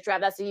for this year's draft.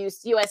 That's the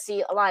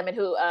USC lineman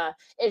who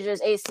injured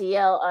his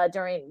ACL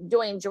during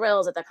doing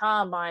drills at the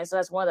Combine. So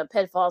that's one of the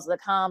pitfalls of the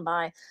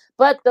Combine.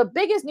 But the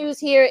biggest news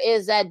here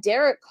is that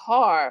Derek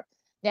Carr.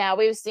 Now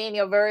we've seen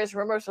various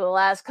rumors for the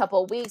last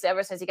couple of weeks,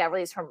 ever since he got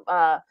released from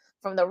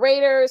the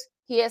Raiders.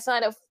 He has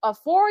signed a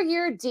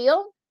 4-year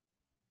deal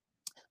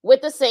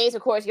with the Saints.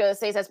 Of course, the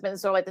Saints has been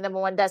sort of like the number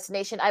one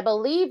destination. I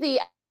believe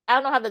I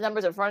don't have the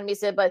numbers in front of me,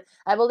 Sid, but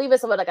I believe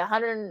it's about like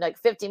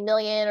 $150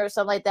 million or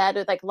something like that,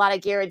 with like a lot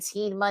of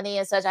guaranteed money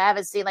and such. I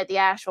haven't seen like the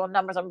actual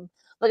numbers. I'm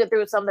looking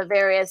through some of the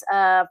various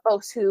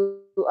folks who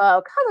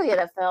cover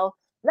the NFL.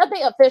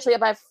 Nothing officially,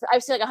 but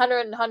I've seen like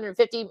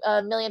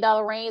 $150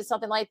 million range,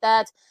 something like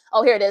that.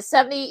 Oh, here it is.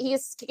 He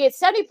gets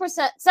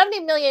 70%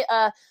 $70 million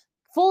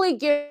fully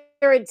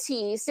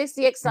guaranteed,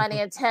 60x signing,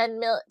 and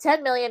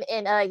 $10 million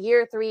in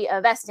year 3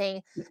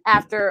 vesting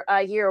after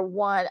year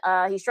 1.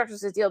 He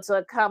structures his deal to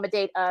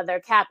accommodate their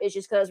cap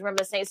issues, because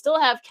remember, the Saints still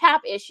have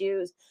cap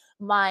issues,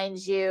 mind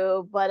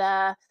you.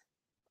 But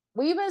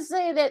we've been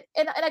saying that,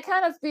 and I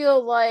kind of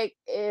feel like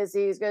is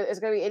going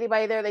to be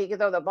anybody there that he can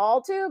throw the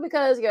ball to,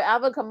 because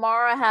Alvin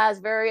Kamara has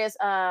various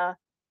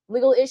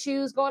legal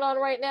issues going on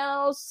right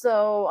now.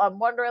 So I'm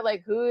wondering,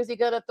 like, who is he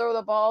going to throw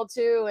the ball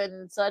to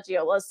and such.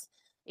 Let's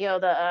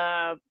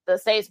the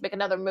Saints make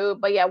another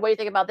move. But yeah, what do you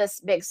think about this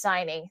big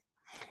signing?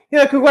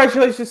 Yeah,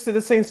 congratulations to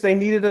the Saints. They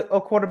needed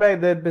a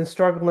quarterback that had been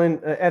struggling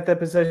at that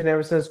position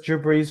ever since Drew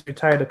Brees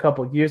retired a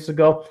couple of years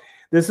ago.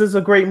 This is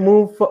a great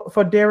move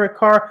for Derek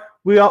Carr.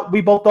 We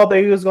both thought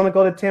that he was going to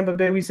go to Tampa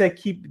Bay. We said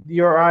keep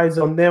your eyes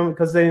on them,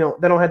 because they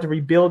don't have to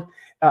rebuild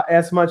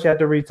as much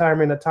after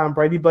retirement of Tom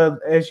Brady. But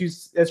as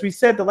we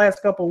said the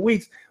last couple of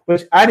weeks,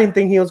 which I didn't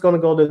think he was going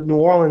to go to New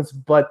Orleans,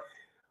 but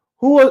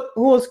who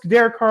was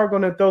Derek Carr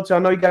going to throw to? I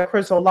know you got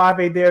Chris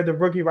Olave there, the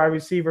rookie wide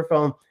receiver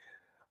from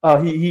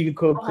he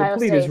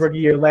completed his rookie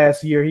year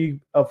last year. He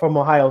from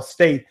Ohio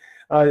State.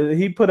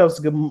 He put up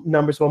some good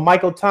numbers. Well,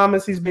 Michael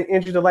Thomas, he's been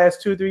injured the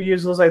last 2-3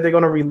 years. Looks like they're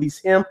going to release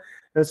him.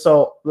 And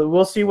so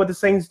we'll see what the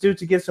Saints do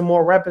to get some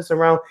more weapons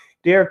around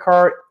Derek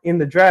Carr in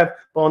the draft.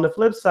 But on the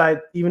flip side,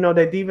 even though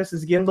that defense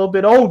is getting a little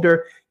bit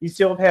older, you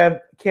still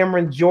have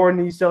Cameron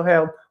Jordan. You still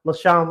have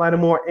LaShawn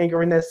Lattimore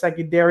anchoring that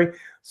secondary.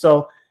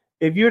 So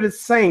if you're the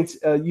Saints,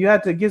 you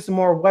have to get some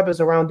more weapons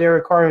around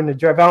Derek Carr in the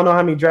draft. I don't know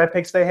how many draft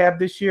picks they have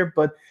this year,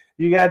 but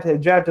you got to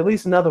draft at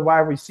least another wide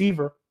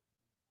receiver.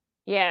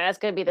 Yeah, that's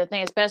going to be the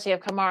thing, especially if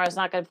Kamara's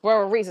not going to,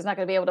 for a reason, not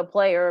going to be able to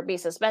play or be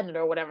suspended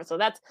or whatever. So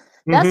that's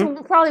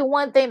probably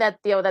one thing that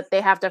that they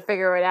have to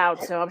figure it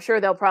out. So I'm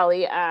sure they'll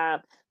probably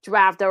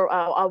draft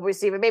a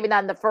receiver. Maybe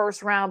not in the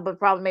first round, but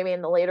probably maybe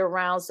in the later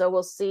round. So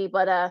we'll see.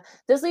 But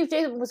this leaves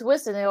James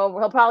Winston.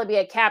 He'll probably be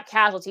a cap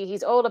casualty.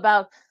 He's owed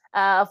about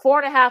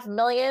 $4.5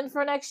 million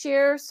for next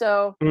year.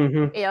 So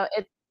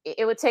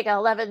it would take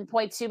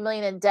 $11.2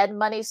 million in dead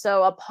money.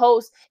 So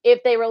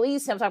if they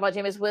release him, talking about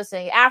Jameis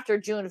Winston after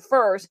June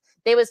 1st,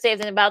 they would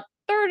save in about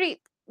 $13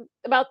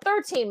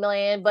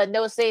 million, but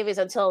no savings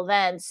until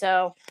then.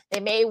 So they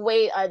may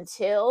wait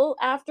until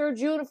after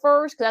June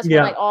 1st because that's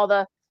when like all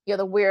the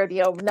the weird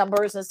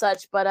numbers and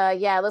such. But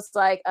it looks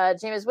like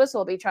Jameis Winston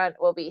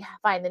will be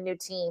finding a new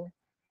team.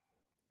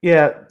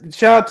 Yeah,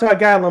 shout out to our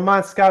guy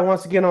Lamont Scott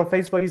once again on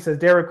Facebook. He says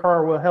Derek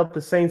Carr will help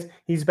the Saints.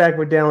 He's back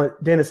with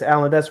Dennis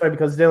Allen. That's right,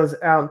 because Dennis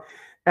Allen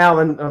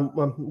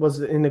was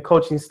in the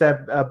coaching staff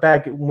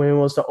back when it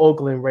was the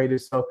Oakland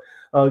Raiders. So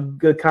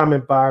good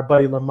comment by our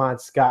buddy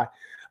Lamont Scott.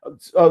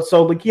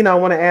 So Lakina, I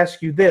want to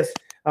ask you this.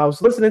 I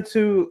was listening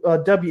to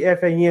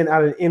WFAN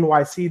out of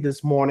NYC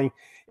this morning,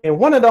 and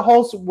one of the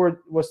hosts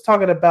was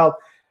talking about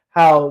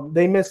how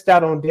they missed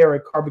out on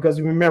Derek Carr because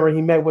you remember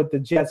he met with the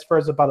Jets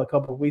first about a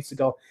couple of weeks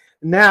ago.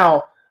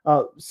 Now,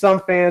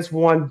 some fans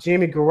want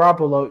Jimmy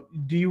Garoppolo.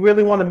 Do you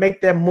really want to make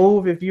that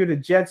move if you're the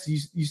Jets?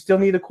 You still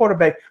need a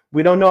quarterback.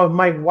 We don't know if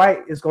Mike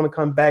White is going to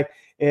come back,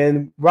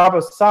 and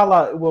Robert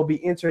Saleh will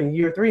be entering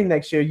year 3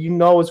 next year. You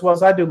know as well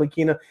as I do,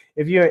 Lakina,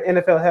 if you're an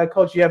NFL head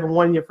coach, you haven't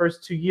won your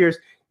first 2 years.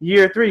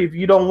 Year 3, if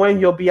you don't win,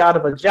 you'll be out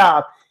of a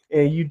job,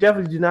 and you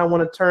definitely do not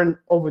want to turn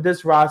over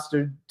this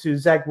roster to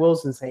Zach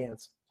Wilson's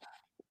hands.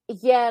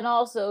 Yeah, and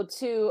also,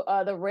 too,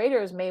 the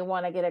Raiders may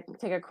want to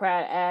take a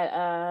crack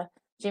at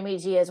Jimmy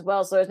G as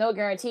well. So there's no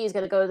guarantee he's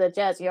going to go to the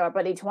Jets. Our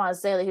buddy Twan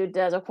Staley, who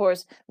does, of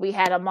course, we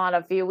had him on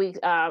a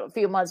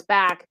few months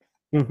back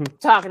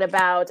talking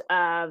about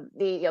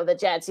the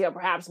Jets.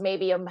 Perhaps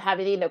maybe him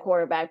having a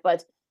quarterback,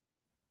 but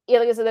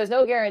like I said, there's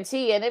no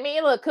guarantee. And I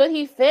mean, look, could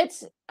he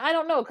fit? I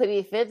don't know. Could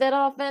he fit that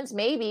offense?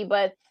 Maybe,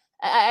 but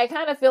I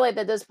kind of feel like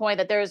at this point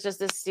that there's just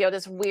this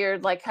this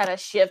weird like kind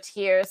of shift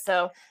here.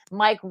 So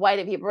Mike White,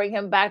 if you bring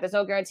him back, there's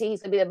no guarantee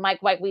he's going to be the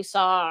Mike White we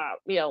saw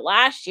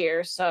last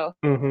year. So.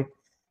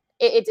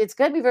 It's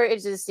going to be very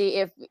interesting to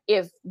see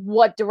if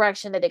what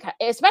direction that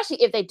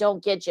especially if they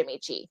don't get Jimmy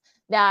G.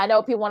 Now I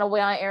know people want to wait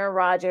on Aaron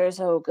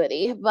Rodgers. Oh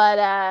goody, but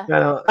I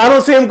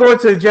don't see him going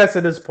to the Jets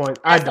at this point.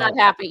 That's not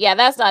happening. Yeah,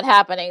 that's not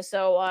happening.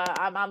 So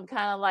I'm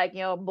kind of like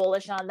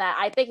bullish on that.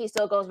 I think he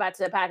still goes back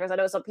to the Packers. I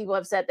know some people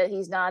have said that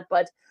he's not,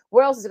 but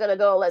where else is going to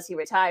go unless he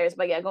retires?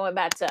 But yeah, going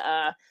back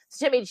to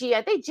Jimmy G,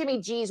 I think Jimmy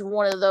G is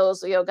one of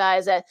those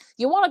guys that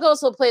you want to go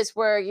to a place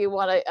where you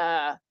want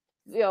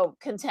to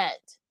content.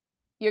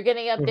 You're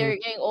getting up there. You're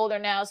getting older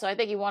now, so I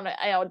think you want to.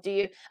 I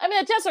mean,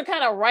 the Jets are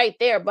kind of right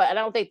there, but I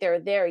don't think they're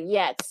there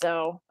yet.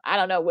 So I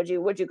don't know. Would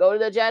you go to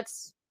the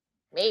Jets?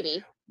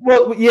 Maybe.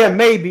 Well, yeah,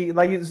 maybe.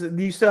 Like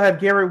you still have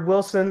Garrett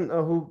Wilson,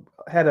 who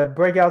had a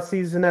breakout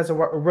season as a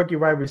rookie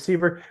wide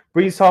receiver.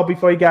 Breece Hall,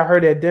 before he got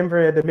hurt at Denver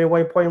at the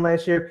midway point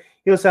last year,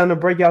 he was having a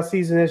breakout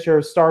season as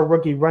your star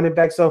rookie running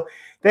back. So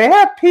they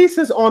have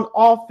pieces on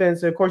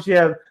offense. And of course, you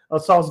have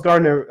Sauce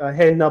Gardner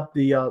heading up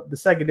the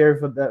secondary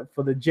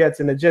for the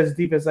Jets, and the Jets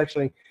defense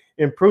actually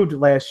improved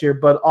last year.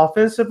 But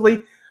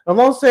offensively,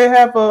 unless they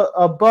have a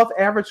above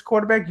average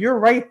quarterback, you're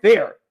right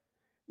there.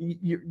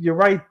 You're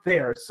right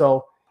there.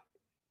 So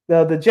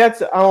the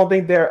Jets, I don't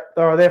think they're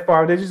that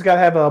far. They just got to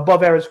have an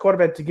above average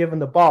quarterback to give them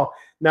the ball.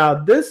 Now,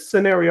 this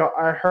scenario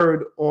I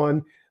heard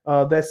on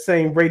that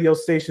same radio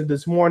station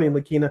this morning,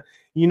 Lakina.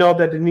 You know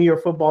that the New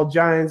York Football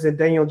Giants and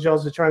Daniel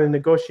Jones are trying to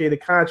negotiate a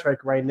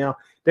contract right now.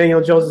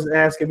 Daniel Jones is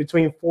asking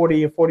between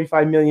 $40 and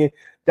 $45 million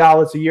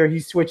a year. He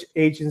switched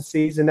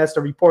agencies, and that's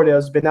the report that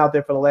has been out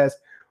there for the last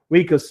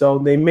week or so.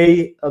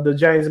 The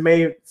Giants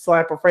may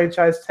slap a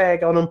franchise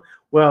tag on him.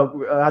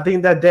 Well, I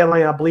think that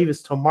deadline, I believe,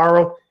 is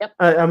tomorrow. Yep.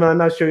 I'm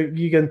not sure if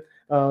you can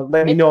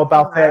let me know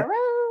about that.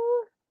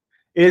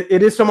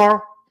 It is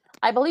tomorrow?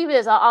 I believe it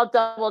is. I'll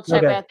double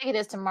check, Okay. but I think it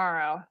is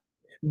tomorrow.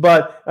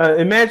 But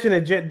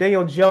imagine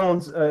Daniel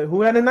Jones,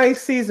 who had a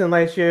nice season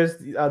last year.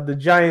 The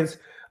Giants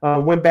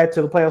went back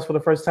to the playoffs for the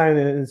first time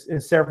in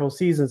several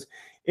seasons.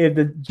 If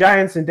the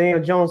Giants and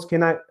Daniel Jones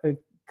cannot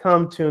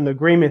come to an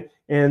agreement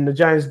and the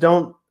Giants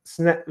don't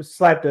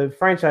slap the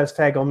franchise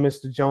tag on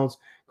Mr. Jones,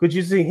 could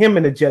you see him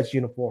in the Jets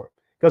uniform?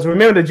 Because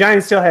remember, the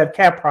Giants still have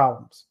cap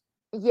problems.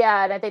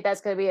 Yeah, and I think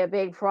that's going to be a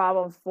big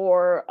problem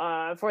for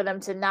them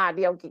to not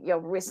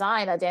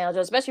resign Daniel Jones,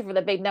 especially for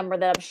the big number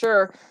that I'm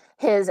sure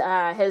his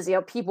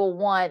people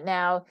want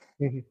now.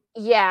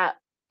 Yeah.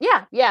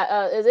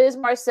 It is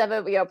March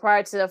 7th,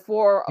 prior to the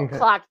 4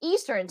 o'clock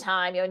Eastern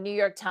time, New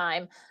York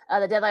time.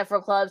 The deadline for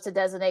clubs to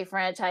designate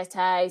franchise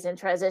tags and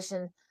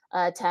transition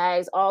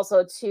tags,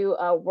 also to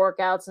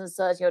workouts and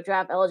such,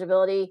 draft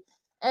eligibility.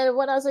 And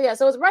what else?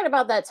 So it's right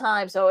about that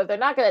time. So if they're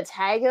not going to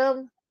tag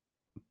him,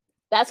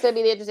 that's going to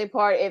be the interesting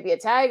part. If you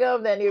tag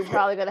him, then you're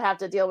probably going to have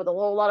to deal with a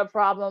whole lot of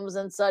problems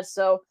and such.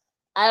 So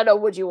I don't know.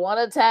 Would you want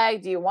to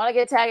tag? Do you want to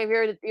get tagged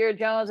if you're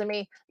Jones? I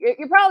mean, you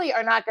probably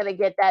are not going to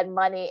get that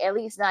money, at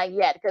least not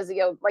yet, because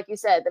like you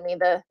said, I mean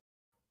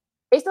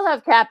they still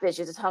have cap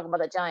issues to talk about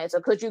the Giants.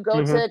 So could you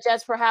go to the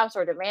Jets perhaps,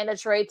 or demand a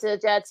trade to the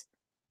Jets?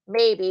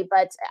 Maybe,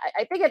 but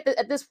I think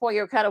at this point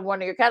you're kind of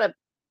wondering. You're kind of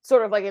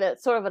sort of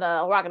in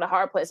a rock and a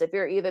hard place if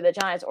you're either the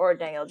Giants or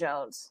Daniel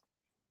Jones.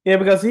 Yeah,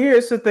 because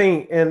here's the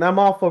thing, and I'm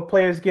all for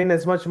players getting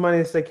as much money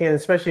as they can,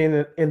 especially in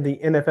the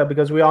NFL,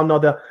 because we all know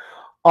that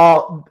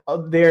all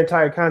their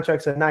entire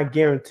contracts are not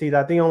guaranteed.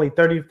 I think only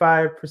 30 to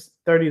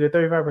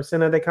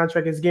 35% of their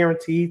contract is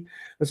guaranteed,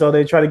 and so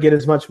they try to get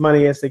as much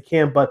money as they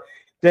can. But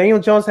Daniel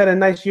Jones had a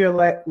nice year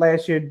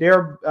last year.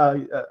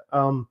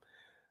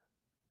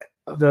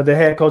 The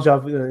head coach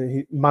of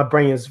my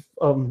brain is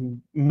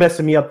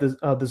messing me up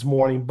this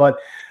morning, but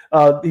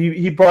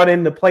he brought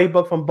in the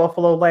playbook from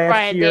Buffalo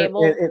last year.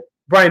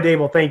 Brian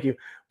Daboll, thank you.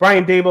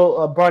 Brian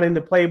Daboll brought in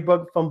the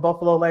playbook from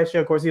Buffalo last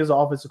year. Of course, he was the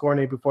offensive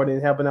coordinator before then,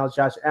 helping out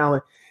Josh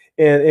Allen,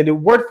 and it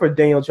worked for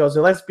Daniel Jones.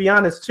 And let's be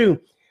honest too,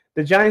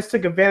 the Giants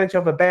took advantage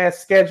of a bad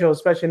schedule,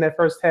 especially in that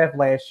first half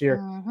last year.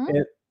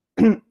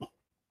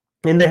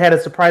 And they had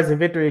a surprising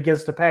victory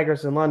against the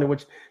Packers in London,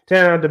 which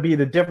turned out to be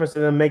the difference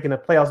in them making the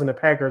playoffs and the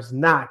Packers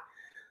not.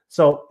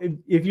 So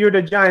if you're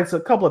the Giants, a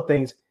couple of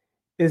things.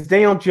 Is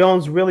Daniel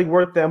Jones really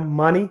worth that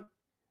money,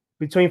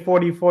 between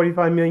 $40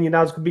 $45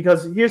 million?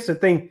 Because here's the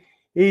thing.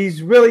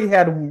 He's really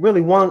had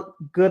one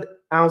good,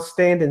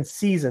 outstanding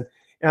season.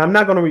 And I'm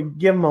not going to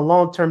give him a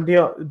long-term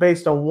deal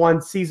based on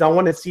one season. I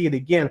want to see it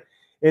again.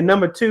 And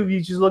number two, if you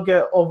just look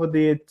at over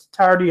the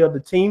entirety of the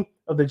team,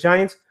 of the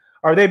Giants,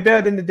 are they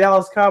better than the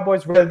Dallas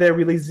Cowboys, whether they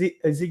release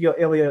Ezekiel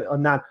Elliott or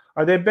not?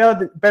 Are they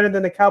better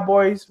than the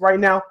Cowboys right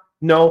now?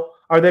 No.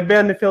 Are they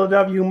better than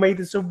Philadelphia, who made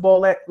the Super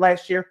Bowl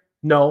last year?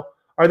 No.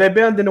 Are they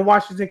better than the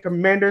Washington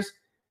Commanders?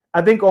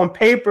 I think on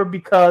paper,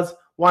 because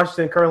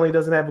Washington currently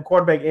doesn't have a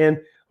quarterback, and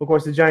of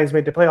course the Giants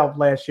made the playoff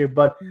last year.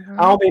 But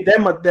I don't think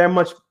they're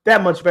much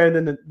better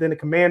than the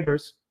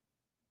Commanders.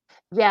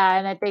 Yeah,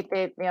 and I think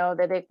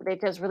they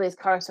just released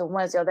Carson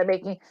Wentz. They're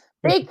making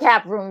big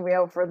cap room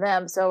for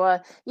them. So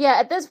yeah,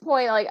 at this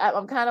point, like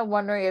I'm kind of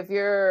wondering if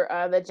you're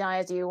the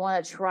Giants, do you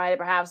want to try to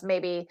perhaps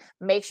maybe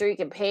make sure you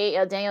can pay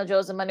Daniel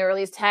Jones some money, or at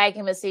least tag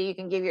him and see you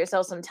can give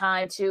yourself some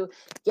time to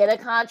get a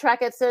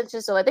contract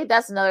extension. So I think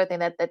that's another thing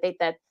that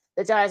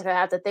the Giants are going to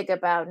have to think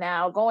about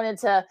now. Going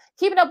into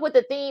keeping up with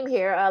the theme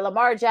here,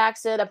 Lamar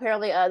Jackson,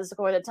 apparently, this is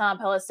according to Tom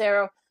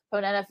Pelissero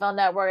from NFL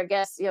Network, I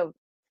guess,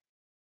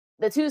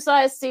 the two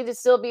sides seem to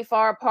still be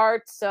far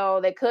apart, so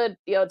they could,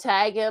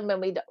 tag him,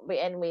 and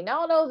we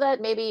now know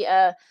that maybe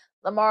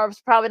Lamar's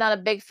probably not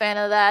a big fan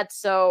of that.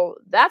 So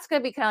that's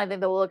going to be kind of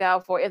thing to look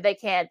out for if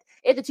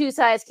the two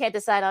sides can't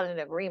decide on an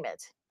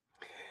agreement.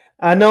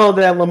 I know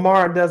that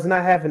Lamar does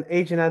not have an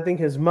agent. I think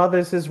his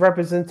mother's his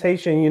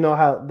representation. You know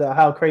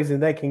how crazy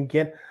that can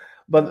get.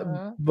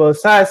 But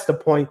besides the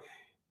point,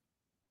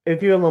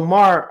 if you're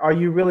Lamar, are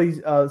you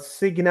really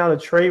seeking out a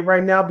trade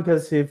right now?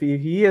 Because if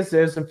he is,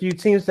 there's a few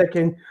teams that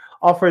can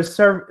offer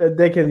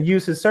they can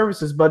use his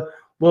services. But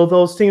will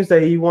those teams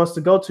that he wants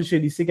to go to,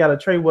 should he seek out a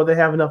trade, will they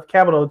have enough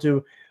capital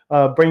to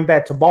bring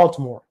back to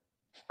Baltimore,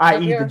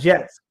 i.e. the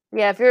Jets?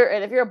 Yeah, if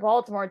you're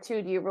Baltimore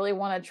too, do you really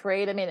want to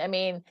trade? I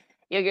mean,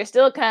 you're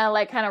still kind of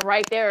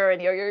right there,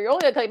 and you're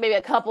only maybe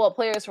a couple of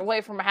players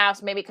away from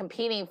perhaps maybe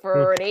competing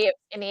for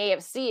in the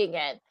AFC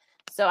again.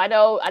 So I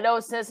know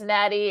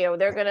Cincinnati,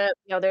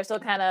 they're still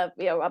kind of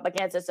up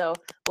against it. So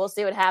we'll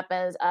see what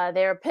happens.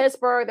 They're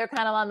Pittsburgh, they're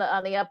kind of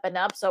on the up and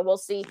up. So we'll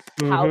see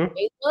how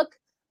they look.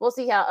 We'll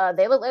see how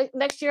they look like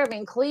next year. I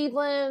mean,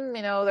 Cleveland,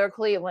 they're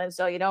Cleveland,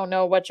 so you don't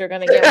know what you're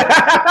gonna get.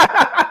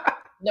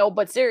 No,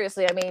 but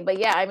seriously, it's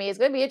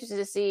gonna be interesting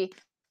to see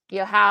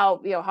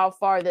how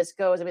far this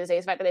goes. I mean,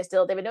 the fact that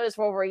they've been doing this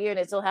for over a year and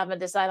they still haven't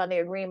decided on the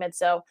agreement.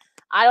 So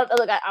I don't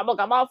look.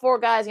 I'm all for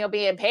guys,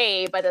 being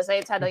paid, but at the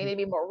same time, you need to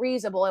be more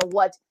reasonable in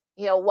what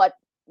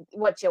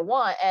you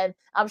want. And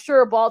I'm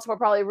sure Baltimore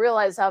probably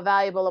realized how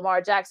valuable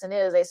Lamar Jackson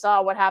is. They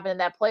saw what happened in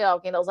that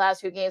playoff game, those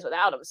last 2 games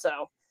without him.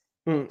 So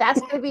that's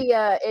going to be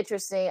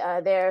interesting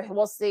there.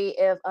 We'll see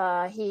if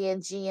he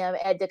and GM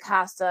Ed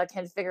DaCosta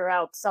can figure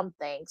out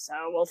something. So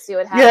we'll see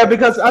what happens. Yeah,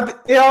 because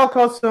it all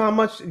comes to how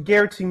much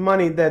guaranteed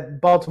money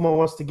that Baltimore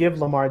wants to give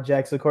Lamar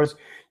Jackson. Of course,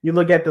 you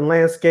look at the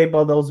landscape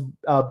of those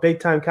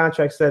big-time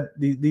contracts that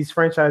these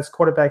franchise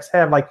quarterbacks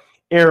have, like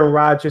Aaron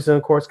Rodgers and,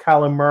 of course,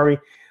 Kyler Murray.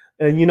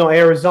 And,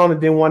 Arizona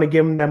didn't want to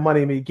give him that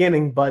money in the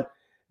beginning, but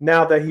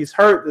now that he's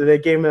hurt, they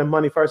gave him that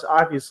money first,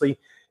 obviously.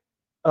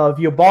 If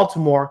you're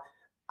Baltimore,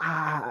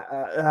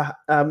 of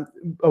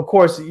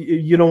course,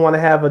 you don't want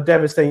to have a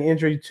devastating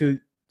injury to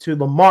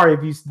Lamar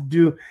if you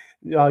do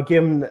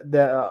give him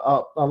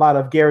a lot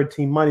of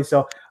guaranteed money.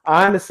 So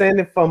I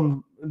understand it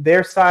from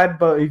their side,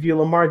 but if you're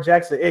Lamar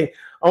Jackson, hey,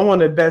 I'm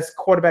one of the best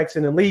quarterbacks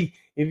in the league.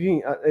 If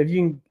you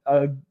can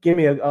give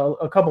me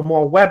a couple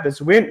more weapons,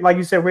 like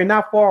you said, we're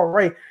not far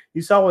away.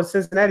 You saw what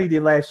Cincinnati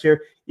did last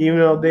year, even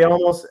though they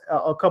almost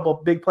a couple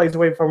of big plays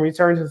away from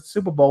returning to the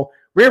Super Bowl.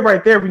 We're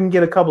right there. We can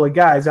get a couple of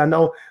guys. I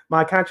know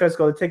my contract's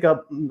going to take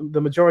up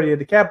the majority of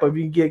the cap, but if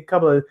we can get a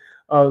couple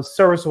of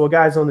serviceable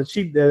guys on the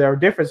cheap that are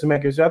difference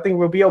makers, I think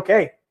we'll be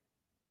okay.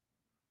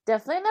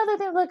 Definitely another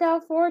thing to look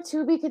out for.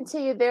 To be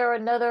continued. There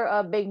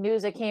another big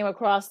news that came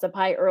across the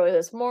pipe early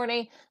this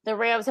morning. The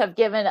Rams have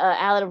given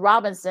Allen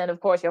Robinson, of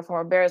course, your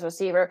former Bears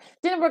receiver,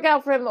 didn't work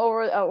out for him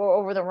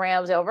over the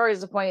Rams. Very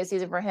disappointing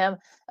season for him.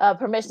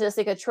 Permission to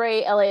seek a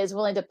trade. LA is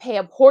willing to pay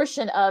a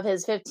portion of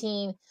his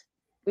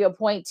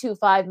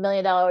 $15.25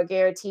 million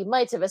guarantee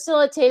money to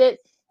facilitate it.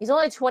 He's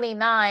only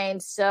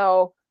 29,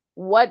 so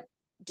what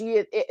do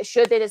you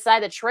should they decide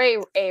to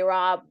trade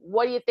A-Rob?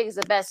 What do you think is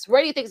the best?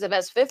 Where do you think is the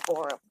best fit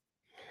for him?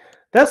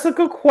 That's a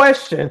good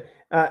question.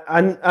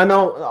 I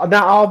know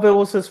not all of it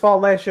was his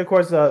fault last year. Of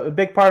course, a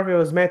big part of it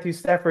was Matthew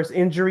Stafford's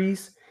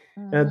injuries.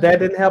 That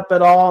didn't help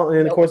at all.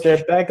 And, of course, their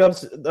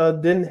backups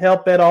didn't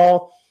help at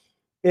all.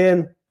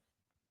 And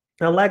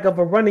a lack of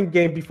a running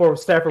game before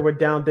Stafford went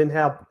down didn't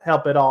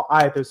help at all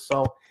either.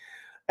 So,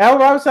 Allen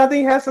Robinson, I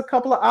think, has a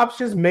couple of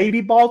options.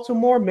 Maybe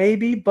Baltimore,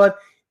 maybe. But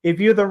if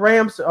you're the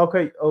Rams,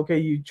 okay,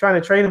 you're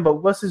trying to trade him, but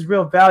what's his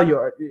real value?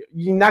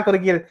 You're not going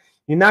to get it.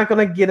 You're not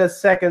going to get a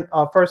second,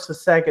 first or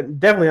second.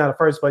 Definitely not a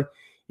first, but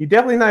you're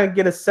definitely not going to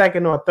get a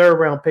second or a third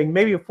round pick.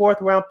 Maybe a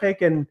fourth round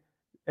pick and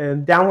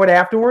downward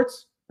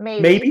afterwards.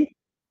 Maybe.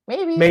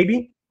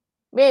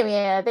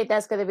 Yeah, I think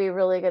that's going to be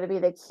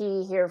the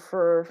key here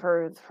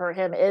for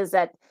him is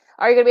that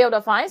are you going to be able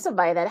to find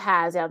somebody that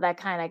has that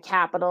kind of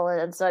capital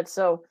and such?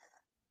 So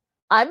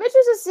I'm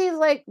interested to see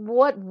like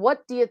what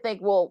do you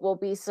think will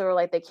be sort of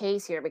like the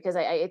case here because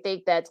I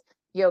think that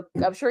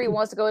I'm sure he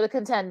wants to go to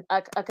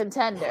a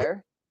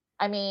contender.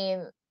 I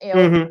mean,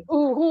 who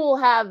will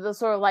have the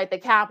sort of like the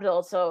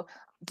capital? So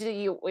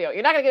you're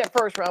not gonna get a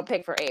first round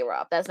pick for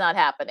A-Rob. That's not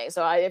happening.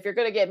 So if you're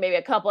gonna get maybe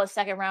a couple of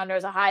second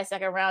rounders, a high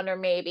second rounder,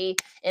 maybe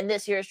in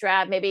this year's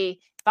draft, maybe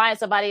find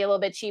somebody a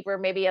little bit cheaper,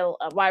 maybe a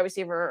wide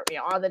receiver,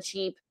 on the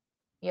cheap.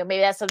 Maybe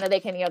that's something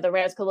they can, the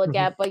Rams could look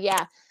at. But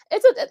yeah,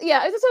 it's a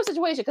tough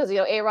situation because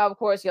A-Rob, of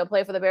course,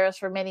 played for the Bears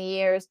for many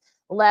years,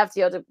 left,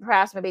 to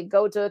perhaps maybe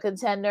go to a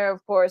contender,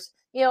 of course,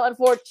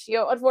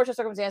 unfortunate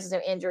circumstances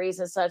and injuries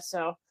and such.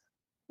 So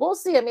we'll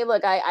see. I mean,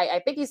 look,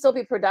 I think he'll still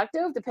be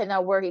productive depending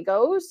on where he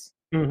goes.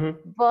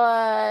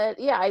 But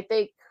yeah, I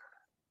think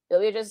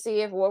we'll just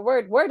see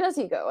where does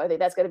he go. I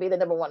think that's going to be the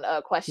number one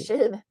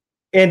question.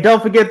 And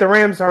don't forget the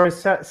Rams are in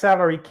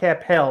salary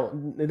cap hell.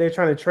 They're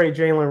trying to trade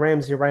Jalen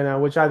Ramsey right now,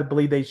 which I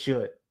believe they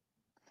should.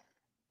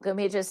 Let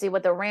me just see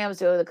what the Rams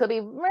do. Rams will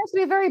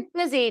be very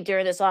busy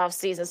during this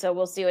offseason, so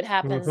we'll see what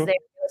happens there.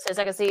 This is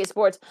Second City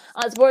Sports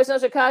on Sports Zone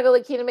Chicago.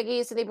 Lakina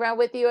McGee, Cindy Brown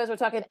with you as we're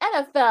talking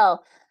NFL.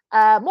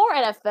 More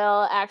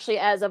NFL, actually,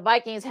 as the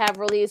Vikings have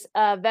released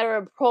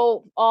veteran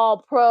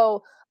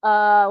all-pro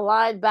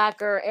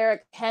linebacker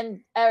Eric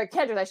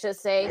Kendricks, I should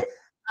say.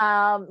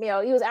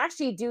 He was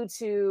actually due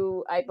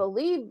to, I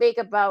believe, make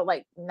about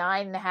like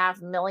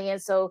 $9.5 million.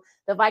 So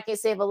the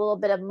Vikings save a little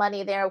bit of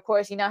money there. Of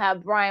course,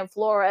 have Brian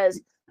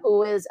Flores,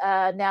 who is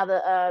now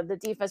the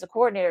defensive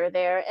coordinator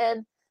there.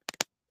 And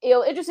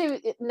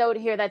interesting note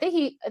here that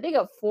I think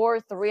a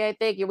 4-3. I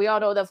think we all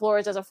know that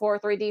Flores does a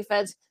 4-3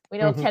 defense. We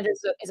know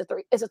Kendricks is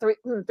a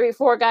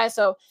 3-4 guy.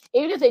 So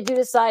even if they do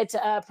decide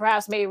to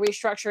perhaps maybe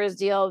restructure his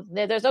deal,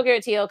 there's no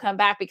guarantee he'll come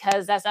back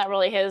because that's not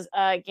really his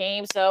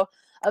game. So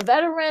a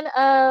veteran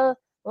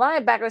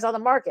linebacker is on the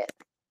market.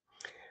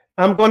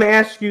 I'm going to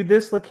ask you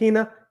this,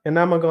 Lakina, and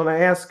I'm going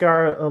to ask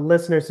our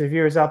listeners and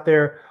viewers out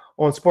there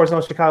on Sports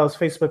Zone Chicago's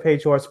Facebook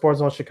page or Sports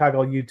Zone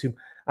Chicago YouTube.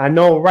 I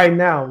know right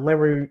now, let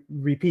me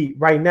repeat,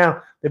 right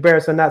now, the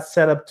Bears are not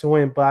set up to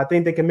win, but I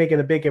think they can make it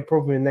a big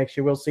improvement next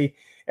year. We'll see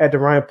after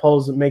Ryan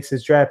Poles makes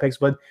his draft picks.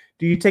 But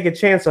do you take a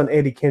chance on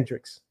Eddie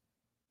Kendricks?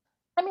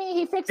 I mean,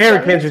 he fixed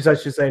Eric Kendricks, I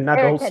should say, not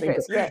the whole singer.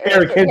 Yeah,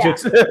 Eric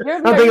Kendricks.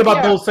 Yeah. I'm thinking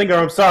about the whole singer.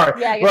 I'm sorry.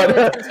 Yeah,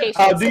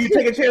 but do you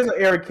take a chance on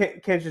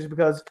Eric Kendricks?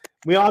 Because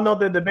we all know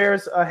that the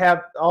Bears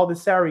have all the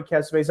salary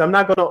cap space. I'm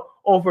not going to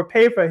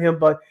overpay for him,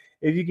 but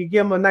if you could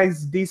give him a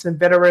nice, decent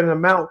veteran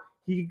amount,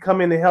 he can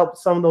come in and help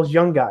some of those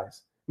young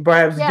guys,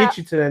 perhaps get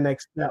you to the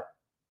next step.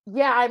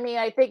 Yeah, I mean,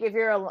 I think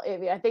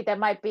I think that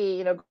might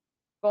be,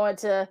 going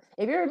to,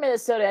 if you're in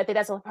Minnesota, I think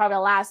that's probably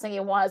the last thing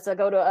you want is to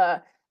go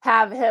to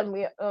have him,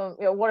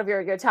 one of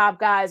your top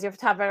guys, your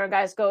top veteran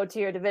guys, go to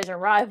your division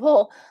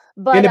rival.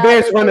 But and the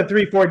Bears run a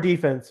 3-4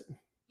 defense.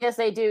 Yes,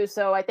 they do.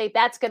 So I think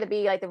that's going to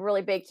be like the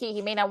really big key.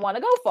 He may not want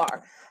to go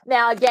far.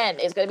 Now, again,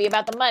 it's going to be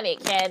about the money.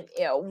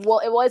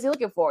 What is he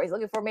looking for? He's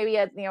looking for maybe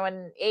an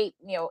 $8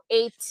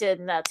 to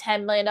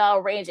 $10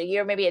 million range a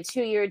year, maybe a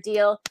 2-year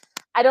deal.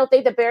 I don't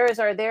think the Bears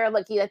are there.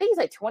 I think he's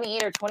like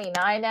 28 or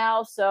 29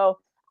 now. So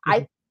I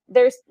think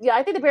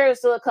the Bears are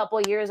still a couple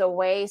of years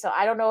away. So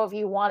I don't know if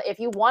you want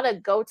to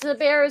go to the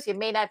Bears, you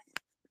may not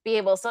be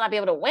able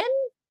to win.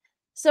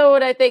 So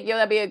I think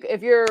that'd be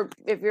if you're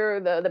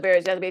the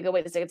Bears, that'd be a good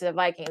way to stick it to the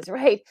Vikings,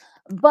 right?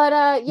 But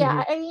I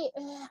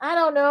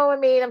don't know. I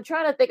mean, I'm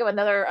trying to think of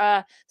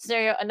another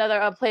scenario,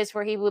 another place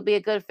where he would be a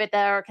good fit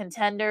that are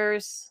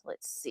contenders.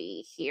 Let's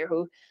see here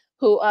who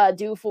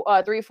do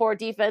 3-4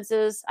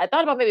 defenses. I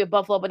thought about maybe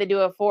Buffalo, but they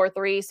do a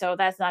 4-3, so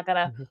that's not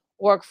gonna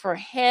work for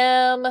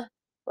him.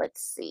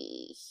 Let's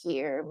see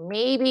here.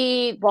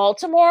 Maybe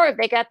Baltimore if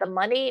they got the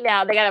money.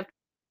 Now they got to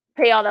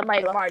pay all that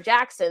money to Lamar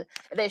Jackson.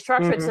 If they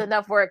structure it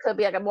enough where it could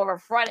be like a more of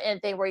a front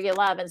end thing where you get a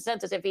lot of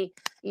incentives if he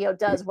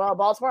does well.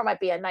 Baltimore might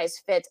be a nice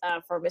fit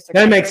for Mr.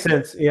 That makes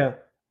sense. Yeah.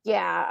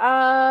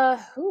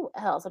 Yeah. Who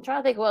else? I'm trying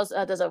to think who else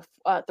does a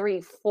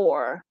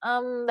 3-4.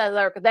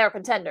 They're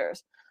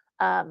contenders.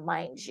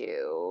 Mind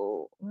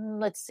you.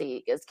 Let's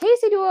see. Does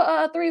Casey do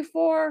a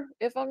 3-4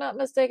 if I'm not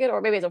mistaken,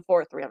 or maybe it's a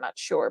 4-3? I'm not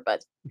sure,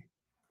 but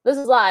this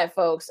is live,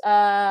 folks.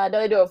 No,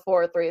 they do a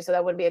 4-3, so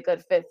that wouldn't be a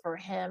good fit for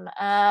him.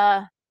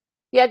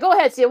 Yeah, go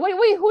ahead, Sia. Who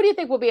do you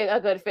think will be a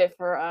good fit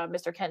for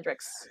Mr.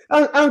 Kendricks?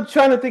 I'm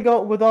trying to think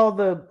of, with all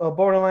the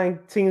borderline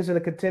teams and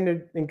the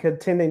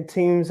contending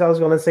teams. I was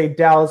going to say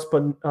Dallas,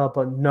 but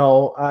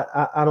no,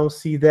 I don't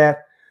see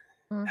that.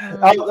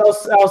 I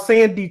was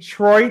saying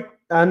Detroit.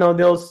 I know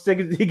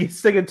he can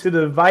stick it to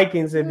the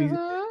Vikings if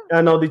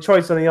I know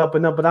Detroit's on the up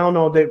and up, but I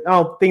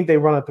don't think they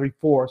run a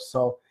 3-4.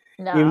 So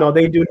even though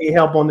they do need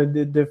help on the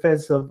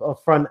defensive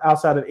front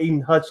outside of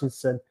Aiden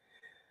Hutchinson.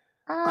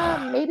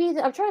 Maybe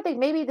I'm trying to think.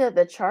 Maybe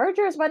the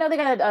Chargers. I know they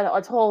got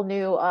a whole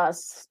new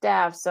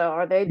staff. So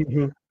are they?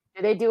 Do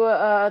they do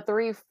a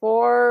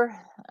 3-4?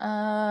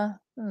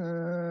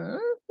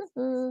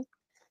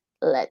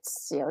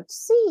 Let's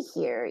see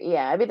here.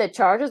 Yeah, I mean the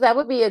Chargers. That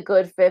would be a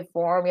good fit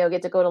for him.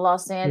 Get to go to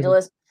Los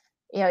Angeles.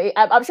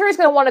 I'm sure he's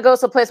going to want to go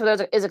someplace where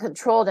there is a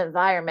controlled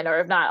environment, or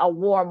if not, a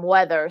warm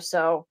weather.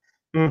 So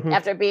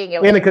after being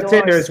in a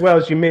contender as well,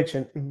 as you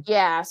mentioned.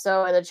 Yeah.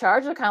 So the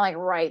Chargers are kind of like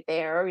right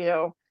there.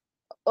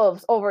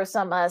 Over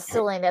some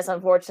silliness,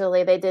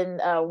 unfortunately, they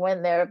didn't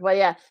win there. But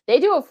yeah,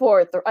 they do a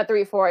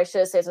 3-4, I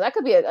should say. So that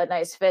could be a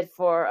nice fit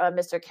for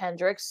Mr.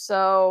 Kendricks.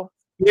 So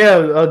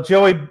yeah,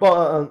 Joey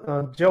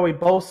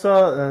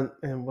Bosa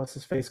and what's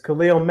his face,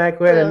 Khalil Mack,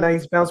 who had a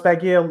nice bounce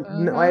back year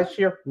last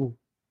year. Ooh.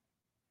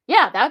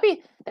 Yeah, that'd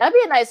be a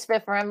nice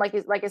fit for him. Like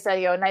I said,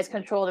 a nice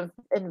controlled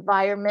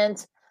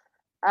environment.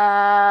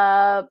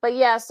 But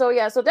yeah, so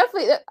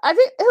definitely, I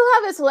think he'll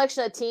have a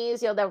selection of teams,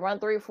 that run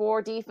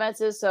 3-4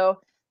 defenses. So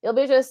it'll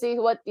be interesting to see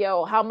what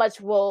how much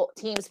will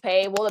teams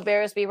pay. Will the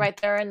Bears be right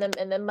there in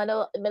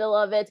the middle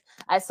of it?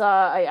 I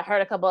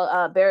heard a couple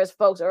of Bears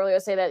folks earlier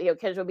say that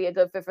Kendrick will be a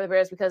good fit for the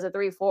Bears because of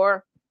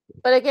 3-4.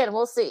 But again,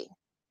 we'll see.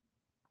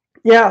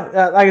 Yeah,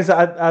 like I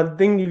said, I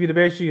think if the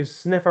Bears, you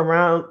sniff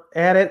around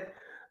at it.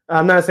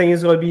 I'm not saying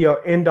it's going to be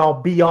your end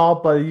all be all,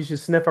 but you should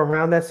sniff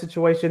around that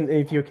situation. And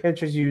if you're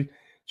Kendrick, you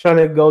trying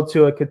to go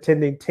to a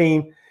contending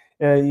team.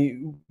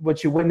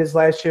 What you witnessed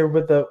last year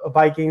with the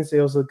Vikings, it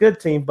was a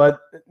good team, but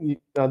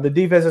the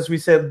defense, as we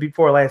said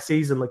before last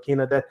season,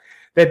 Lakina,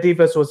 that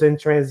defense was in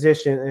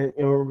transition,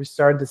 and we're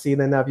starting to see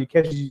that now. If you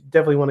catch, you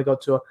definitely want to go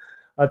to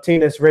a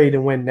team that's ready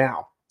to win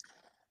now.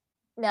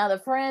 Now the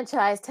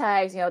franchise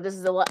tags, this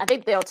is I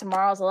think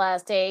tomorrow's the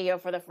last day,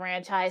 for the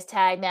franchise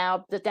tag.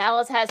 Now the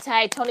Dallas has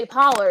tagged Tony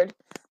Pollard.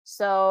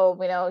 So,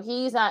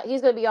 he's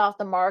going to be off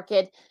the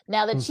market.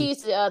 Now, the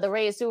Chiefs, the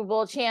Rays Super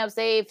Bowl champs,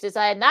 they've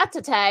decided not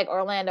to tag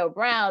Orlando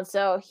Brown.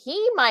 So,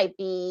 he might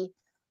be,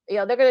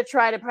 they're going to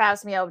try to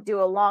perhaps,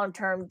 do a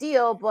long-term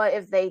deal. But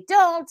if they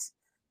don't,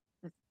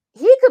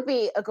 he could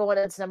be going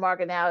into the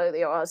market now,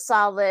 a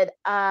solid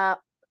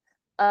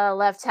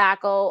left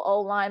tackle,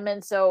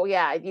 O-lineman. So,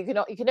 yeah, you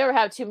can never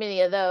have too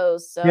many of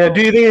those. So. Yeah,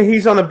 do you think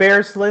he's on the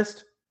Bears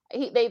list?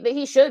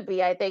 He should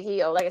be. I think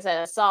he, like I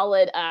said, a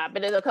solid.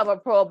 Been in a couple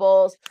of Pro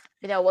Bowls.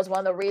 Was one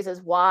of the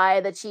reasons why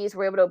the Chiefs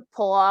were able to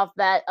pull off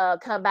that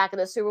comeback in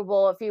the Super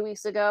Bowl a few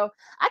weeks ago.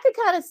 I could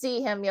kind of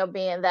see him,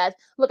 being that.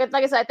 Look,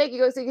 like I said, I think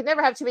you can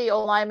never have too many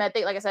O-linemen. I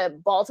think, like I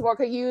said, Baltimore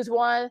could use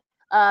one.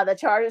 The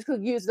Chargers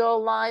could use the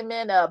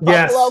O-lineman.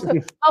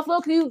 Buffalo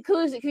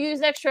could use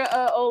an extra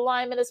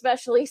O-lineman,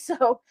 especially.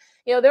 So,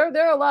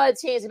 there are a lot of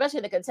teams, especially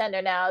in the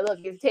contender now. Look,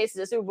 you've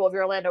tasted the Super Bowl. If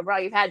you're Orlando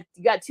Brown, you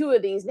got two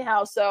of these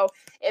now. So,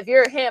 if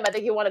you're him, I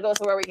think you want to go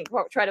somewhere where we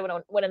can try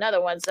to win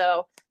another one.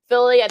 So,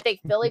 Philly, I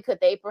think could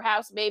they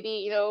perhaps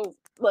maybe,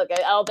 look, I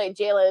don't think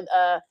Jalen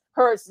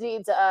Hurts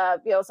needs,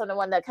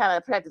 someone that kind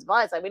of protect his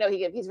blind side. We know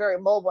he's very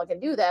mobile and can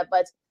do that,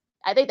 but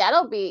I think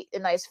that'll be a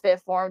nice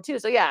fit for him too.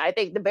 So yeah, I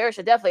think the Bears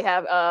should definitely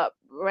have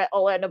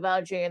Orlando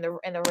Brown Jr.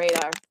 in the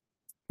radar.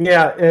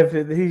 Yeah,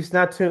 if he's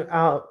not too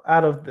out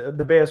of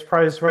the Bears'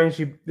 price range,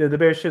 the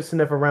Bears should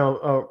sniff around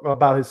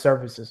about his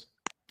services.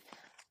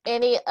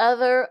 Any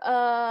other?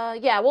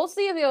 We'll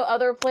see if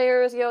other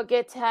players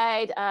get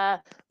tagged.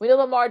 We know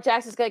Lamar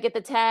Jackson's gonna get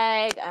the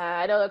tag.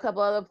 I know a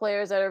couple other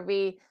players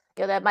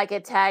that might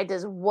get tagged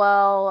as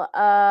well.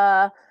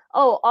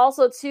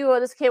 Also too,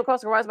 this came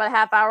across the rise about a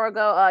half hour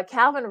ago.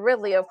 Calvin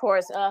Ridley, of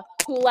course,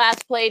 who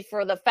last played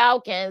for the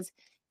Falcons.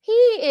 He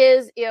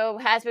is,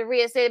 has been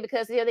reinstated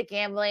because of the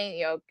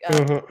gambling,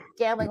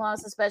 gambling law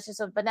suspension.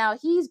 So, but now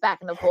he's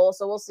back in the fold.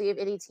 So we'll see if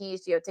any teams,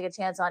 take a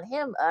chance on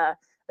him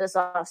this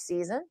off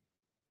season.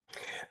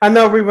 I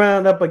know we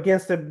ran up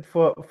against it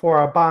for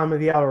our bottom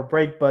of the hour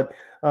break, but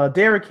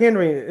Derrick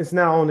Henry is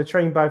now on the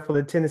training bike for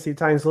the Tennessee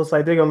Titans. Looks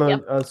like they're going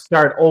to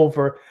start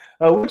over.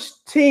 Which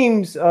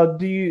teams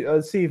do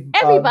you see?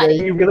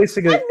 Everybody.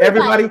 Releasing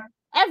everybody,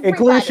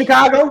 including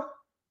Chicago?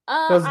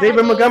 Because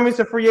David Montgomery's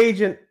a free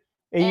agent,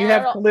 and you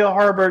have Khalil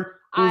Herbert,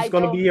 who's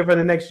going to be here for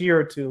the next year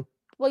or two.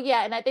 Well,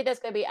 yeah, and I think that's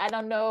gonna be. I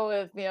don't know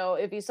if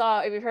if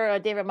you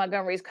heard David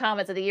Montgomery's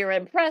comments at the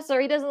year-end presser.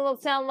 He doesn't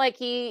sound like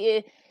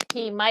he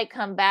might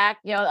come back.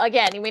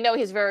 Again, we know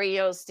he's very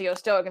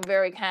stoic and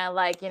very kind of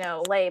like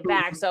laid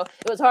back. So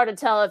it was hard to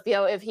tell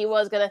if he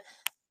was gonna.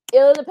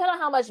 It'll depend on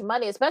how much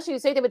money, especially you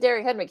say that with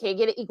Derrick Henry. Can you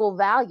get an equal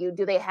value?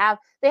 Do they have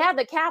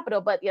the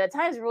capital? But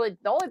Titans really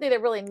the only thing they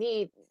really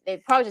need, they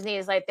probably just need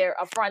is like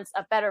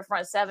a better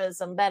front seven,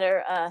 some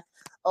better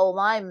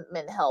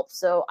O-lineman help.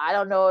 So I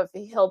don't know if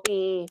he'll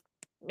be,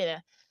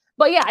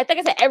 but yeah, I think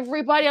I said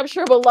everybody I'm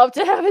sure would love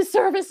to have his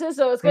services.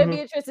 So it's going to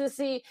be interesting to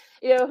see,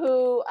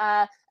 who,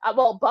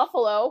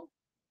 Buffalo.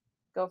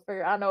 Go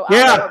figure. I don't know.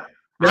 Yeah.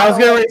 I was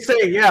going to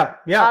say, yeah.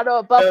 I don't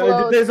know. Buffalo.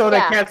 It depends on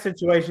that cap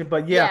situation,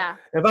 but yeah,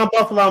 if I'm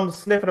Buffalo, I'm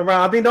sniffing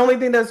around. I think the only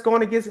thing that's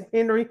going against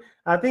Henry,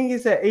 I think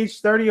he's at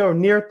age 30 or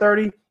near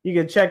 30. You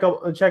can check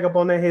up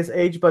on that, his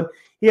age, but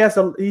he has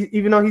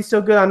even though he's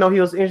still good. I know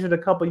he was injured a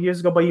couple of years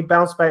ago, but he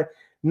bounced back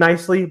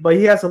nicely. But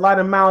he has a lot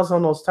of miles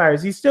on those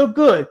tires. He's still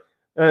good.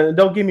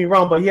 Don't get me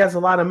wrong, but he has a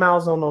lot of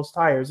miles on those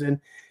tires. And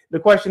the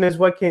question is,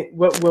 what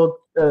will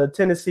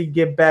Tennessee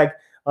get back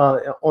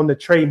on the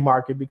trade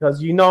market?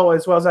 Because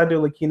as well as I do,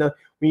 Lakina,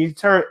 when you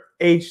turn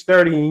age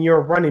 30 and you're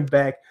a running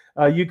back,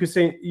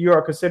 you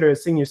are considered a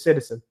senior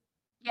citizen.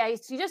 Yeah,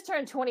 he just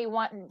turned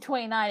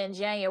 29 in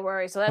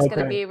January, so that's going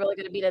to be really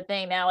going to be the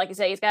thing now. Like you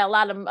said, he's got a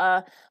lot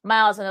of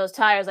miles on those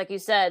tires, like you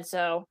said.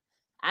 So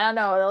I don't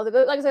know.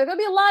 Like I said, there's going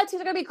to be a lot of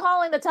teams are going to be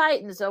calling the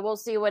Titans, so we'll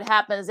see what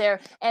happens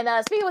there. And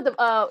speaking with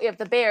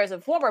the Bears,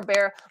 a former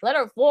Bear,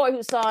 Leonard Floyd,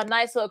 who saw a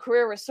nice little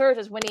career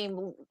resurgence when he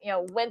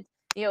went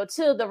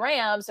to the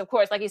Rams. Of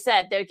course, like you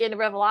said, they're getting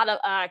rid of a lot of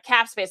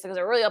cap space because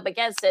they're really up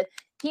against it.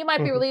 He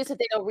might be released if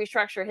they don't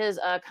restructure his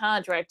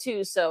contract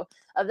too. So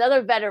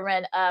another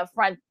veteran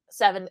front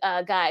seven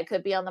guy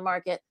could be on the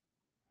market.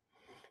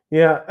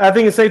 Yeah, I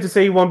think it's safe to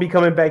say he won't be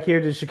coming back here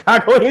to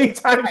Chicago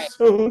anytime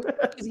soon.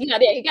 He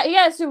got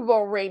a Super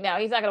Bowl ring now.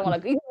 He's not going to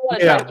want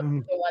to try to get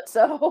one.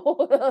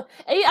 So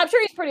I'm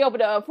sure he's pretty open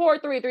to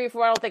 4-3-3-4.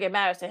 I don't think it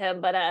matters to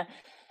him. But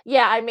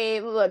yeah, I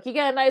mean, look, he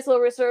got a nice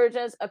little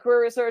resurgence, a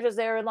career resurgence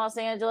there in Los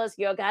Angeles.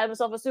 Got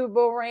himself a Super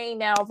Bowl ring.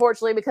 Now,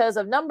 unfortunately, because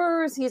of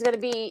numbers, he's going to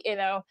be,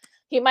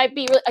 he might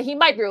be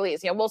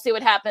released. We'll see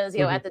what happens,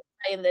 at the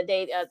end of the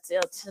day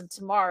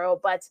tomorrow.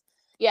 But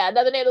yeah,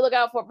 another name to look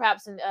out for,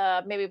 perhaps could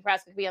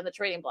be on the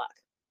trading block.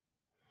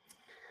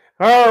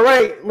 All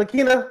right,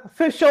 Lakina,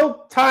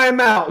 official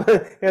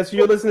timeout. As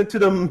you're listening to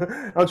them,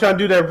 I'm trying to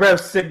do that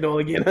ref signal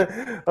again.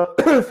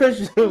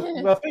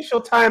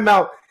 Official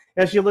timeout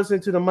as you're listening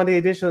to the Monday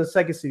edition of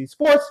Second City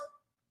Sports.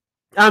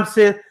 I'm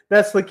Sid.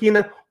 That's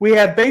Lakina. We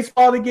have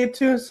baseball to get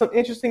to. Some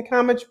interesting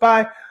comments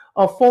by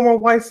a former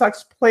White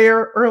Sox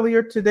player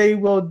earlier today.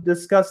 We'll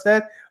discuss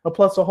that,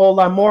 plus a whole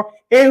lot more.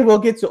 And we'll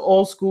get to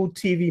Old School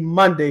TV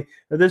Monday.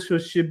 Now, this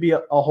should be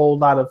a whole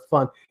lot of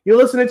fun. You're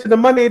listening to the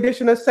Monday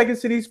edition of Second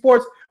City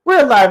Sports.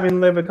 We're live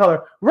in living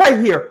color right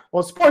here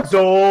on Sports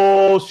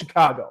Zone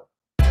Chicago.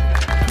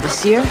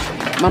 This year,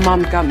 my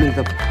mom got me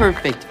the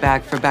perfect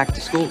bag for back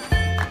to school.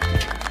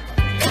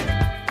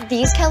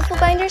 These colorful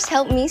binders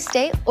help me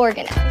stay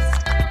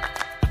organized.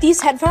 These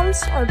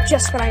headphones are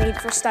just what I need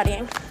for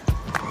studying.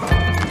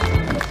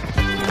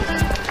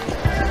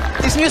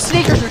 These new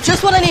sneakers are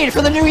just what I need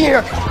for the new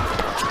year.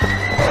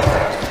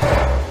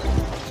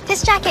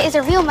 This jacket is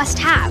a real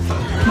must-have.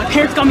 My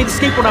parents got me the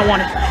skateboard I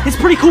wanted. It's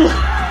pretty cool.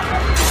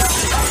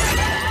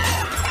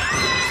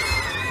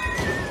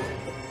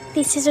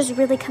 These scissors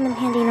really come in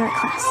handy in art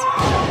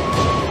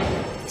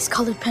class. These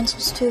colored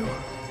pencils, too.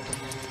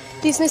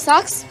 These new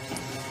socks,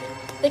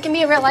 they can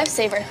be a real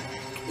lifesaver.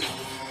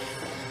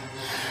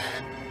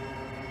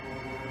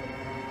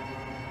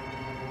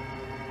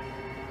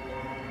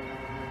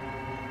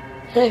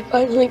 I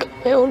finally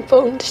got my own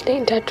phone to stay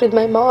in touch with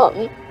my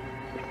mom.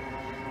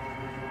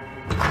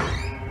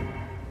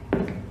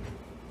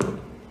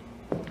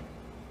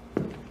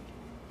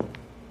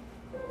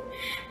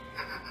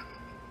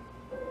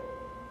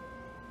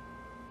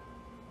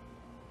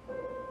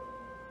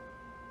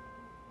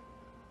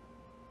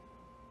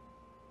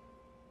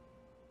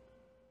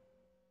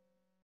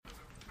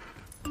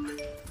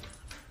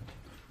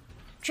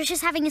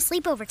 Trisha's having a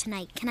sleepover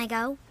tonight. Can I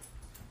go?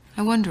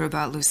 I wonder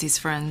about Lucy's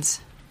friends.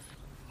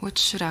 What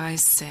should I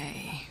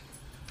say?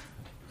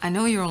 I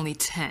know you're only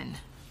 10,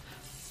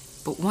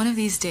 but one of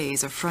these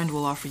days a friend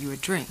will offer you a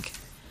drink.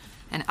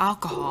 And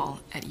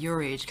alcohol at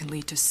your age can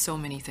lead to so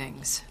many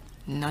things.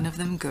 None of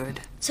them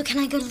good. So can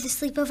I go to the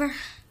sleepover?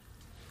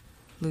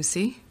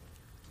 Lucy,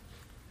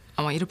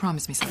 I want you to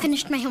promise me I something.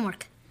 finished my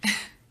homework.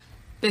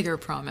 Bigger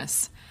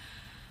promise.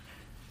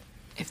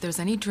 If there's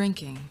any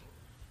drinking,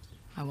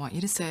 I want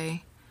you to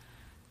say,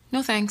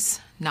 "No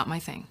thanks, not my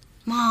thing."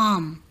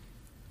 Mom.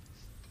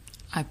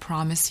 I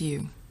promise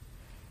you,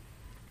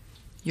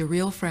 your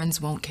real friends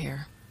won't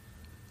care.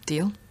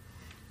 Deal?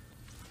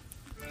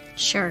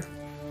 Sure.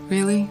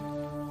 Really?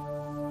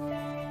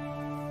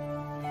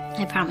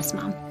 I promise,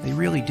 Mom. They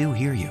really do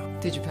hear you.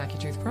 Did you pack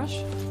your toothbrush?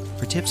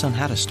 For tips on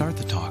how to start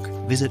the talk,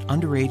 visit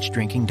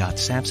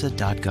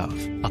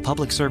underagedrinking.samhsa.gov. A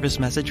public service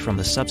message from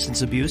the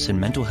Substance Abuse and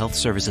Mental Health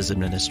Services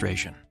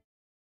Administration.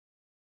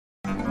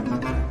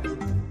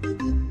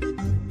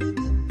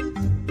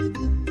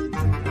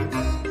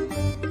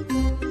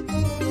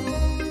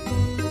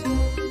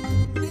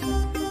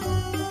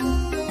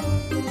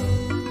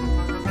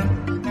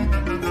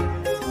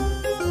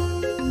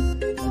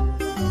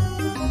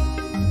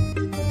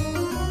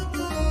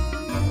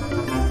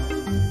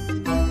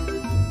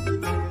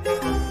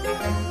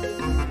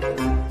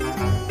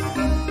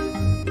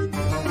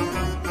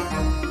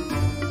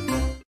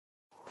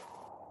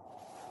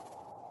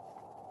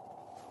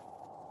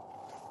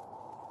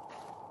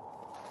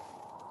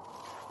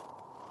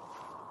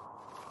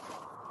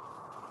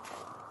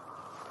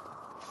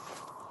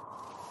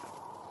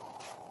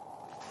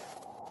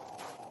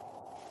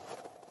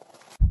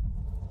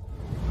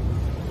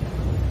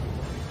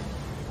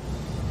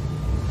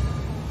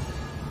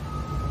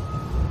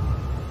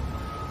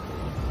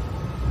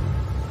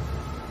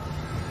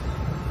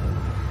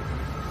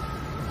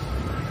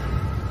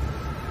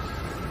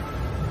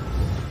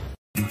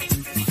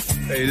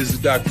 Hey, this is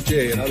Dr.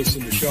 J, and I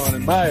listen to Sean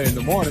and Maya in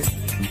the morning.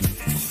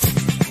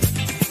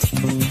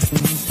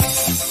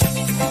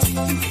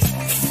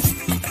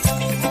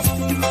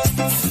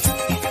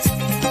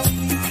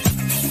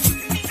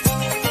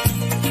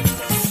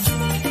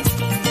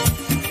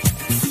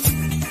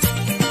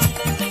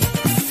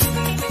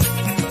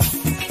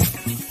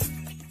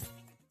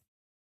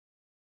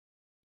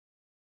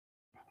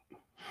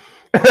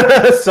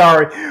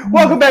 Sorry.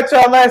 Welcome back to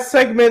our last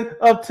segment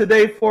of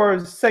today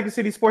for Second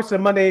City Sports, the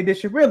Monday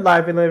edition. We're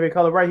live in living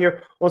color right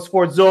here on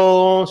Sports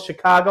Zone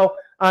Chicago.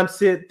 I'm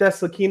Sid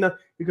Deslakina.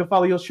 You can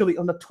follow yours surely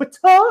on the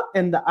Twitter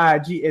and the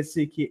IG at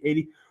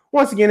SidKid80.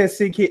 Once again, it's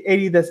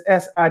SidKid80. That's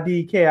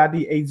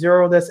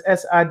SIDKID80. That's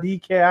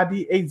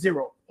SIDKID80.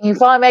 You can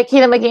follow me at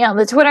Keita McGee on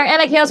the Twitter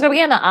and at Keita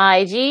McGee on the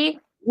IG.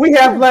 We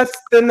have less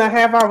than a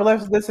half hour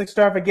left of this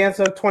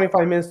extravaganza,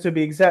 25 minutes to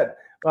be exact.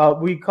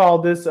 We call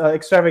this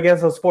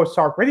Extravaganza Sports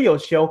Talk Radio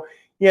Show.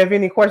 You have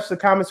any questions or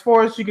comments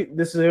for us?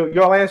 This is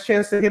your last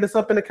chance to hit us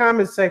up in the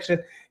comments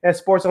section at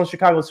Sports Zone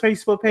Chicago's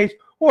Facebook page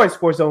or at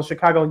Sports Zone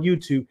Chicago on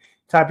YouTube.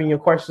 Type in your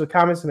questions or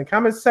comments in the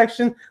comments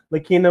section.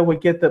 Lakina will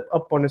get them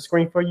up on the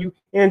screen for you.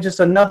 And just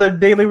another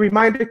daily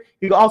reminder,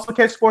 you can also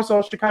catch Sports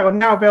Zone Chicago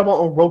now available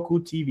on Roku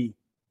TV.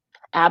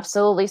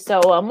 Absolutely. So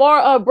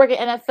more breaking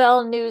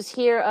NFL news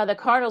here. The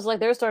Cardinals,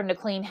 they're starting to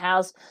clean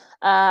house.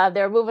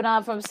 They're moving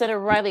on from center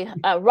Rodney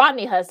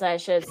Hudson, I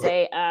should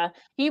say.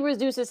 He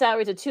reduced his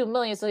salary to $2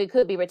 million, so he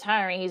could be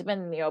retiring. He's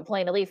been,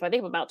 playing the league for I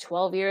think about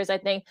 12 years. I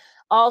think.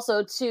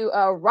 Also to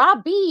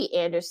Robbie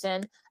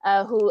Anderson,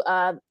 who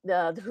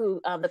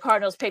the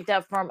Cardinals picked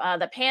up from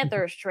the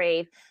Panthers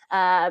trade.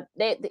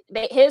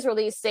 His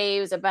release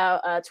saves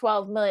about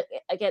 $12 million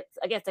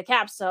against the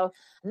cap. So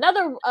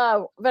another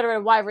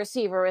veteran wide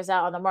receiver is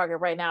out on the market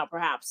right now,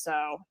 perhaps.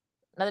 So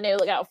another name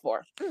to look out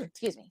for.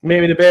 Excuse me.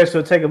 Maybe the Bears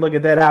will take a look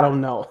at that. I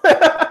don't know.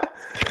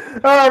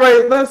 All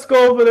right, let's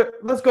go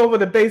over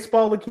the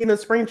baseball. Lakina,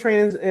 spring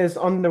training is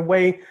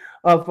underway.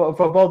 For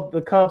both the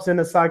Cubs and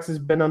the Sox has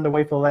been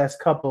underway for the last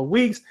couple of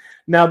weeks.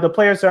 Now, the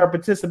players that are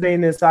participating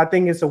in this, I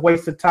think it's a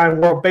waste of time.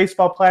 World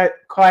Baseball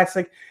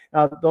Classic,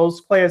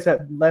 those players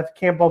that left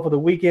camp over the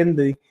weekend,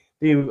 the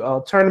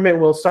tournament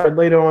will start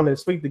later on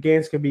this week. The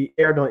games will be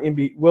aired on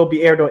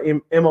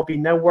MLB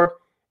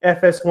Network,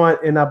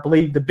 FS1, and I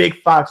believe the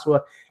Big Fox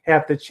will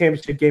have the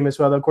championship game as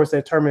well. Of course,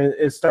 that tournament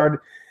is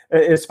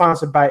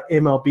sponsored by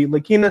MLB.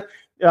 Lakina,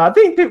 I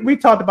think that we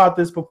talked about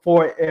this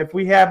before. If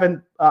we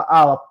haven't,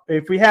 I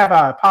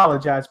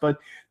apologize. But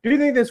do you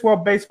think this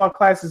World Baseball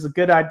Classic is a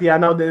good idea? I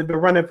know they've been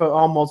running for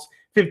almost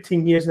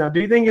 15 years now.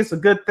 Do you think it's a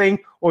good thing,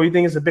 or you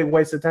think it's a big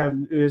waste of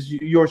time? As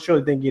you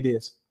surely think it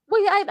is?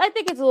 Well, yeah, I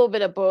think it's a little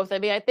bit of both. I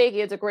mean, I think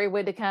it's a great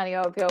way to kind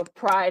of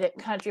pride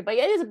country, but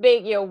it is a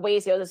big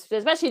waste,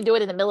 especially do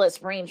it in the middle of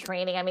spring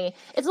training. I mean,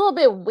 it's a little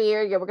bit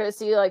weird. We're going to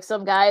see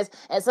some guys,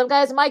 and some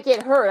guys might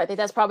get hurt. I think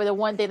that's probably the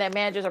one thing that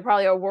managers are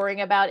probably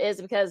worrying about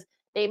is because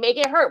they may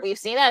get hurt. We've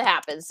seen that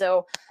happen.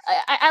 So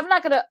I'm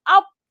not going to –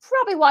 I'll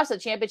probably watch the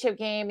championship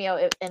game,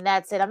 and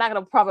that's it. I'm not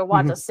going to probably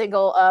watch a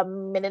single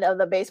minute of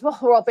the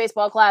World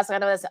Baseball Classic. I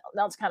know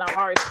that's kind of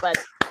harsh, but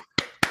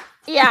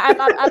yeah, I've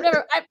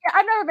never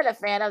been a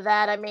fan of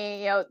that. I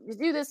mean, you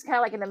do this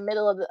kind of in the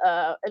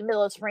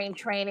middle of spring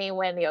training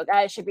when,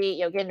 guys should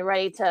be, getting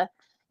ready to,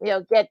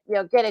 get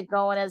it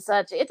going and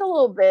such. It's a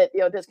little bit,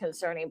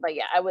 disconcerting, but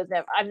yeah,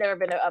 I've never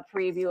been a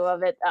preview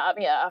of it.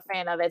 A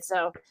fan of it.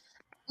 So,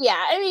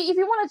 yeah, I mean, if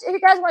you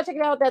guys want to check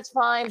it out, that's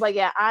fine. But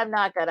yeah, I'm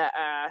not gonna.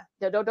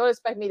 Don't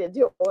expect me to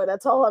do it.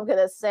 That's all I'm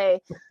gonna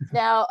say.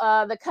 Now,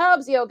 the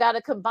Cubs, got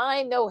a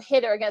combined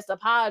no-hitter against the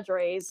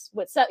Padres.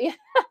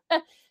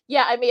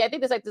 Yeah, I mean, I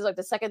think this is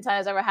the second time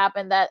it's ever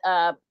happened that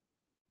a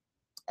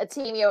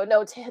team,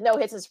 no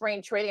hits in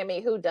spring training. I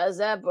mean, who does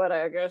that? But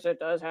I guess it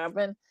does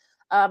happen.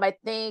 I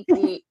think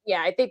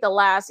the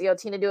last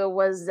team to do it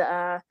was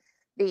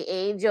the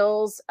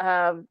Angels.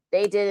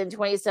 They did in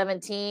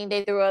 2017.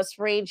 They threw a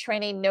spring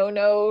training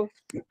no-no.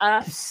 It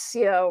kind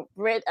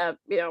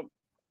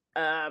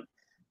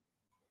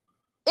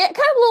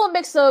of a little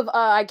mix of,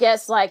 I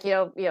guess, like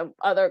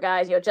other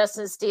guys.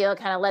 Justin Steele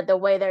kind of led the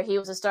way there. He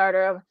was a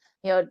starter.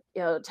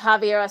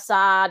 Javier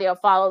Assad,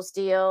 followed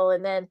Steele,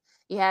 and then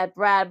you had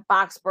Brad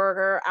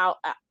Boxberger,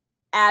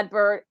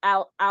 Adbert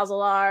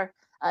Alzalar,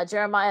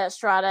 Jeremiah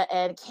Estrada,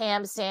 and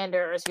Cam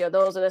Sanders.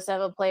 Those are the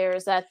 7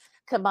 players that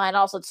combined.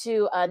 Also,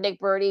 too, Nick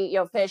Birdie,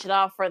 finish it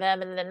off for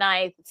them in the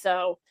 9th.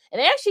 So, and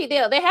they actually,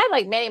 they had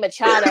like Manny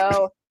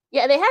Machado.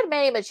 Yeah, they had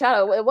Manny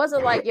Machado. It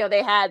wasn't like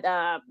they had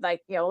a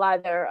lot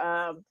of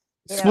their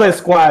split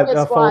squad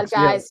folks,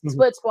 guys, yeah.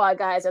 Split squad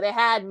guys. So they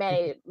had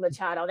Manny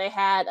Machado. They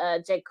had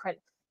Jake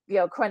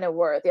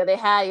Cronenworth. They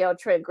had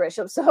Trent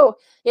Grisham. So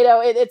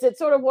it's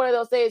sort of one of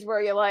those days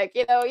where you're like,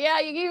 you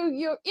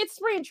it's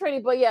spring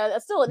training, but yeah,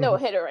 it's still a no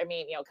hitter. I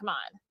mean, come on.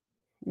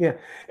 Yeah,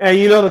 and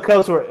the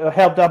Cubs were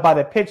helped out by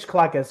the pitch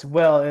clock as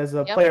well, as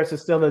players are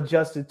still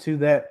adjusted to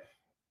that,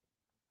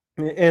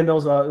 and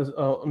those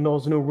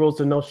new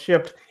rules and those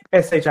shift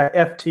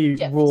SHIFT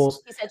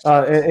rules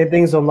and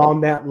things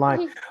along that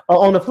line.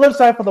 On the flip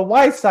side, for the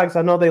White Sox,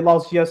 I know they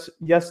lost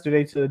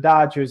yesterday to the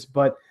Dodgers,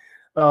 but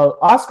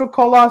Oscar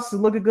Colas is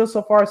looking good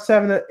so far,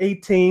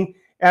 7-18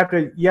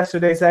 after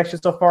yesterday's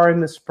action so far in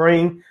the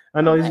spring.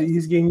 I know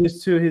he's getting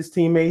used to his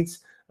teammates.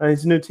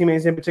 His new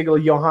teammates, in particular,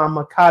 Yohan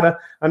Makata.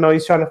 I know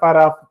he's trying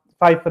to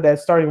fight for that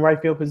starting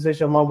right field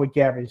position along with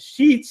Gavin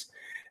Sheets.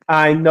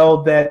 I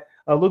know that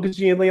Lucas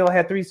Giolito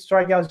had 3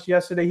 strikeouts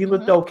yesterday. He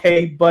looked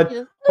okay, but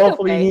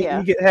hopefully he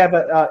can have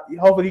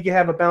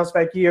a bounce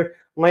back year.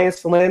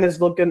 Lance Lynn is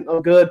looking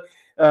good.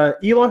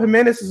 Eloy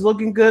Jimenez is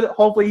looking good.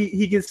 Hopefully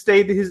he can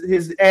stay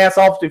his ass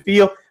off the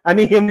field. I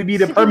need him to be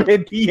the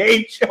permanent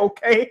DH.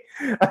 Okay,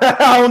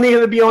 I don't need him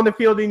to be on the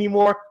field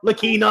anymore.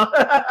 Lakina.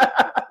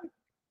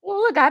 Well,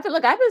 look, I've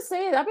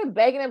been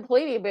begging and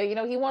pleading, but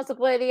he wants to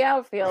play the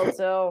outfield,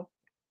 so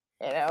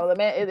the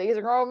man, he's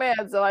a grown man,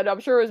 so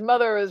I'm sure his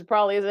mother is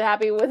probably isn't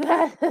happy with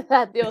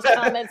those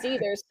comments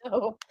either.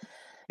 So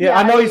yeah,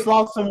 I know he's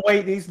lost some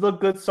weight. He's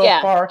looked good so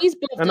far.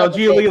 I know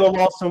Giolito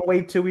lost some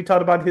weight too. We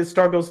talked about his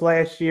struggles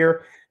last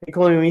year,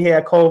 including when he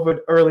had COVID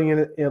early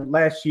in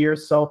last year.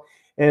 So,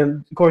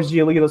 and of course,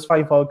 Giolito's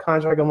fighting for a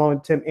contract along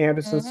with Tim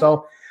Anderson.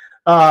 So.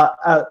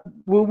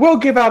 We'll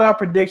give out our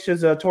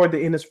predictions toward the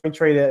end of spring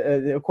trade.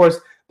 Of course,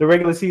 the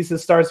regular season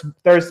starts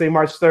Thursday,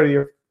 March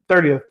 30th.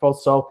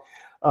 So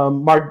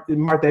mark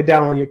that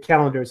down on your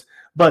calendars.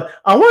 But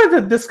I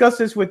wanted to discuss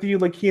this with you,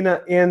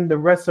 Lakina, and the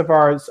rest of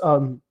our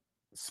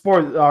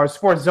sports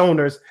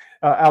zoners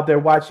out there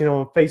watching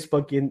on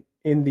Facebook in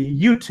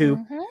the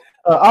YouTube.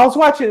 I was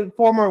watching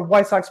former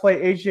White Sox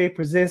player AJ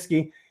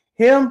Pierzynski.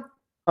 Him,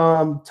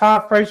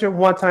 Todd Frazier,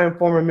 one-time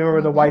former member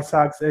of the White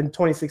Sox in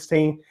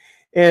 2016.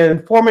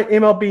 And former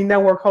MLB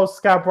Network host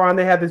Scott Braun,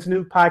 they have this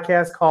new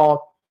podcast called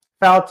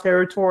Foul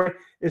Territory.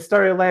 It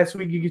started last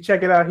week. You can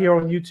check it out here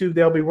on YouTube.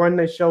 They'll be running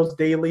their shows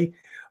daily,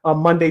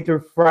 Monday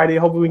through Friday.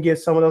 Hopefully we can get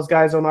some of those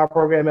guys on our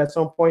program at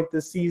some point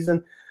this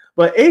season.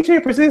 But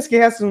AJ Pierzynski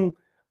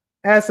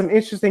has some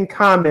interesting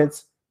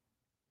comments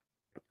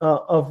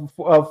for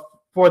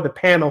the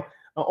panel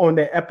on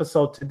that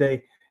episode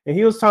today. And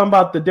he was talking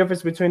about the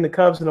difference between the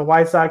Cubs and the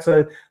White Sox.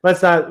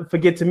 Let's not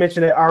forget to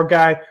mention that our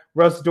guy,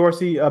 Russ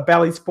Dorsey,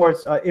 Bally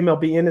Sports,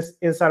 MLB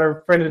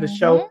insider, friend of the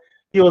show,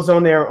 he was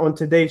on there on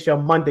today's show,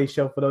 Monday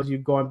show, for those of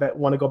you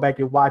want to go back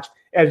and watch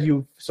as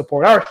you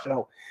support our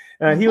show.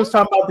 He was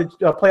talking about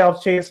the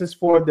playoff chances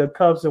for the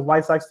Cubs and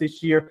White Sox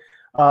this year.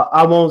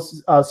 I won't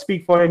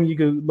speak for him. You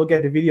can look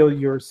at the video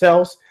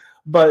yourselves.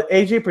 But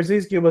AJ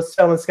Pierzynski was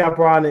telling Scott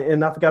Braun,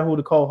 and I forgot who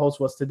the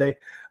co-host was today,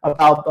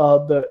 about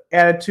the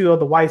attitude of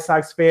the White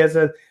Sox fans,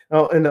 and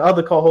the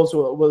other co-host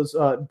was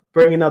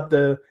bringing up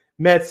the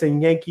Mets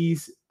and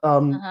Yankees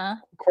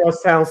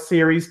crosstown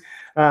series,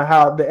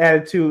 how the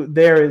attitude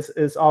there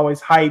is always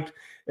hyped.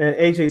 And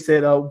AJ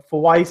said,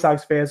 for White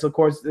Sox fans, of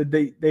course,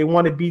 they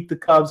want to beat the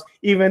Cubs,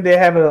 even if they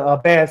have a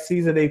bad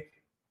season.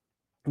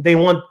 They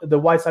want the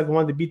White Sox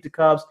want to beat the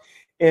Cubs,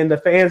 and the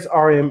fans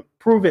are in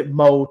prove-it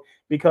mode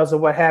because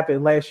of what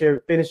happened last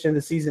year, finishing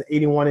the season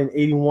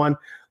 81-81,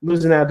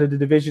 losing out to the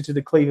division to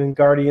the Cleveland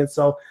Guardians.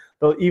 So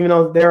even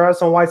though there are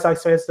some White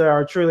Sox fans that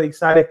are truly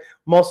excited,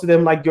 most of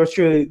them, like yours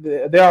truly,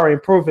 they are in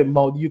improvement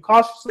mode. You're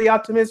cautiously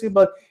optimistic,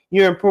 but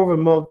you're in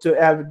improvement mode to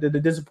add the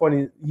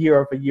disappointing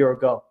year of a year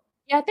ago.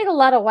 Yeah, I think a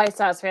lot of White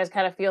Sox fans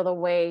kind of feel the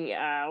way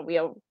we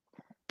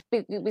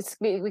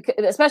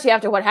especially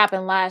after what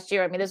happened last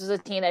year. I mean, this was a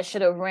team that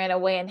should have ran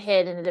away and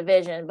hid in the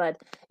division,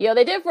 but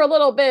they did for a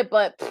little bit.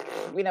 But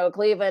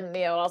Cleveland,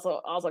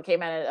 also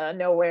came out of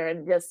nowhere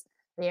and just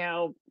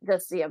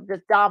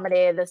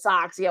dominated the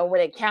Sox, when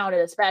it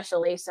counted,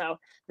 especially. So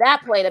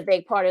that played a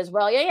big part as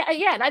well. Yeah,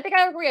 and I think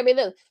I agree. I mean,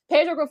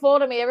 Pedro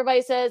Grifol,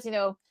 everybody says,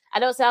 I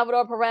know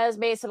Salvador Perez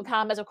made some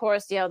comments, of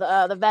course,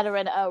 the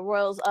veteran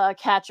Royals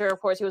catcher.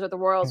 Of course, he was with the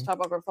Royals,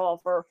 talking about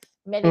Grifol for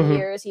many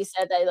years. He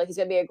said that he's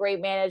going to be a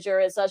great manager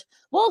and such.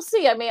 We'll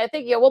see. I mean, I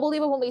think, we'll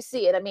believe it when we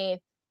see it. I mean,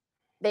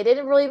 they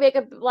didn't really make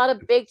a lot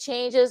of big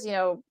changes. You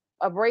know,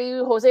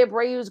 Jose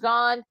Abreu's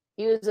gone.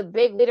 He was a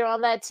big leader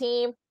on that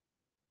team.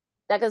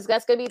 That's going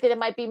to be the thing that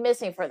might be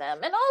missing for them.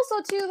 And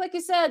also, too, like you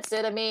said,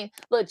 Sid, I mean,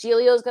 look,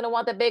 Giolito's going to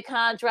want the big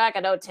contract.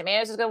 I know Tim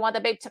Anderson's going to want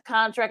the big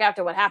contract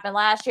after what happened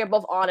last year,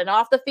 both on and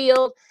off the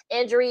field,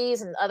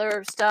 injuries and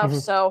other stuff.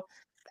 So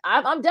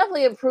I'm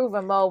definitely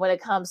improving mode when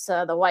it comes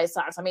to the White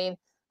Sox. I mean,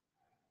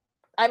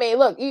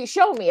 look, you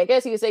show me. I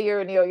guess you could say you're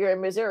in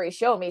Missouri.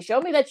 Show me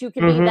that you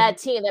can be that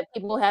team that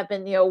people have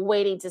been,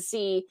 waiting to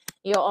see,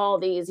 all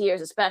these years,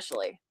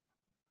 especially.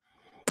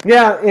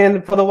 Yeah,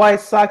 and for the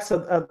White Sox,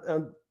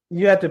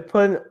 you have to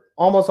put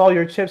almost all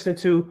your chips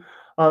into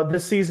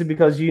this season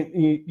because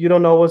you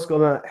don't know what's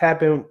going to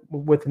happen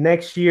with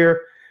next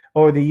year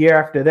or the year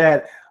after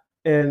that.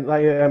 And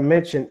like I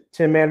mentioned,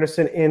 Tim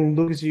Anderson and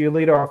Lucas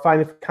Giolito are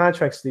fighting for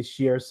contracts this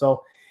year.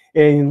 So,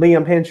 and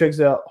Liam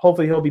Hendriks,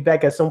 hopefully he'll be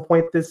back at some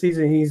point this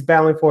season. He's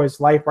battling for his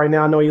life right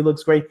now. I know he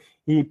looks great.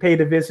 He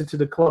paid a visit to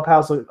the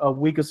clubhouse a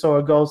week or so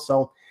ago.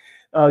 So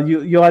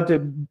you'll have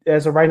to,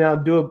 as of right now,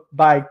 do it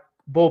by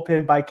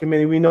bullpen, by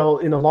committee. We know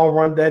in the long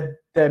run that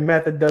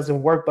method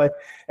doesn't work, but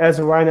as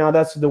of right now,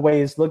 that's the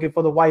way it's looking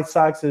for the White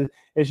Sox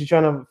as you're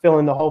trying to fill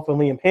in the hole for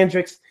Liam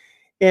Hendriks.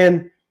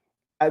 And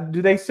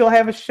do they still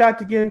have a shot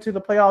to get into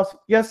the playoffs?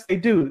 Yes, they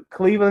do.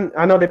 Cleveland,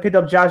 I know they picked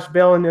up Josh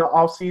Bell in the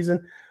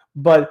offseason,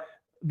 but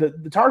the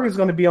target is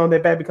going to be on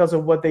their back because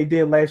of what they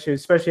did last year,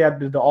 especially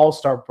after the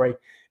All-Star break.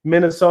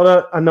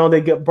 Minnesota, I know they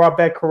brought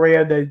back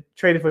Correa. They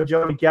traded for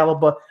Joey Gallo,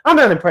 but I'm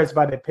not impressed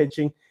by their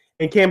pitching.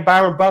 And can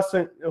Byron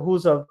Buxton,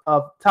 who's a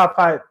top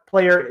 5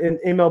 player in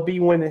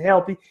MLB when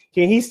healthy,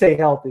 can he stay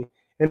healthy?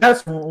 And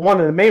that's one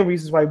of the main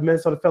reasons why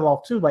Minnesota fell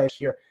off too last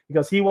year,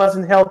 because he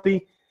wasn't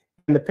healthy,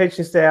 and the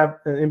pitching staff,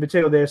 in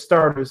particular their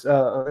starters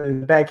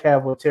in the back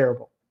half, were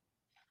terrible.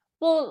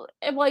 Well,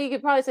 you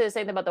could probably say the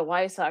same thing about the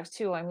White Sox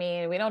too. I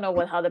mean, we don't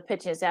know how the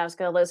pitching staff is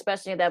going to look,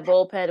 especially in that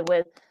bullpen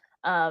with,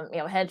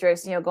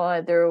 Hendriks,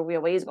 going through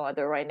what he's going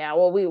through right now.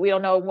 Well, we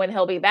don't know when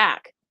he'll be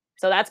back.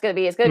 So it's going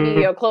to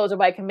be closer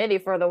by committee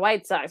for the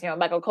White Sox.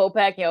 Michael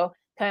Kopech,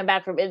 coming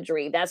back from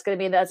injury. That's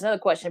another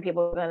question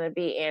people are going to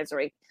be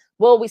answering.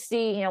 Will we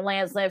see,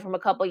 Lance Lynn from a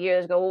couple of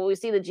years ago? Will we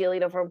see the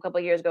Giolito from a couple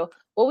of years ago?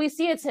 Will we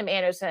see a Tim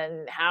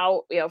Anderson?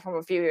 How, from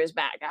a few years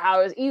back?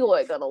 How is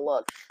Eloy going to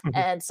look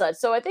and such?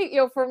 So I think,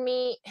 for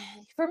me,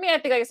 I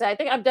think, like I said, I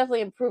think I'm definitely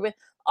improving.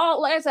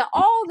 Like I said,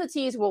 all the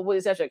teams, well, with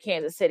the exception of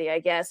Kansas City, I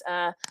guess,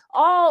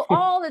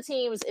 all the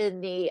teams in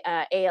the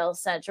AL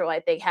Central, I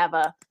think, have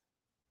not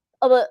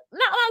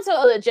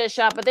so a legit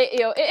shot, but they,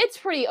 it's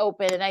pretty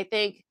open, and I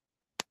think,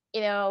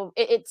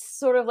 it's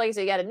sort of like,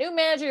 so you got a new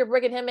manager, you're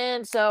bringing him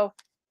in, so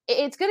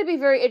it's going to be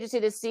very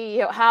interesting to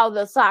see how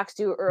the Sox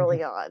do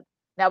early on.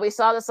 Now we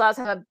saw the Sox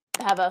have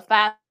a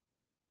fast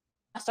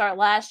start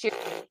last year.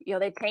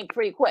 They cranked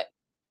pretty quick,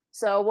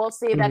 so we'll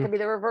see if that can be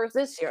the reverse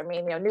this year. I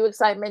mean, new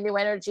excitement, new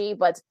energy,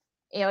 but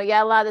you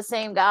got a lot of the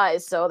same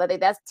guys. So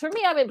that's for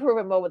me. I'm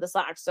improving mode with the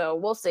Sox, so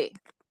we'll see.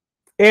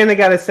 And they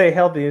got to stay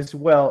healthy as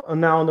well.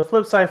 Now, on the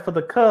flip side for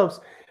the Cubs,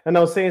 I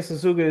know Seiya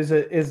Suzuki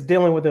is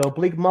dealing with an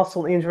oblique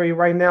muscle injury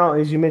right now.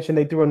 As you mentioned,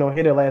 they threw a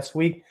no-hitter last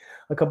week,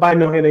 a combined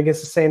no-hitter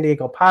against the San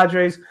Diego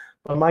Padres.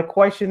 But my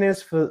question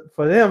is for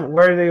them,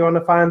 where are they going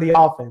to find the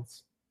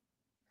offense?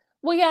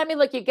 Well, yeah, I mean,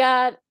 look, you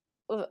got,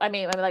 like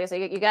I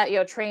said, you got,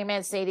 Trey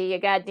Mancini, you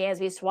got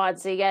Dansby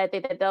Swanson. I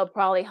think that they'll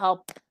probably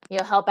help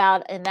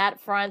out in that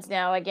front.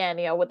 Now, again,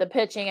 with the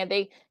pitching, and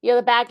they,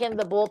 the back end of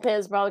the bullpen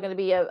is probably going to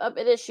be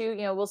an issue.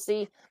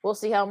 We'll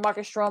see how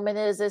Marcus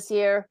Stroman is this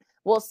year.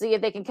 We'll see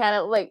if they can kind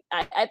of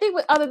I think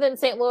other than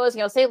St. Louis,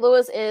 St.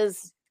 Louis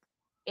is,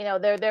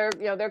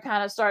 they're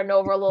kind of starting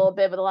over a little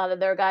bit, with a lot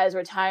of their guys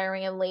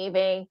retiring and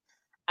leaving.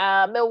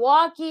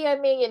 Milwaukee, I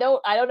mean,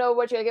 I don't know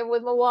what you're gonna get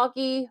with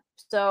Milwaukee.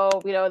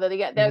 So, they are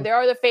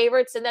the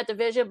favorites in that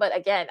division, but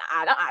again,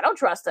 I don't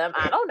trust them.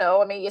 I don't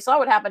know. I mean, you saw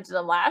what happened to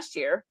them last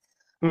year.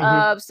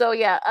 So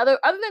yeah, other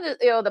than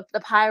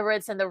the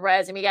Pirates and the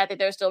Reds, I mean, I think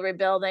they're still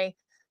rebuilding.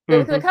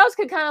 The Cubs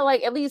could kind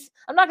of at least,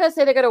 I'm not gonna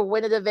say they're gonna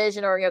win a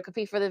division or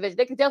compete for the division.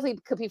 They could definitely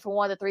compete for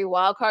one of the 3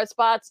 wild card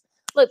spots.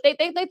 Look, they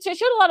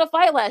showed a lot of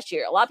fight last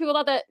year. A lot of people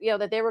thought that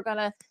that they were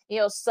gonna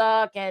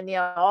suck and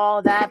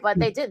all that, but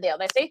they did. They were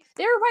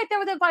right there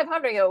within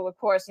 500. Of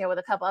course, with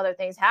a couple other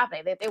things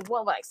happening. They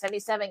won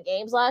 77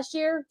 games last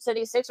year,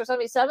 76 or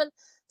 77.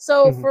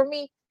 So for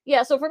me,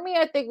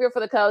 I think for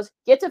the Cubs,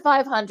 get to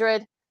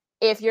 500.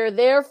 If you're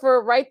there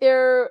for right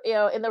there,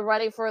 in the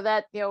running for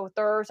that,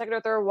 second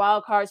or third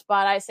wild card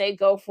spot, I say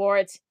go for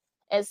it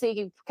and see if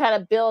you can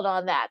kind of build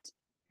on that.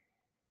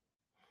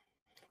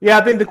 Yeah,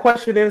 I think the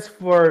question is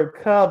for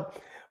Cubs,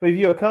 if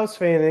you're a Cubs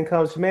fan and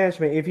Cubs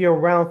management, if you're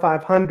around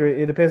 500,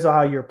 it depends on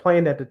how you're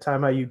playing at the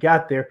time, how you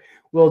got there.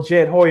 Will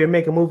Jed Hoyer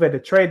make a move at the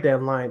trade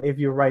deadline if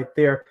you're right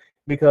there?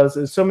 Because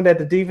assuming that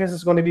the defense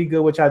is going to be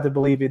good, which I have to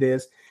believe it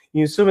is,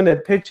 you're assuming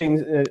that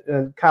pitching,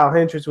 Kyle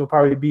Hendricks will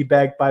probably be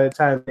back by the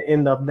time the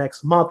end of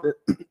next month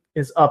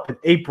is up in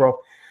April.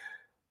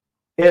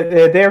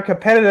 If they're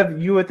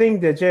competitive, you would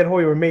think that Jed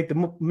Hoyer would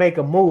make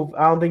a move.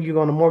 I don't think you're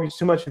going to mortgage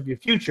too much of your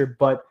future,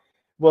 but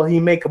will he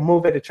make a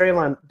move at the trade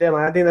line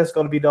deadline? I think that's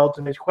going to be the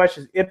ultimate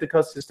question if the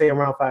Cubs stay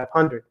around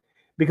 500.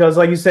 Because,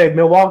 like you said,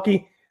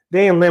 Milwaukee,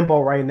 they in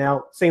limbo right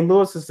now. St.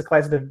 Louis is the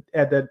class of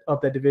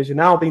the division.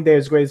 I don't think they're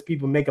as great as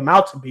people make them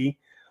out to be,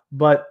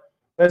 but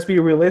let's be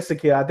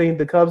realistic here. I think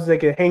the Cubs, they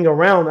can hang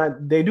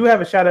around. They do have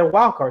a shot at a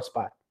wild card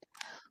spot.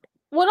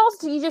 What else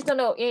do you just don't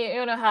know? You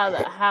don't know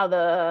how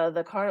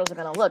the Cardinals are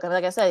going to look. I mean,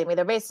 like I said,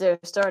 they're basically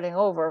starting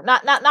over,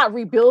 not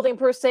rebuilding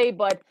per se,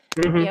 but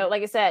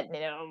like I said,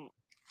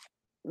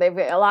 they've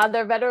a lot of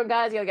their veteran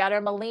guys.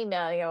 Yadier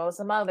Molina,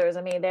 some others.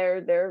 I mean,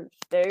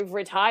 they've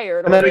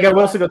retired. And then they got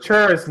Wilson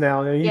Contreras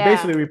now, and he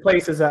basically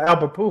replaces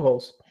Albert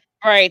Pujols.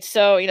 Right.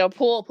 So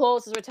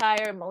Pujols is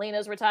retired,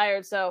 Molina's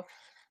retired. So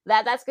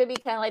that's going to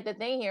be kind of like the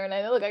thing here. And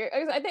I look,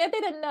 I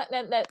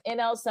think that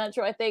NL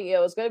Central, I think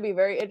it's going to be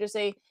very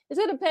interesting. It's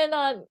going to depend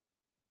on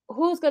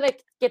who's going to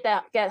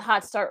get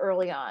hot start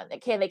early on.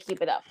 Can they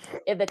keep it up?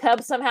 If the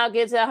Cubs somehow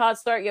gets that hot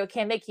start,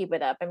 can they keep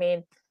it up? I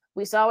mean,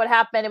 we saw what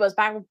happened. It was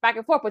back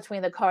and forth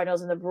between the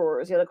Cardinals and the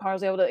Brewers. The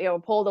Cardinals were able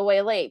to pulled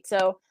away late.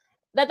 So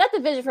that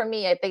division for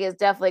me, I think, is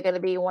definitely going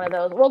to be one of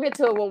those. We'll get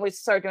to it when we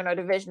start doing our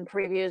division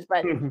previews.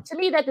 But to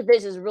me, that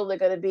division is really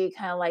going to be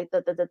kind of like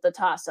the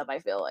toss-up, I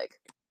feel like.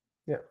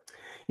 Yeah.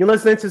 You're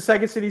listening to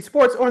Second City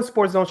Sports on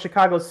Sports Zone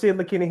Chicago. Sid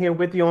McKinney here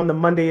with you on the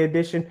Monday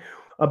edition.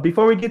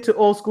 Before we get to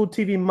Old School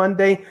TV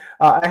Monday,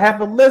 I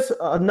have a list,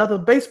 another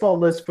baseball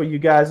list for you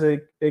guys.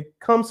 It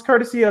comes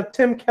courtesy of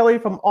Tim Kelly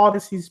from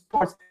Odyssey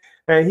Sports.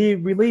 And he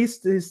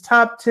released his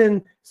top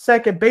 10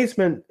 second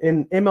basemen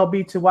in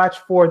MLB to watch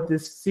for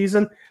this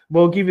season.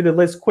 We'll give you the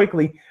list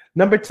quickly.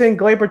 Number 10,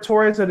 Gleyber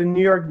Torres of the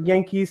New York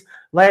Yankees.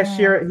 Last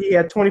year, he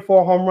had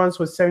 24 home runs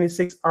with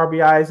 76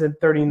 RBIs and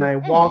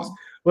 39 walks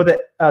with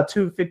a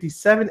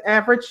 257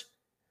 average.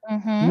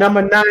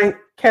 Number 9,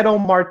 Ketel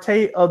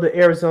Marte of the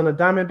Arizona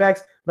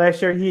Diamondbacks.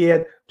 Last year, he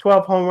had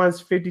 12 home runs,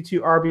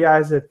 52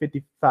 RBIs, and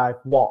 55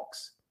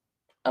 walks.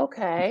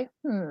 Okay.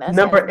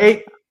 Number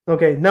 8,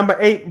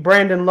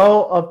 Brandon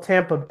Lowe of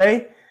Tampa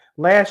Bay.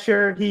 Last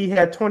year, he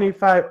had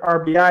 25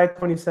 RBI,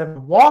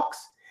 27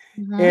 walks,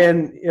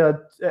 and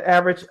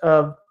average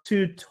of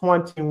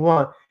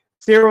 221.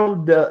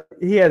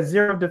 He had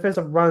 0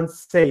 defensive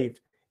runs saved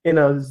in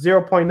a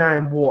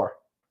 0.9 WAR.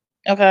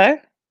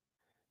 Okay.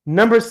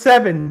 Number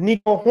 7,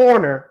 Nico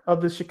Horner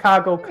of the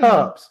Chicago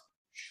Cubs.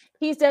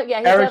 He's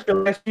average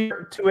last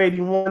year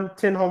 281,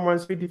 10 home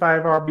runs,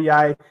 55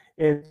 RBI,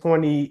 and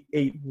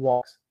 28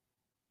 walks.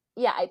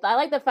 Yeah, I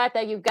like the fact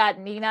that you've got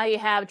now you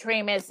have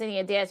Trey Mancini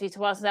and Dansby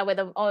Swanson. That way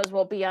the owners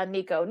will be on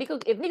Nico.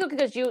 If Nico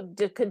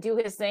could do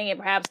his thing, and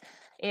perhaps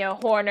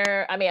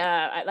Horner,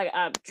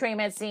 Trey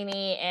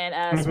Mancini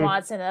and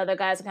Swanson and other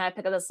guys can kind of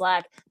pick up the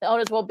slack. The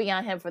owners will be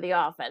on him for the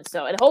offense.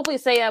 So and hopefully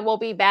Seiya will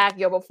be back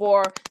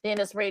before the end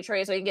of spring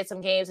trade, so you can get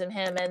some games in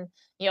him. And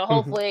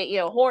hopefully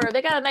Horner,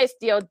 they got a nice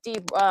deep.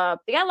 They got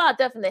a lot of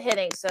depth in the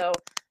hitting, so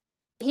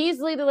he's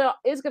probably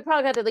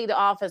got to lead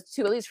the offense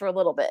too, at least for a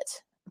little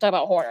bit. I'm talking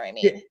about Horner, I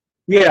mean.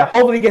 Yeah,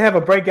 hopefully he can have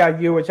a breakout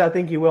year, which I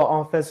think he will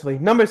offensively.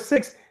 Number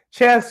 6,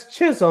 Chaz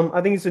Chisholm. I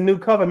think he's a new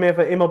cover man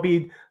for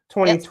MLB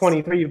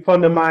 2023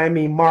 from the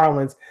Miami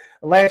Marlins.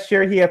 Last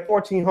year, he had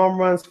 14 home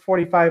runs,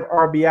 45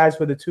 RBIs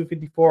with a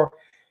 254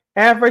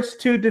 average,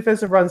 2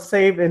 defensive runs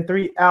saved, and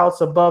 3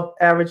 outs above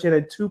average in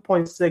a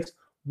 2.6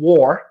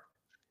 WAR.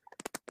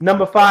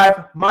 Number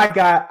 5, my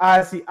guy,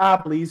 Ozzie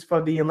Albies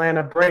from the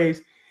Atlanta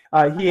Braves.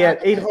 He had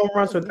 8 home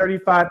runs with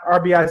 35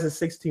 RBIs and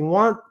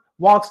 61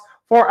 walks,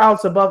 4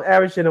 outs above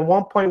average in a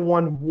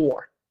 1.1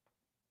 WAR.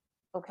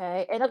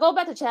 Okay, and I'll go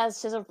back to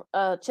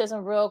Chaz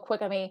Chisholm real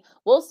quick. I mean,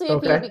 we'll see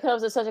if he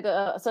becomes such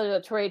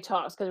a trade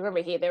talks, because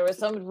remember there were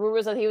some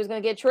rumors that he was going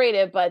to get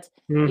traded, but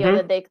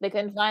that they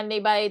couldn't find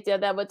anybody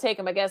that would take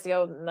him. I guess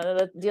none of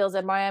the deals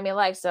that Miami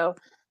likes. So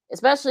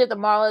especially if the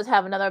Marlins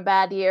have another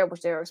bad year,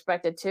 which they were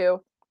expected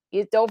to,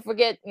 you don't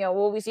forget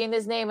we'll be seeing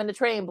his name in the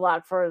trading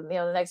block for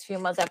the next few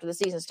months after the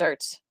season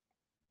starts.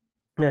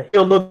 Yeah,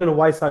 he'll look in a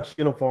White Sox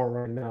uniform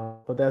right now,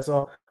 but that's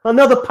all.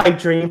 Another pipe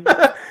dream.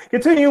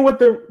 Continuing with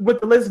the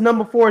list,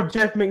 number 4,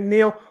 Jeff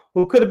McNeil,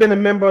 who could have been a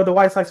member of the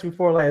White Sox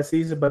before last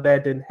season, but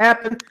that didn't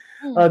happen.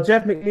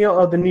 Jeff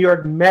McNeil of the New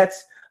York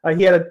Mets.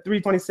 He had a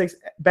 326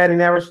 batting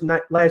average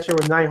last year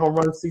with 9 home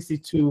runs,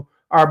 62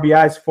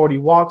 RBIs, 40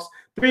 walks,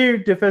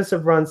 3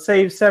 defensive runs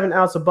saved, 7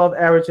 outs above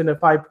average in a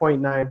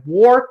 5.9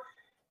 WAR.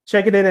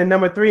 Checking in at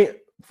number 3,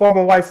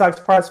 former White Sox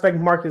prospect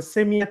Marcus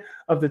Semien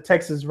of the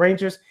Texas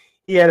Rangers.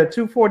 He had a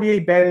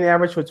 248 batting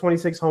average with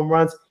 26 home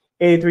runs,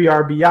 83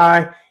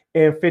 RBI,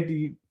 and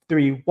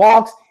 53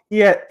 walks. He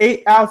had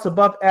 8 outs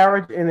above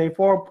average in a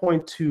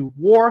 4.2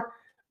 WAR.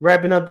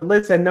 Wrapping up the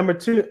list at number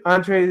 2,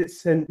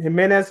 Andres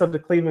Jimenez of the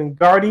Cleveland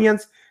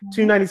Guardians.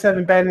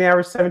 297 batting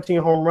average, 17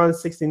 home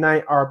runs,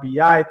 69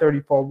 RBI,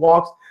 34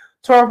 walks,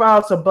 12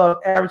 outs above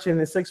average in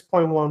a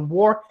 6.1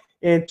 WAR.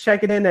 And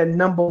checking in at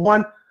number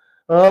 1,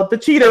 the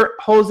cheater,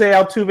 Jose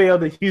Altuve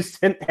of the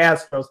Houston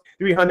Astros.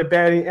 300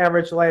 batting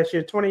average last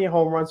year, 28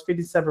 home runs,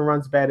 57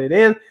 runs batted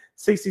in,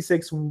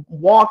 66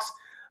 walks,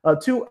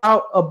 2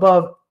 outs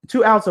above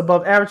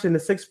average in the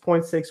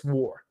 6.6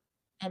 WAR.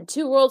 And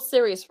 2 World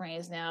Series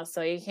rings now,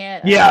 so you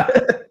can't. Yeah.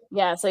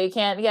 Yeah, so you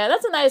can't. Yeah,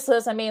 that's a nice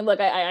list. I mean, look,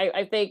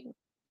 I think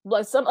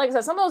like I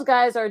said, some of those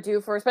guys are due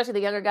for, especially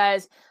the younger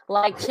guys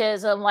like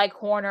Chisholm, like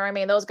Horner. I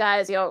mean, those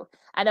guys,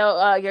 I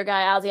know your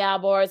guy Ozzy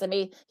Alvarez. I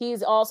mean,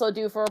 he's also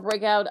due for a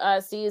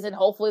breakout season.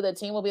 Hopefully, the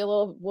team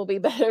will be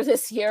better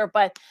this year.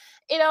 But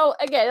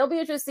again, it'll be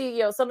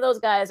interesting. Some of those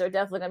guys are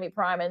definitely going to be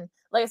prime. And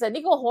like I said,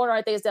 Nico Horner,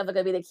 I think is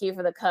definitely going to be the key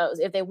for the Cubs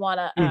if they want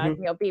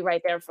to, be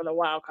right there for the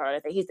wild card. I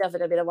think he's definitely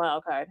going to be the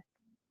wild card.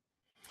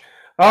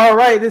 All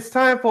right, it's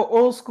time for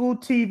Old School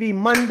TV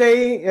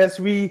Monday as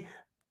we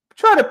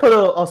try to put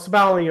a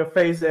smile on your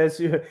face as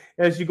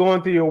you're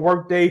going through your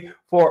work day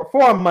for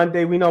a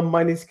Monday. We know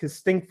Mondays can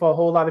stink for a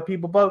whole lot of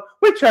people, but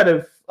we try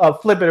to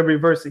flip it and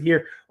reverse it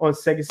here on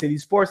Second City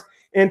Sports.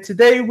 And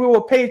today we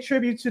will pay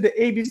tribute to the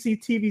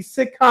ABC TV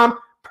sitcom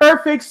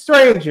Perfect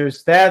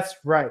Strangers. That's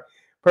right.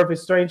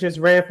 Perfect Strangers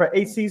ran for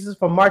 8 seasons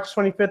from March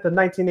 25th of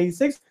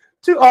 1986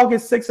 to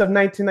August 6th of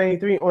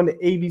 1993 on the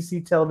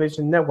ABC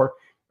television network.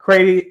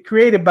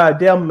 Created by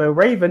Dale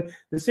Raven,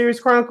 the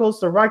series chronicles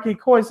the rocky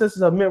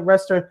coincidences of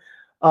Midwestern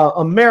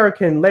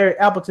American Larry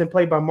Appleton,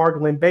 played by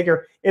Margolin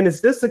Baker, and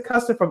is distant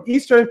cousin from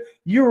Eastern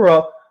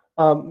Europe,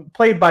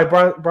 played by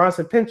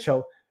Bronson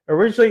Pinchot.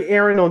 Originally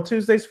airing on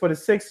Tuesdays for the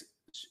 6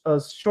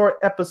 short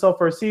episode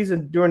for a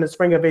season during the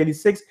spring of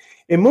 '86,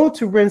 it moved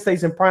to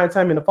Wednesdays in prime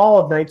time in the fall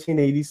of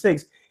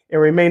 1986. It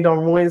remained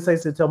on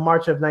Wednesdays until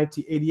March of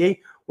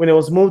 1988, when it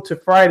was moved to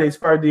Fridays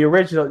for the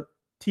original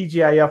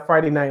TGIF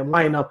Friday night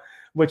lineup,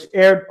 which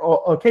aired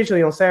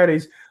occasionally on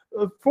Saturdays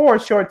for a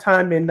short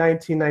time in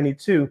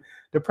 1992.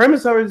 The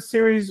premise of the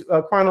series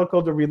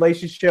chronicled the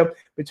relationship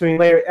between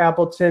Larry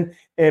Appleton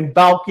and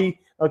Balky,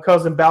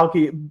 cousin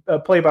Balky,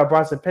 played by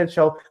Bronson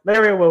Pinchot.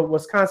 Larry was a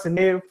Wisconsin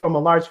native from a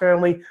large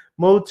family,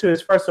 moved to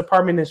his first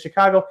apartment in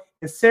Chicago,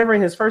 and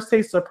savoring his first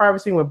taste of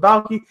privacy with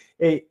Balky,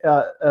 an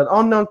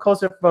unknown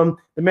cousin from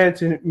the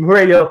Manhattan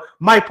radio,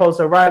 Mike Post,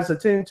 arrives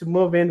attempting to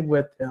move in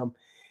with him.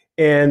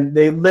 And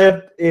they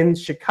lived in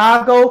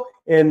Chicago,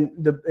 and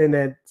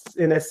that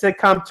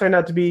sitcom turned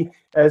out to be,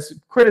 as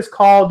critics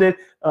called it,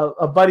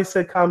 a buddy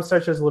sitcom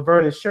such as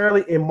Laverne and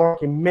Shirley and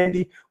Mork and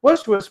Mindy,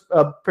 which was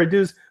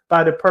produced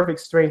by the Perfect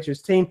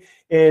Strangers team.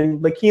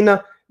 And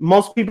Lakina,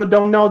 most people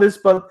don't know this,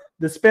 but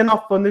the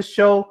spinoff from this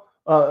show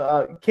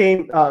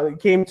came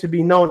to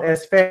be known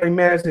as Family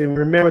Matters. And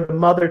remember, the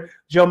mother,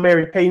 Jo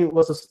Mary Payton,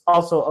 was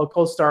also a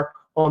co-star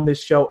on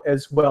this show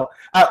as well.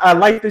 I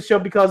like this show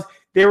because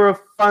they were a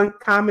fun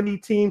comedy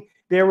team.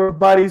 They were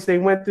buddies. They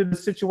went through the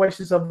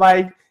situations of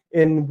life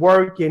and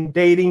work and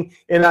dating.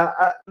 And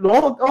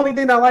the only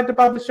thing I liked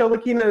about the show,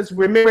 Lakina, is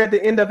remember at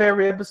the end of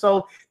every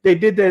episode, they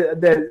did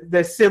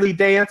the silly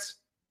dance.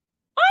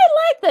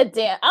 I like the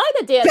dance. I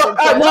like the dance.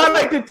 I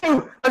liked it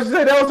too. I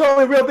said that was the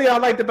only real thing I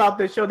liked about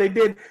this show. They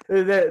did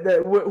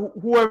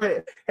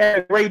whoever had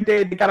a great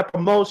day, they got a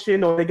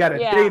promotion or they got a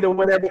date or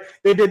whatever.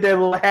 They did their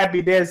little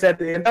happy dance at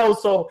the end. That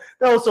was so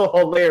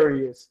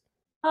hilarious.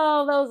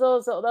 Oh,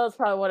 that was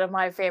probably one of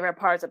my favorite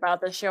parts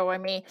about the show. I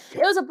mean,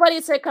 it was a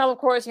buddy sitcom, of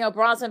course.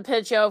 Bronson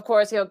Pinchot, of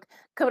course.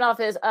 Coming off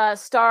his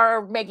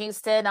star-making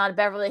stint on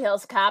Beverly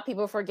Hills Cop,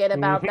 people forget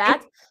about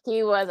that.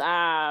 He was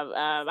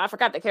I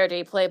forgot the character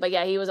he played, but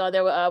yeah, he was on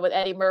there with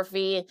Eddie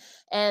Murphy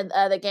and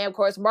the game. Of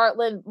course,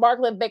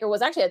 Margolin Baker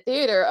was actually a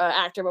theater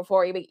actor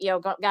before he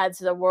got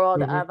into the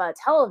world of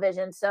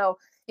television. So.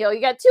 You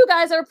got 2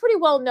 guys that are pretty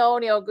well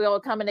known,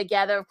 coming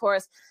together. Of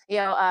course,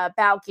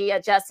 Balky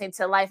adjusting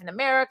to life in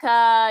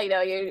America.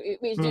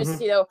 We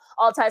just,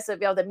 all types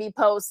of, the Me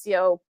Post,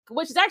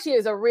 which is actually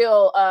a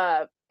real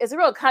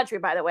country,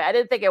 by the way. I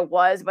didn't think it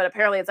was, but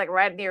apparently it's like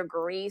right near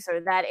Greece or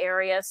that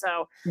area.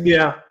 So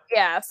yeah.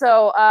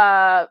 So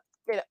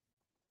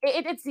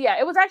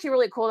it was actually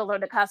really cool to learn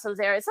the customs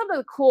there. It's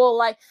something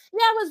cool, it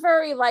was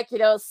very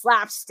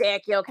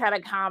slapstick, kind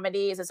of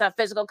comedies and stuff,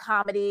 physical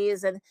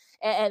comedies and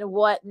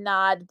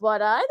whatnot.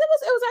 But it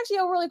was actually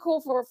a really cool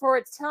for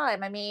its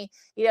time. I mean,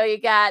 you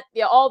got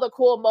all the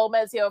cool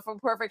moments, from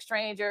Perfect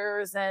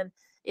Strangers and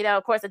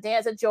of course the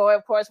Dance of Joy,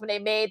 of course, when they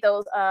made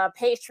those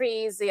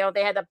pastries, they had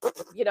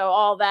the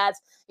all that.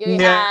 You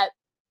had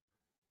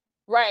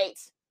right.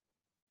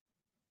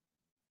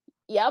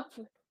 Yep.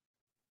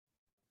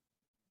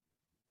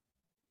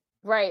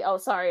 Right. Oh,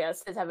 sorry.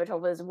 Sid's having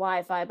trouble with his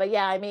Wi-Fi. But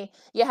yeah, I mean,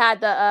 you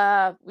had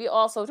the we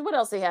also, what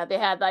else they had? They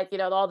had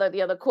all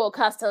the other cool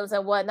customs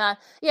and whatnot.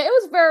 Yeah, it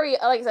was very,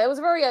 like I said, it was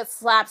very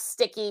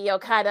slapsticky,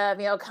 kind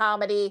of,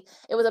 comedy.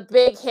 It was a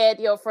big hit,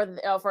 for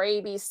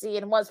ABC.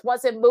 And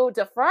once it moved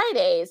to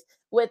Fridays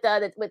with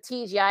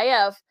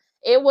TGIF,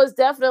 it was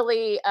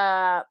definitely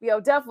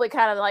definitely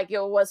kind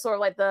of was sort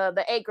of like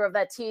the anchor of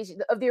that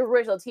of the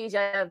original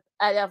TGIF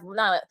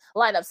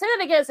lineup. Say that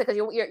again, because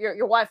your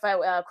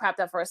Wi-Fi crapped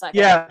up for a second.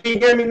 Yeah, can you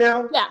hear me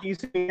now? Yeah. You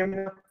hear me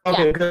now?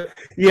 Okay, good.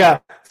 Yeah.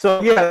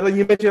 So yeah,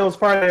 you mentioned it was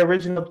part of the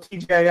original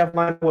TGIF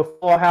lineup with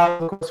Full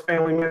House, of course,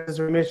 Family Matters.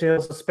 We mentioned it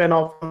was a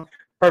spinoff from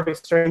Perfect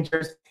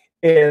Strangers,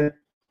 and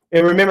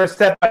remember,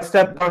 Step by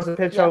Step, Bronson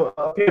Pinchot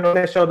appeared on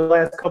that show the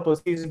last couple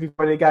of seasons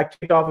before they got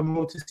kicked off and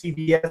moved to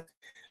CBS.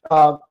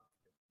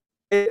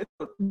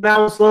 when I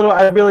was little,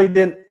 I really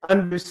didn't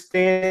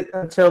understand it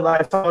until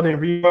I saw it in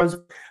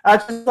reruns. I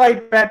just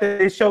like the fact that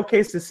they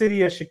showcased the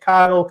city of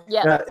Chicago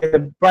in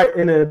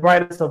the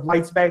brightest of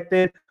lights back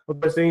then. Of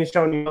course, they ain't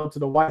showing to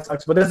the White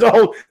Sox, but there's a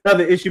whole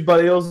other issue.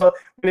 But it was when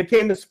it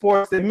came to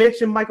sports, they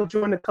mentioned Michael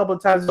Jordan a couple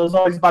of times. It was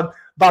always about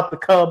the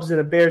Cubs and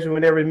the Bears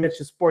whenever they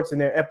mentioned sports in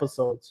their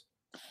episodes.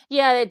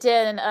 Yeah, they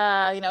did,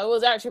 and it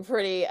was actually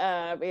pretty,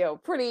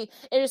 pretty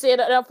interesting.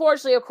 And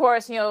unfortunately, of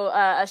course,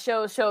 a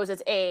show shows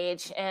its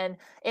age, and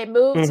it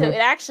moved to. It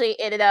actually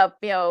ended up,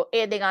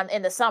 ending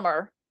in the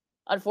summer,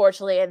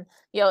 unfortunately, and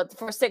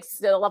for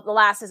the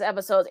last 6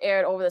 episodes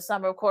aired over the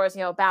summer. Of course,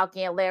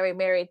 Balky and Larry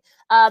married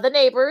the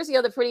neighbors,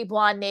 the pretty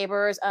blonde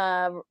neighbors,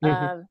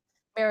 Marianne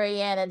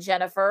and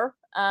Jennifer.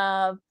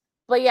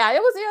 But yeah, it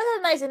was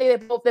a nice ending.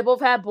 They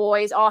both had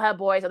boys, all had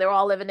boys, so they were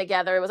all living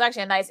together. It was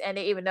actually a nice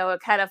ending, even though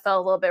it kind of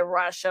felt a little bit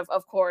rushed,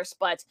 of course.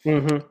 But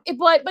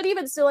but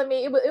even still, I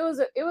mean, it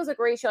was a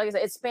great show. Like I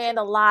said, it spanned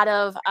a lot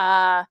of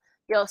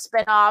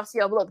spinoffs.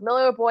 Look,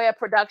 Miller Boya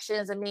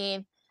Productions. I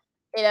mean,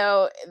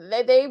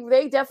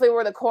 they definitely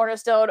were the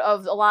cornerstone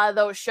of a lot of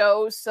those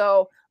shows.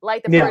 So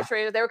like the Perfect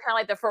Strangers, they were kind of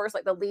like the first,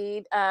 like the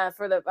lead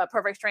for the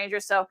Perfect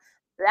Strangers. So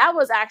that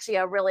was actually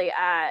a really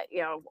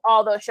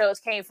all those shows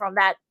came from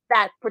that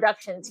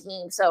production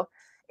team. So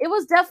it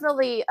was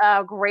definitely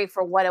great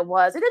for what it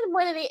was. It didn't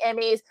win any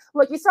Emmys.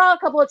 Look, you saw a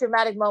couple of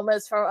dramatic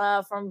moments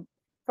from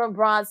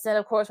Bronson,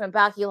 of course, when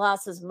Balky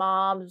lost his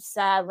mom,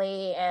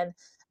 sadly, and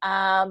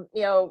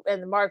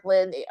and Mark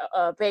Lynn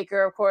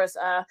Baker, of course.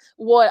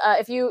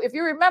 If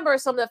you remember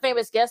some of the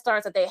famous guest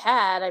stars that they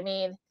had, I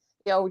mean,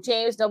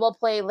 James Noble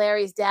played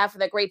Larry's dad for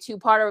the great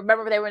 2-parter.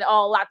 Remember they were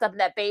all locked up in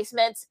that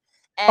basement?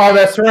 And,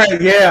 that's right.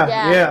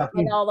 Yeah.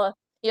 And all the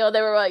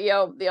they were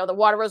the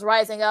water was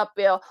rising up.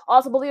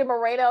 Also Belia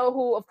Moreno,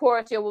 who of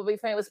course will be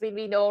famous,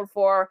 be known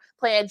for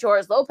playing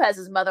George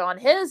Lopez's mother on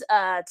his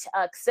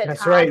sitcom.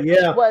 That's right.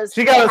 Yeah,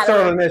 she got a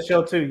start on that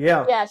show too.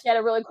 Yeah, she had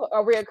a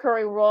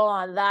reoccurring role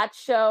on that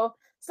show.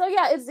 So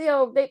yeah, it's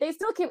they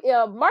still keep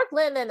Mark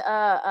Lynn and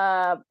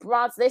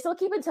Bronson. They still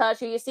keep in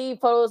touch. You see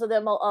photos of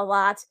them a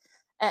lot.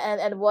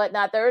 And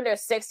whatnot. They're in their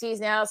 60s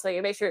now, so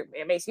you make sure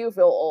it makes you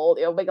feel old.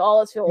 Make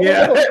all us feel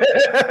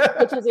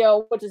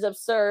old, which is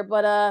absurd.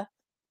 But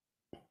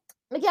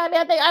yeah, I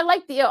mean, I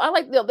like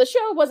the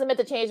show wasn't meant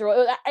to change the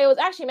role. It was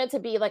actually meant to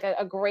be like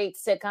a great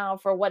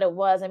sitcom for what it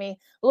was. I mean,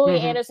 Louis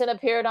Anderson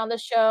appeared on the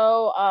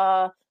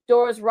show.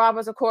 Doris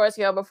Roberts, of course,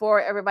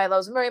 before Everybody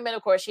Loves Raymond,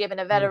 of course, she had been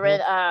a veteran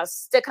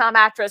sitcom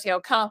actress,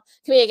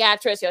 comedic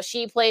actress.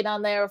 She played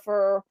on there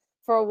for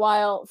a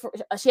while.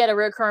 She had a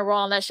recurring role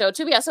on that show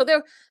too. But yeah, so there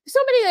are so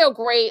many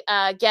great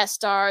guest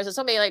stars and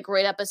so many like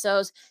great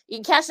episodes. You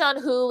can catch it on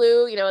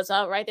Hulu. It's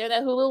right there in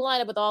that Hulu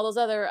lineup with all those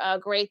other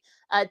great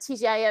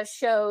TGIF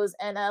shows.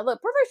 And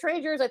look, Perfect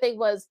Strangers, I think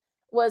was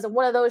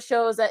one of those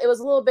shows that it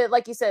was a little bit,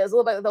 like you said, it was a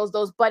little bit of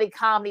those buddy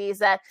comedies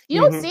that you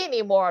don't see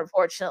anymore,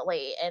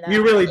 unfortunately. And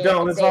you really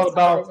don't. It's all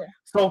about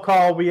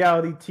so-called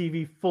reality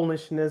TV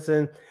foolishness,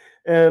 and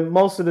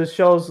most of the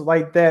shows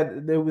like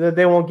that,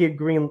 they won't get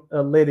green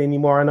lit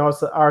anymore. And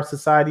our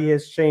society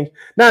has changed.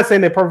 Not saying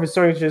that Perfect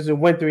Strangers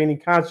went through any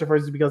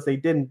controversy, because they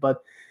didn't.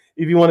 But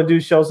if you want to do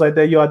shows like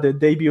that, you have to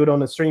debut it on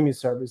the streaming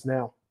service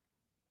now.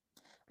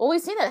 Well, we've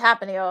seen that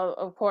happen,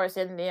 of course,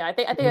 and I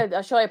think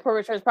a show like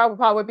Perfect Strangers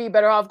probably would be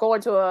better off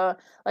going to a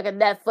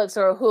Netflix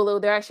or a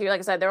Hulu. They're actually, like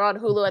I said, they're on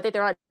Hulu. I think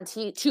they're on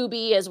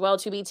Tubi as well,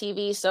 Tubi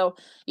TV. So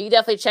you can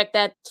definitely check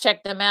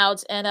them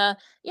out. And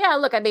yeah,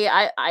 look, I mean,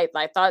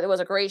 I thought it was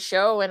a great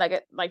show, and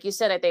like you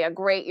said, I think a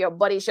great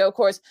buddy show. Of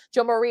course,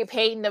 Jo Marie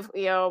Payton,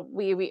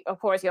 we of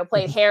course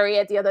played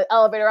Harriet, the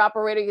elevator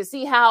operator. You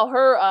see how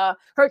her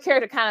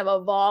character kind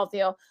of evolved,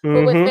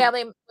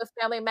 with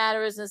Family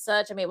Matters and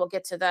such. I mean, we'll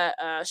get to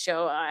that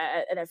show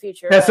in a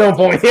future at some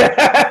point, in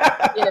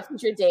a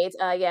future date,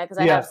 because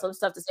I have some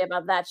stuff to say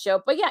about that show.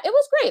 But yeah, it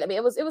was great. I mean,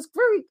 it was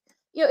very,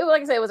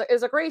 like I said, it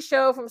was a great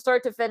show from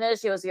start to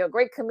finish. It was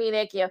great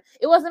comedic. It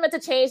wasn't meant to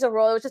change the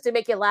role; it was just to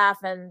make you laugh.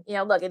 And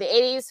look, in the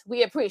 80s,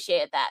 we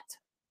appreciated that.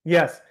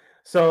 Yes.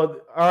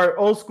 So our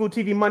old school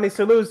TV Monday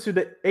salutes to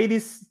the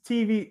 80s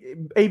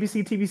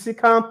ABC TV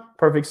sitcom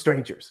Perfect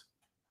Strangers.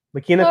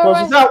 Makina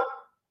closes out.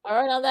 All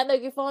right, on that note,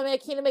 you can follow me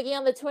at Keena McGee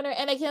on the Twitter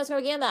and at Keena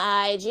McGee on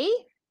the IG.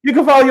 You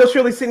can follow yours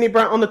truly, Sydney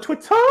Brown, on the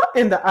Twitter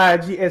and the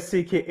IG at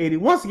CK80.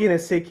 Once again,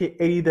 it's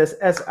CK80. That's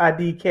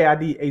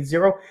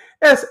SIDKID80.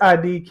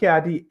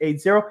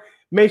 SIDKID80.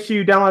 Make sure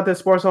you download the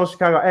Sports Zone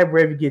Chicago app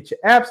wherever you get your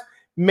apps.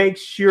 Make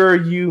sure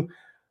to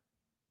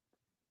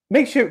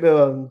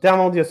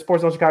download the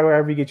Sports Zone Chicago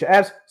wherever you get your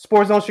apps.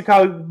 Sports Zone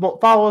Chicago.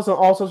 Follow us on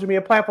all social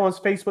media platforms: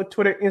 Facebook,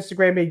 Twitter,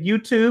 Instagram, and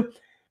YouTube.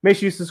 Make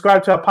sure you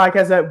subscribe to our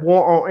podcast at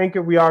War on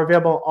Anchor. We are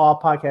available on all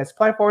podcast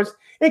platforms,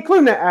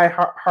 including the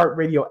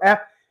iHeartRadio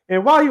app.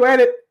 And while you're at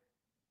it,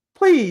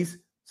 please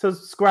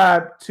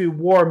subscribe to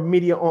War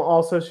Media on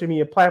all social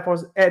media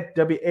platforms at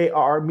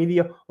WAR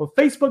Media on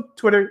Facebook,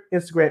 Twitter,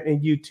 Instagram,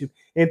 and YouTube.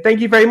 And thank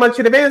you very much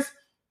in advance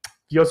for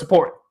your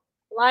support.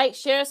 Like,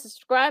 share,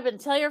 subscribe, and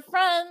tell your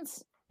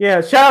friends. Yeah,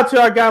 shout out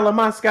to our guy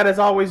Lamont Scott. As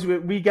always,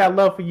 we got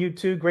love for you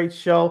too. Great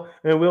show,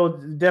 and we'll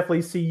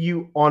definitely see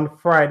you on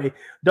Friday.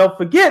 Don't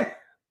forget,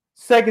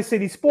 Second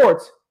City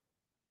Sports.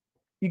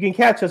 You can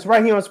catch us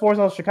right here on Sports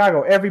Zone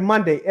Chicago every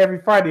Monday,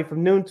 every Friday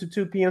from noon to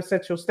 2 p.m.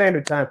 Central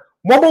Standard Time.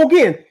 One more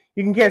again,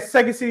 you can get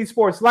Second City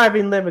Sports live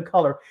in living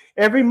color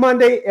every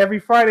Monday, every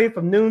Friday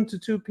from noon to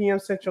 2 p.m.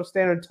 Central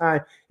Standard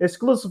Time,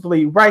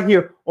 exclusively right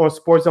here on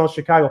Sports Zone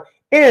Chicago.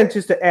 And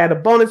just to add a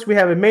bonus, we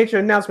have a major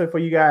announcement for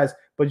you guys,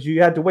 but you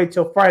have to wait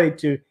till Friday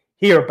to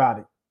hear about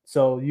it.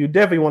 So you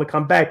definitely want to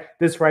come back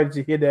this Friday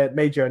to hear that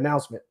major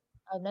announcement.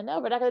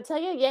 No, we're not going to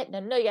tell you yet.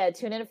 No, you got to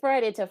tune in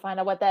Friday to find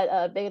out what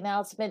that big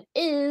announcement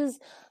is.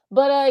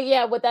 But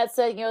yeah, with that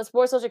said,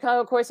 Sports Zone Chicago,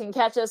 of course, you can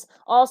catch us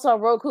also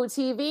on Roku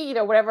TV,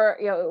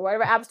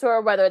 whatever app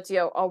store, whether it's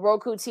a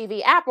Roku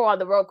TV app or on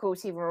the Roku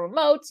TV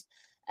remote,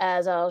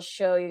 as I'll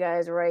show you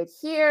guys right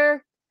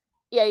here.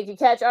 Yeah, you can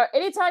catch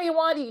anytime you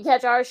want. You can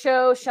catch our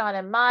show, Sean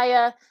and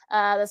Maya,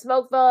 the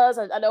Smoke Fellas.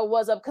 I know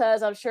What's Up,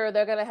 cuz I'm sure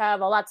they're gonna have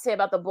a lot to say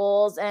about the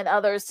Bulls and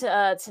others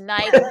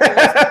tonight,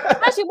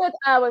 especially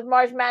with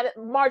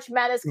March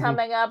Madness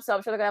coming up. So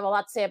I'm sure they're gonna have a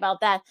lot to say about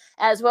that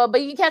as well.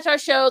 But you can catch our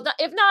show,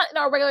 if not in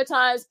our regular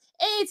times,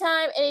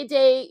 anytime, any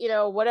day,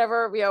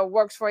 whatever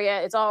works for you.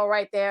 It's all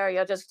right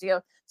there. Just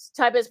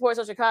type in Sports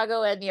Zone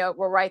Chicago, and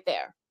we're right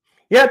there.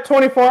 Yeah,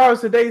 24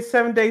 hours a day,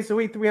 7 days a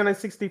week,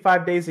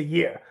 365 days a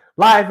year.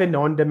 Live and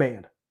on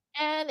demand.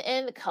 And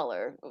in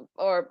color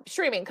or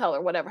streaming color,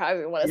 whatever,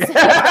 however you want to say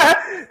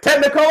it.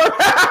 Technicolor.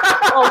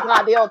 Oh,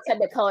 God, the old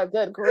Technicolor.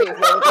 Good grief.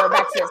 We go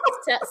back to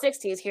the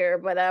 60s here,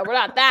 but we're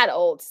not that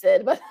old,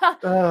 Sid. But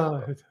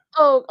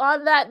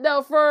on that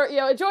note,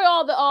 enjoy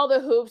all the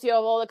hoops,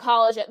 all the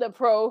college and the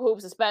pro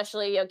hoops,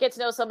 especially. Get to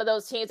know some of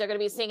those teams they're going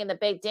to be seeing in the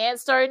Big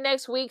Dance starting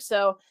next week.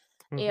 So,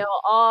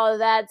 all of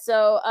that.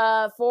 So,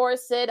 for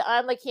Sid,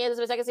 I'm Kansas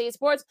with Second City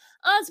Sports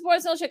on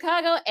Sports Zone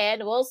Chicago,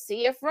 and we'll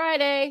see you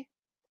Friday.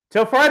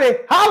 Till Friday.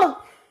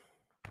 Holla!